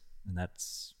is, and that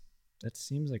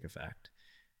seems like a fact.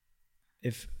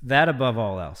 If that above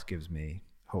all else gives me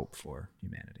hope for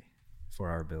humanity, for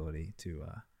our ability to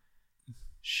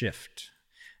shift.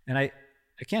 And I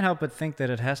can't help but think that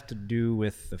it has to do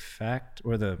with the fact,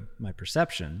 or my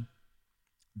perception,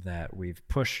 that we've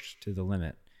pushed to the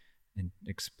limit in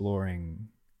exploring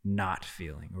not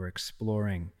feeling, or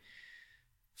exploring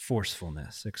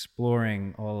forcefulness,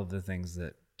 exploring all of the things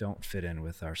that don't fit in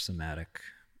with our somatic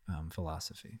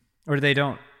philosophy, or they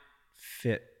don't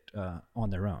fit on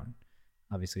their own.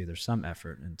 Obviously, there's some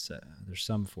effort and there's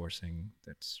some forcing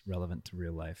that's relevant to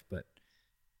real life, but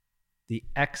the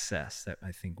excess that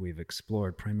I think we've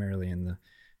explored primarily in the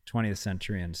 20th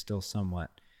century, and still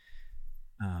somewhat,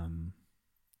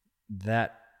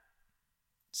 that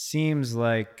seems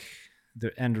like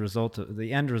the end result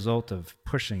of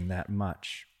pushing that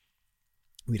much.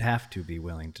 We'd have to be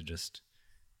willing to just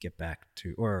get back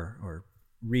to, or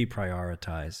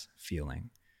reprioritize feeling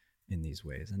in these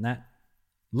ways. And that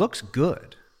looks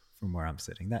good from where I'm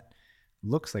sitting. That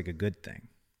looks like a good thing.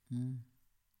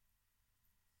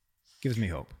 Gives me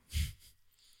hope.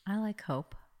 I like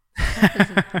hope.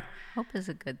 Hope is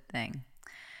a good thing.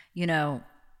 I'm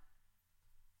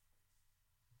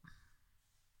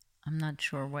not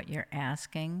sure what you're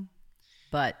asking,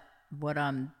 but what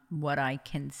I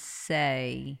can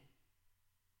say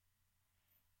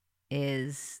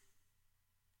is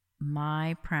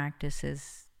my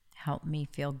practices help me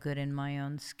feel good in my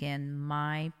own skin.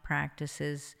 My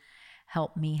practices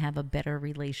help me have a better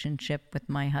relationship with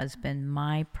my husband.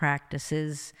 My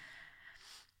practices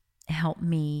help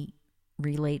me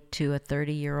relate to a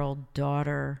 30-year-old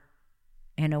daughter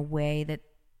in a way that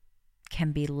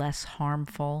can be less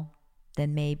harmful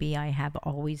than maybe I have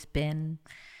always been.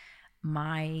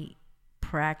 My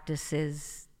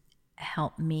practices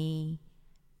help me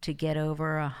to get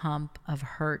over a hump of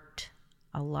hurt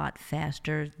a lot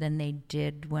faster than they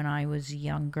did when I was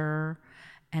younger.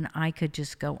 And I could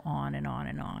just go on and on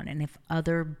and on. And if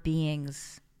other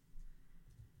beings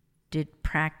did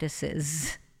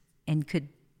practices and could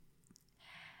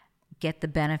get the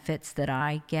benefits that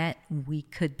I get, we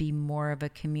could be more of a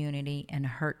community and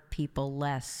hurt people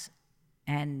less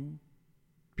and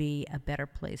be a better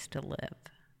place to live.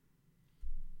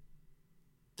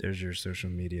 There's your social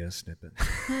media snippet.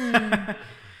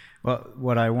 Well,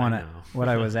 what I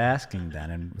was asking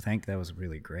then, and that was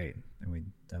really great.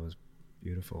 That was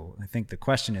beautiful. I think the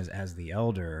question is, as the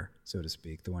elder, so to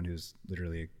speak, the one who's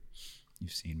literally,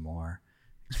 you've seen more,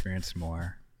 experienced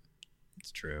more.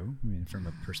 It's true. I mean, from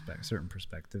a certain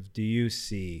perspective, do you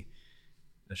see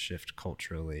a shift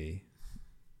culturally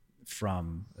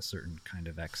from a certain kind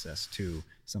of excess to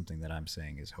something that I'm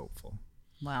saying is hopeful?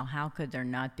 Well, how could there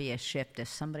not be a shift if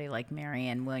somebody like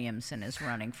Marianne Williamson is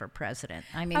running for president?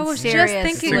 I mean, I was seriously.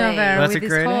 just thinking of her That's with a this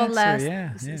great whole answer.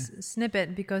 last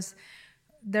snippet, because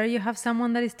there you have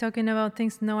someone that is talking about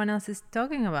things no one else is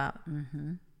talking about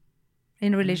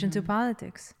in relation to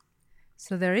politics.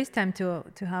 So there is time to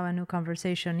have a new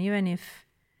conversation, even if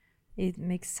it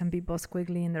makes some people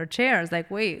squiggly in their chairs. Like,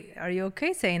 wait, are you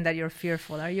okay saying that you're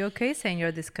fearful? Are you okay saying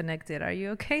you're disconnected? Are you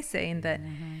okay saying that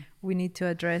we need to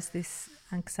address this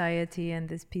anxiety and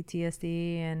this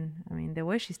PTSD? And I mean, the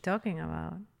way she's talking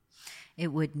about. It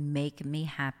would make me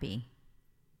happy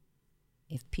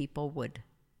if people would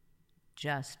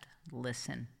just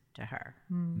listen to her.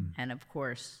 And of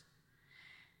course,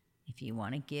 if you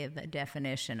want to give a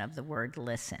definition of the word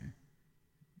listen,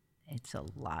 it's a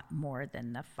lot more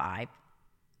than the 5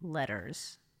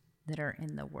 letters that are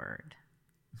in the word.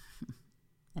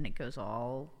 And it goes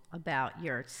all about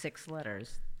your 6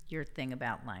 letters, your thing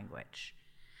about language.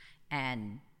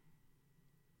 And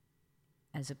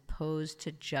as opposed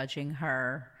to judging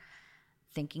her,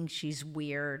 thinking she's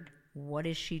weird, what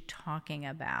is she talking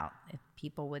about? If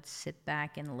people would sit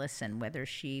back and listen, whether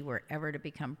she were ever to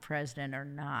become president or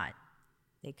not,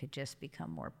 they could just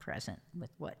become more present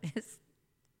with what is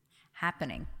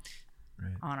happening.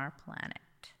 Right. on our planet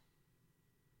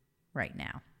right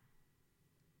now.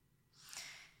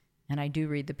 And I do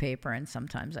read the paper, and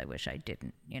sometimes I wish I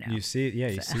didn't, You see,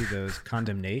 you see those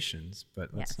condemnations,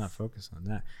 but let's not Yes. focus on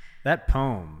that. That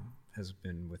poem has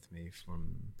been with me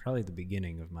from probably the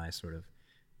beginning of my sort of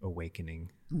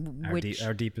awakening.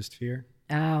 Our deepest fear.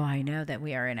 Oh, I know that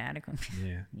we are inadequate.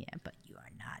 Yeah. Yeah, but you are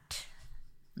not.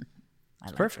 I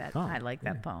like perfect that. poem. I like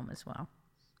that poem as well.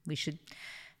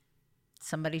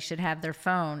 Somebody should have their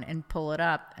phone and pull it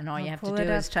up, and all you have to pull do it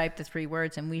is up. type the 3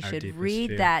 words, and we Our should deepest read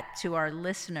fear. that to our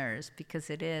listeners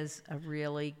because it is a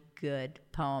really good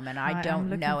poem, and I I'm don't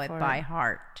looking know it for by it.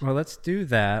 heart. Well, let's do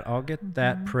that. I'll get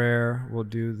that prayer. We'll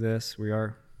do this. We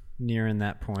are nearing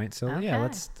that point. So yeah, Okay.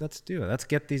 let's do it. Let's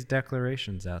get these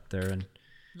declarations out there. And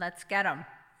Let's get them.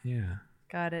 yeah,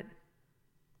 Got it.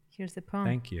 Here's the poem.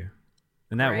 thank you.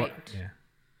 And that Great. yeah.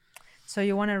 So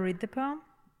you want to read the poem?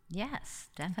 Yes,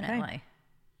 definitely.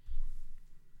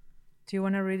 Do you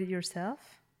want to read it yourself?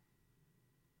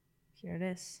 Here it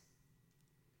is.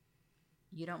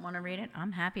 You don't want to read it?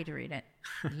 I'm happy to read it.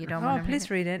 You don't Oh, want to please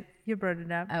read it. You brought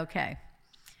it up. Okay.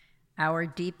 Our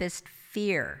deepest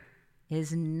fear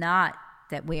is not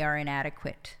that we are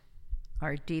inadequate.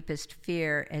 Our deepest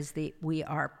fear is that we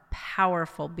are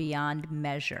powerful beyond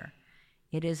measure.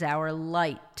 It is our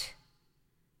light,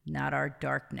 not our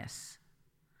darkness,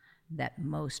 that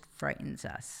most frightens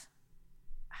us.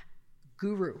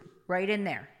 Guru, right in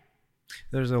there.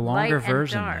 There's a longer Light and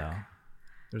version dark.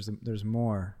 though. There's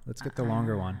more. Let's get the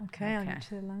longer one. Okay, I'll Okay.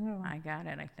 get you the longer one. I got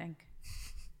it, I think.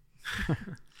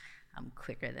 I'm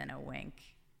quicker than a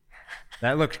wink.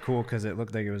 That looked cool because it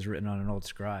looked like it was written on an old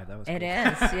scribe. That was It cool.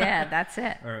 is, yeah, that's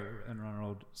it. Or on an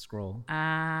old scroll.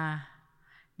 Now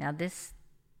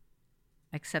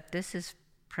except this is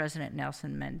President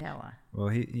Nelson Mandela. Well,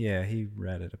 he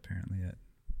read it apparently.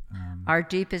 Our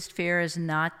deepest fear is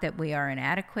not that we are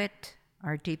inadequate.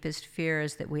 Our deepest fear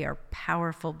is that we are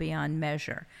powerful beyond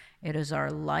measure. It is our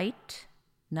light,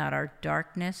 not our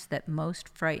darkness, that most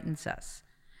frightens us.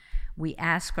 We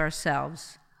ask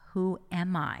ourselves, who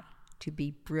am I to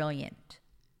be brilliant,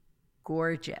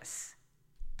 gorgeous,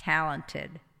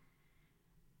 talented,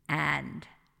 and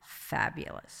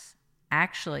fabulous?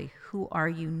 Actually, who are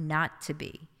you not to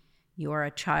be? You are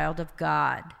a child of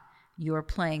God. Your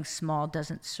playing small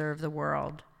doesn't serve the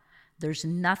world. There's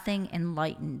nothing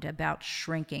enlightened about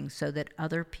shrinking so that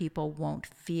other people won't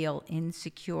feel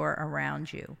insecure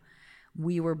around you.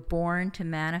 We were born to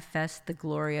manifest the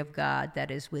glory of God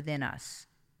that is within us.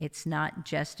 It's not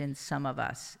just in some of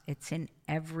us, it's in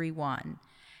everyone.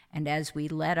 And as we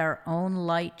let our own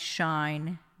light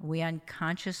shine, we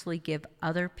unconsciously give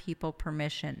other people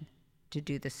permission to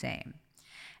do the same.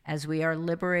 As we are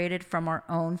liberated from our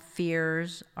own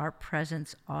fears, our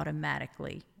presence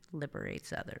automatically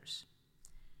liberates others.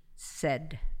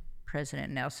 Said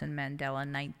President Nelson Mandela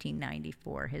in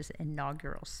 1994, his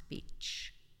inaugural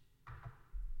speech.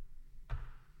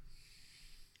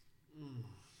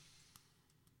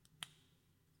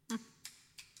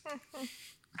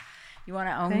 You want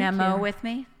to Om Thank Namo you. with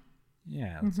me?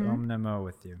 Yeah, let's Om Namo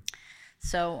with you.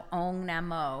 So Om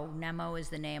Namo, Namo is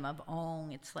the name of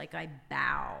Om. It's like I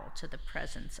bow to the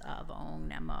presence of Om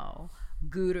Namo.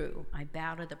 Guru, I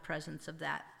bow to the presence of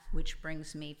that which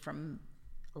brings me from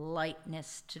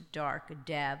lightness to dark.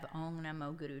 Dev, Om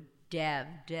Namo Guru.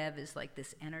 Dev is like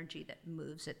this energy that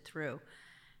moves it through.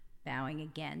 Bowing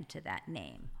again to that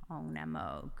name, Om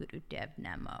Namo Guru Dev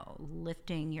Namo.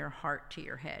 Lifting your heart to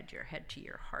your head to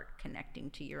your heart,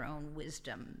 connecting to your own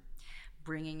wisdom,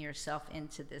 bringing yourself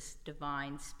into this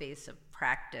divine space of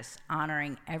practice,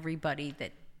 honoring everybody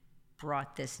that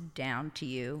brought this down to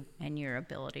you and your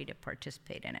ability to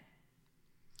participate in it.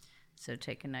 So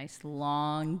take a nice,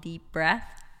 long, deep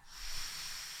breath.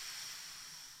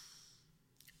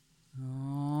 Om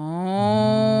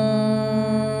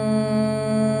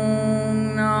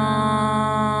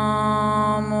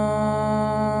Namo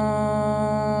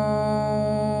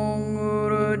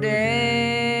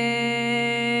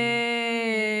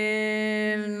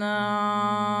Gurudev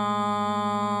Namo.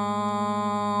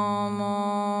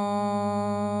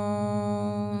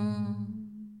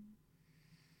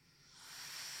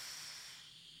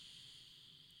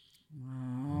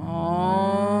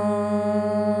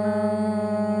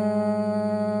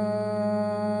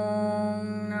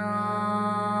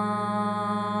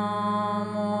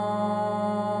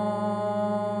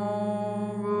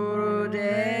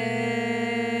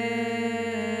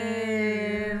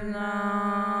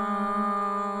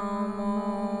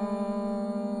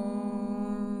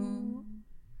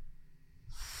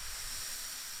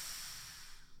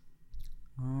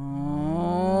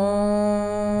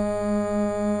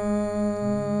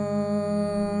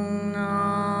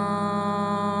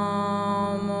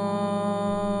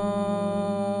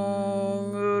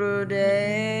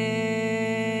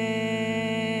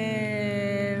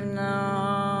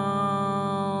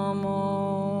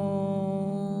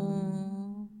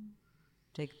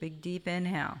 Take a big deep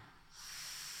inhale.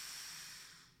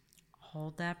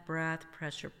 Hold that breath,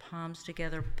 press your palms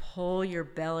together, pull your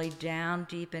belly down,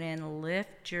 deepen in,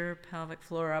 lift your pelvic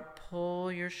floor up,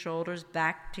 pull your shoulders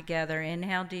back together.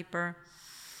 Inhale deeper.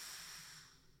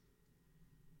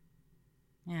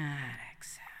 And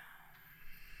exhale.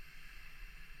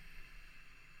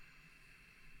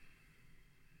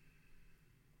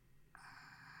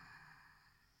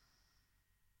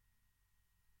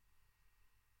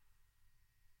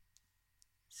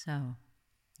 So,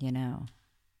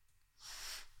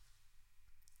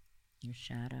 your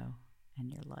shadow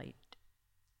and your light.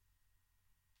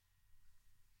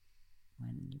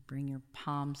 When you bring your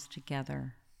palms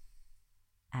together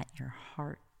at your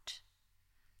heart,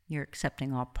 you're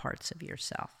accepting all parts of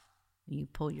yourself. You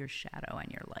pull your shadow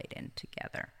and your light in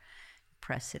together.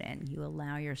 Press it in. You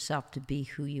allow yourself to be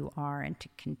who you are and to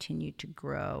continue to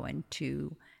grow and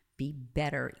to be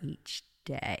better each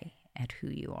day at who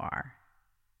you are.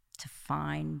 To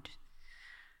find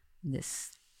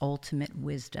this ultimate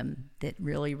wisdom that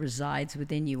really resides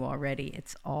within you already.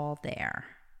 It's all there.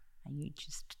 And you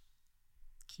just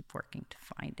keep working to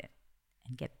find it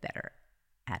and get better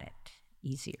at it.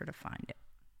 Easier to find it.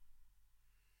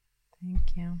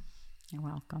 Thank you. You're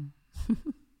welcome.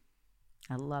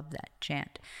 I love that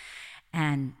chant.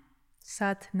 And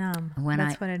Sat Nam. When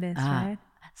That's what it is, right?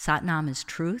 Sat Nam is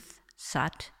truth.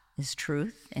 Sat is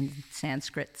truth. In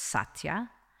Sanskrit,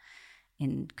 Satya.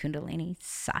 In Kundalini,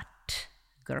 Sat.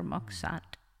 Gurmukh,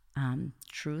 Sat.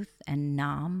 Truth. And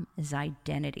Nam is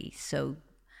identity. So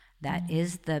that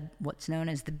is what's known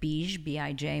as the Bij,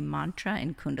 B-I-J mantra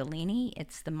in Kundalini.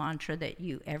 It's the mantra that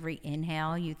every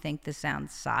inhale, you think the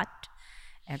sound Sat.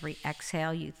 Every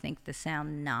exhale, you think the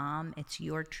sound Nam. It's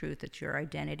your truth. It's your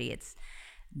identity. It's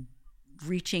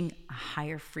reaching a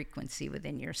higher frequency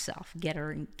within yourself.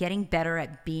 Getting better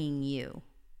at being you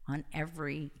on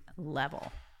every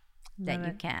level that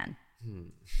you can.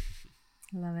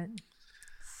 Love it.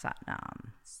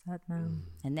 Satnam. Satnam.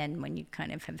 And then when you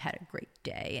kind of have had a great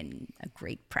day and a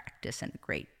great practice and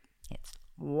it's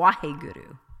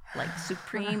Waheguru, like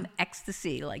supreme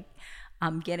ecstasy, like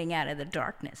I'm getting out of the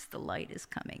darkness, the light is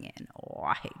coming in.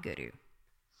 Waheguru.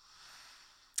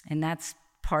 And that's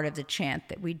part of the chant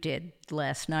that we did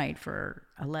last night for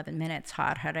 11 minutes,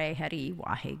 Har Hare Hari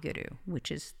Waheguru,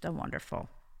 which is the wonderful,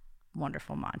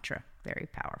 wonderful mantra. Very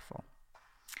powerful.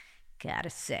 Gotta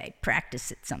say,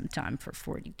 practice it sometime for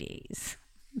 40 days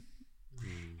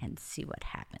and see what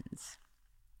happens.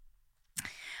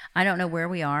 I don't know where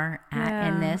we are at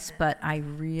in this, but I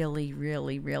really,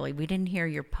 really, really, we didn't hear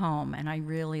your poem, and I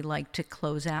really like to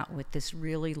close out with this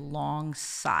really long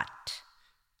Sat.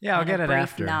 Yeah, I'll get it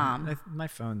after. Nam. My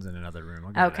phone's in another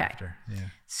room. I'll get it after. Yeah.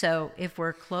 So if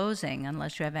we're closing,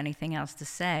 unless you have anything else to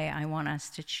say, I want us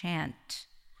to chant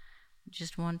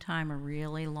just one time a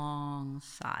really long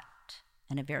Sat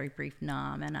and a very brief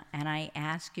Nam. And I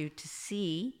ask you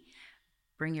to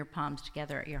bring your palms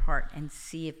together at your heart and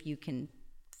see if you can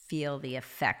feel the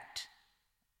effect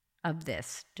of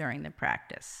this during the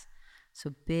practice.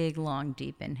 So big, long,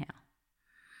 deep inhale.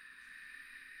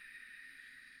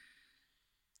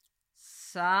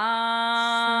 Nam.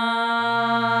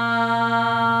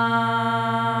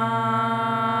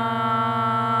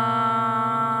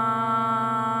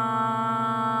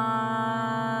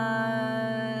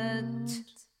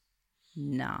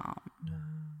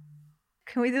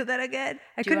 Can we do that again?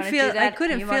 I Do you couldn't wanna feel do it. that? I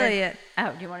couldn't You feel wanna- it yet.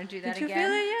 Oh, do you want to do that Did you again?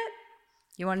 feel it yet?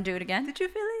 You want to do it again? Did you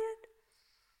feel it yet?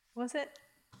 Was it?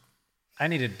 I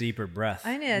need a deeper breath.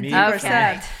 I need a Me- deeper Okay.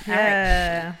 set. All right.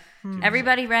 Yeah.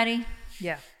 Everybody ready?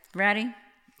 Yeah. Ready?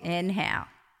 Inhale.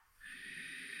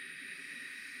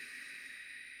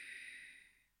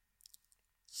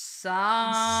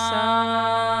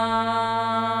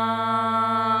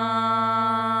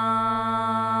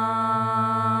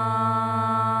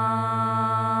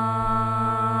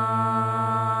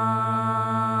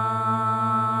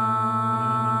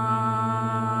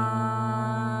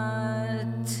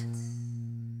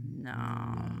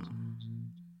 Nam.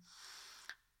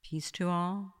 Peace to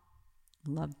all,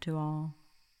 love to all,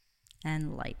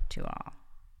 and light to all.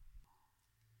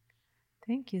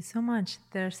 Thank you so much.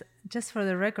 There's, just for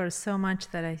the record, so much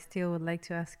that I still would like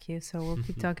to ask you. So we'll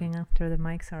keep talking after the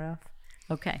mics are off.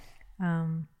 Okay.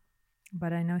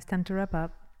 But I know it's time to wrap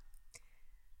up.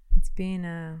 It's been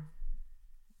a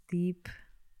deep,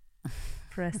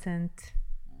 present,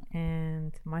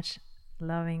 and much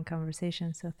loving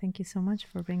conversation. So thank you so much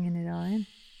for bringing it all in,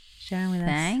 sharing with us.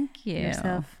 Thank you.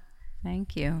 Yourself.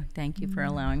 Thank you. Thank you for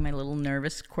allowing my little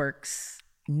nervous quirks,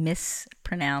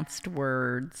 mispronounced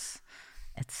words,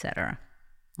 etc.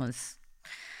 It was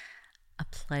a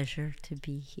pleasure to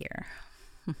be here.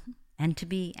 and to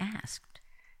be asked.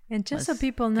 And just so Was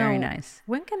people know, very nice.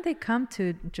 when can they come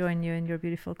to join you in your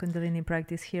beautiful Kundalini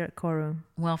practice here at Koru?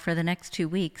 Well, for the next 2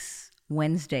 weeks,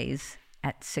 Wednesdays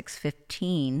at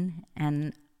 6:15,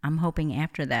 and I'm hoping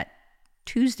after that,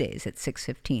 Tuesdays at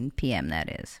 6:15 p.m.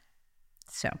 that is.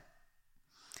 So,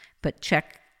 but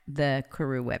check the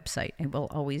Koru website. It will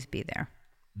always be there.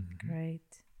 Great.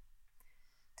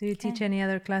 Do you teach any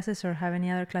other classes or have any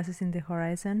other classes in the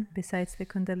horizon besides the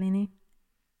Kundalini?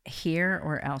 Here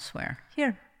or elsewhere?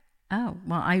 Here. Oh,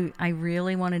 well, I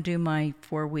really want to do my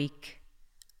 4-week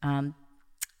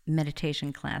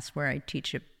meditation class where I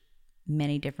teach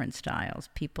many different styles.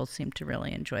 People seem to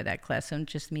really enjoy that class. So it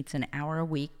just meets an hour a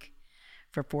week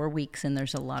for 4 weeks, and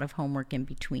there's a lot of homework in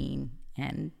between,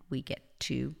 and we get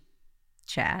to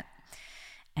chat.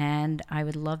 And I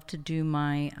would love to do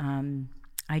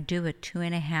I do a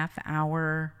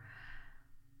 2.5-hour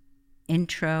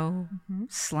intro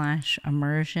 /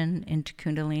 immersion into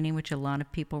Kundalini, which a lot of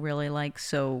people really like.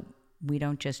 So we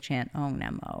don't just chant Om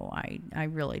Namo. I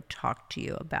really talk to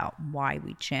you about why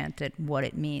we chant it, what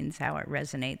it means, how it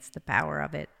resonates, the power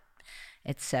of it,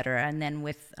 etc. And then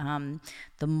with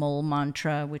the Mul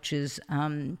mantra, which is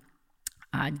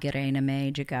Ad Gare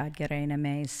Name, Jagad Gare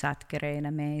Name, Sat Gare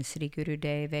Name, Sri Guru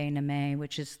Deve Name,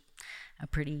 which is a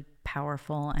pretty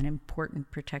powerful and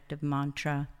important protective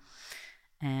mantra.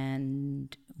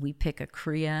 And we pick a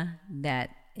Kriya that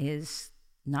is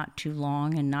not too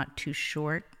long and not too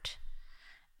short.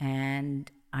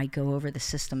 And I go over the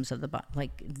systems of the body,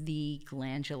 like the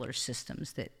glandular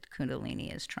systems that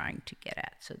Kundalini is trying to get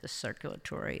at. So the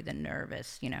circulatory, the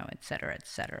nervous, et cetera,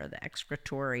 the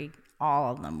excretory,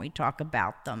 all of them. We talk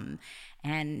about them.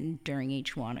 And during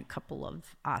each one, a couple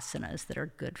of asanas that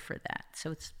are good for that. So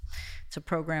it's a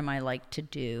program I like to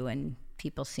do, and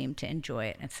people seem to enjoy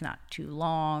it. It's not too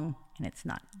long and it's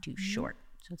not too short.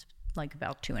 So it's like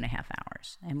about 2.5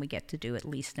 hours. And we get to do at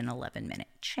least an 11-minute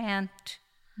chant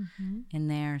in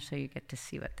there. So you get to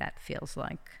see what that feels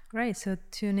like. Great. So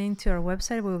tune in to our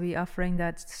website. We'll be offering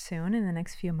that soon in the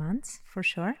next few months, for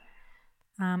sure.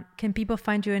 Can people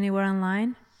find you anywhere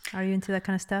online? Are you into that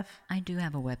kind of stuff? I do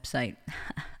have a website.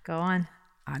 Go on.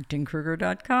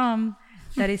 OgdenKruger.com.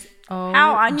 That is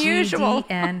How unusual.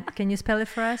 OGDN. Can you spell it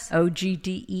for us?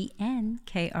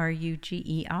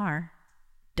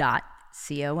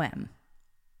 OgdenKruger.com.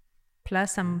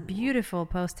 Plus some beautiful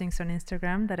postings on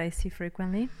Instagram that I see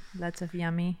frequently. Lots of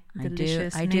yummy,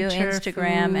 delicious I do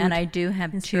Instagram, food, and I do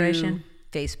have 2 inspiration.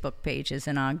 Facebook pages,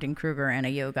 an Ogden Kruger and a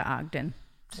Yoga Ogden.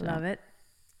 So, Love it.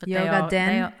 but Yoga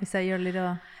Den, is that your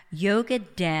little... Yoga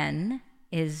Den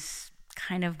is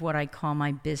kind of what I call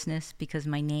my business because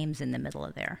my name's in the middle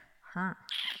of there. Huh.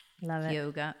 Love it.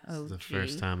 Yoga. This is the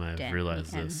first time I've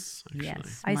realized this, actually.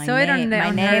 Yes. I My saw it on my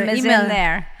her name is email, in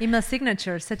there. email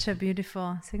signature. Such a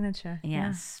beautiful signature.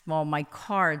 Yes. Well, my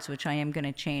cards, which I am going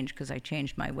to change because I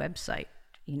changed my website,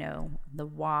 the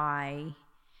Y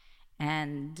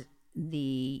and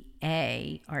the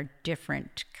A are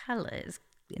different colors,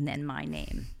 and then my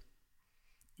name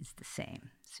is the same.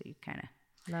 So you kind of...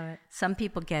 Love it. Some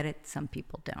people get it, some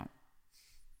people don't.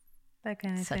 That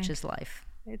kind of Such thing. is life.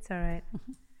 It's all right.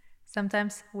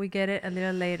 Sometimes we get it a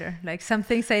little later. Like some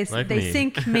things they me.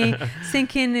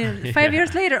 sink in 5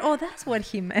 years later. Oh, that's what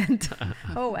he meant.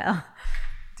 Oh, well.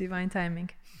 Divine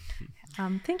timing.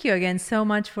 Thank you again so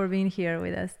much for being here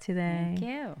with us today. Thank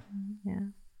you. Yeah.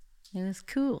 It was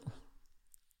cool.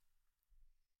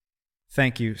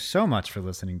 Thank you so much for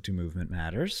listening to Movement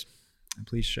Matters. And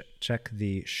please check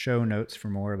the show notes for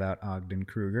more about Ogden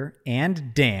Kruger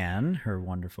and Dan, her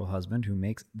wonderful husband, who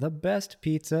makes the best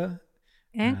pizza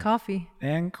And coffee.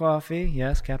 and coffee.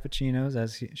 Yes, cappuccinos,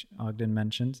 as Ogden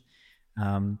mentioned.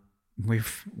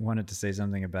 We've wanted to say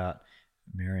something about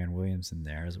Marianne Williamson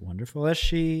there. As wonderful as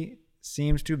she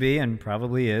seems to be and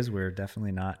probably is, we're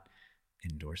definitely not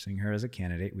endorsing her as a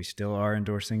candidate. We still are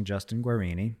endorsing Justin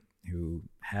Guarini, who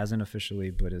hasn't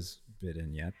officially put his bid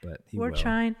in yet, but he will. We're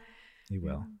trying. He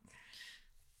will.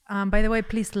 By the way,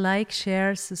 please like,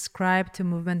 share, subscribe to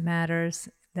Movement Matters.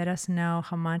 Let us know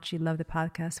how much you love the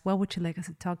podcast. What would you like us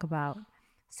to talk about?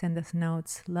 Send us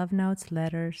notes, love notes,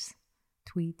 letters,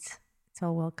 tweets. It's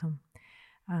all welcome.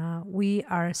 We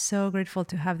are so grateful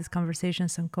to have these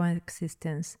conversations on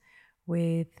coexistence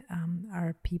with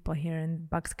our people here in the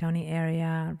Bucks County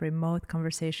area, remote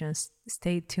conversations.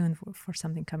 Stay tuned for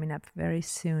something coming up very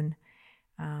soon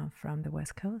from the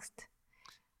West Coast.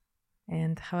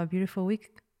 And have a beautiful week.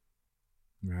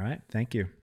 All right. Thank you.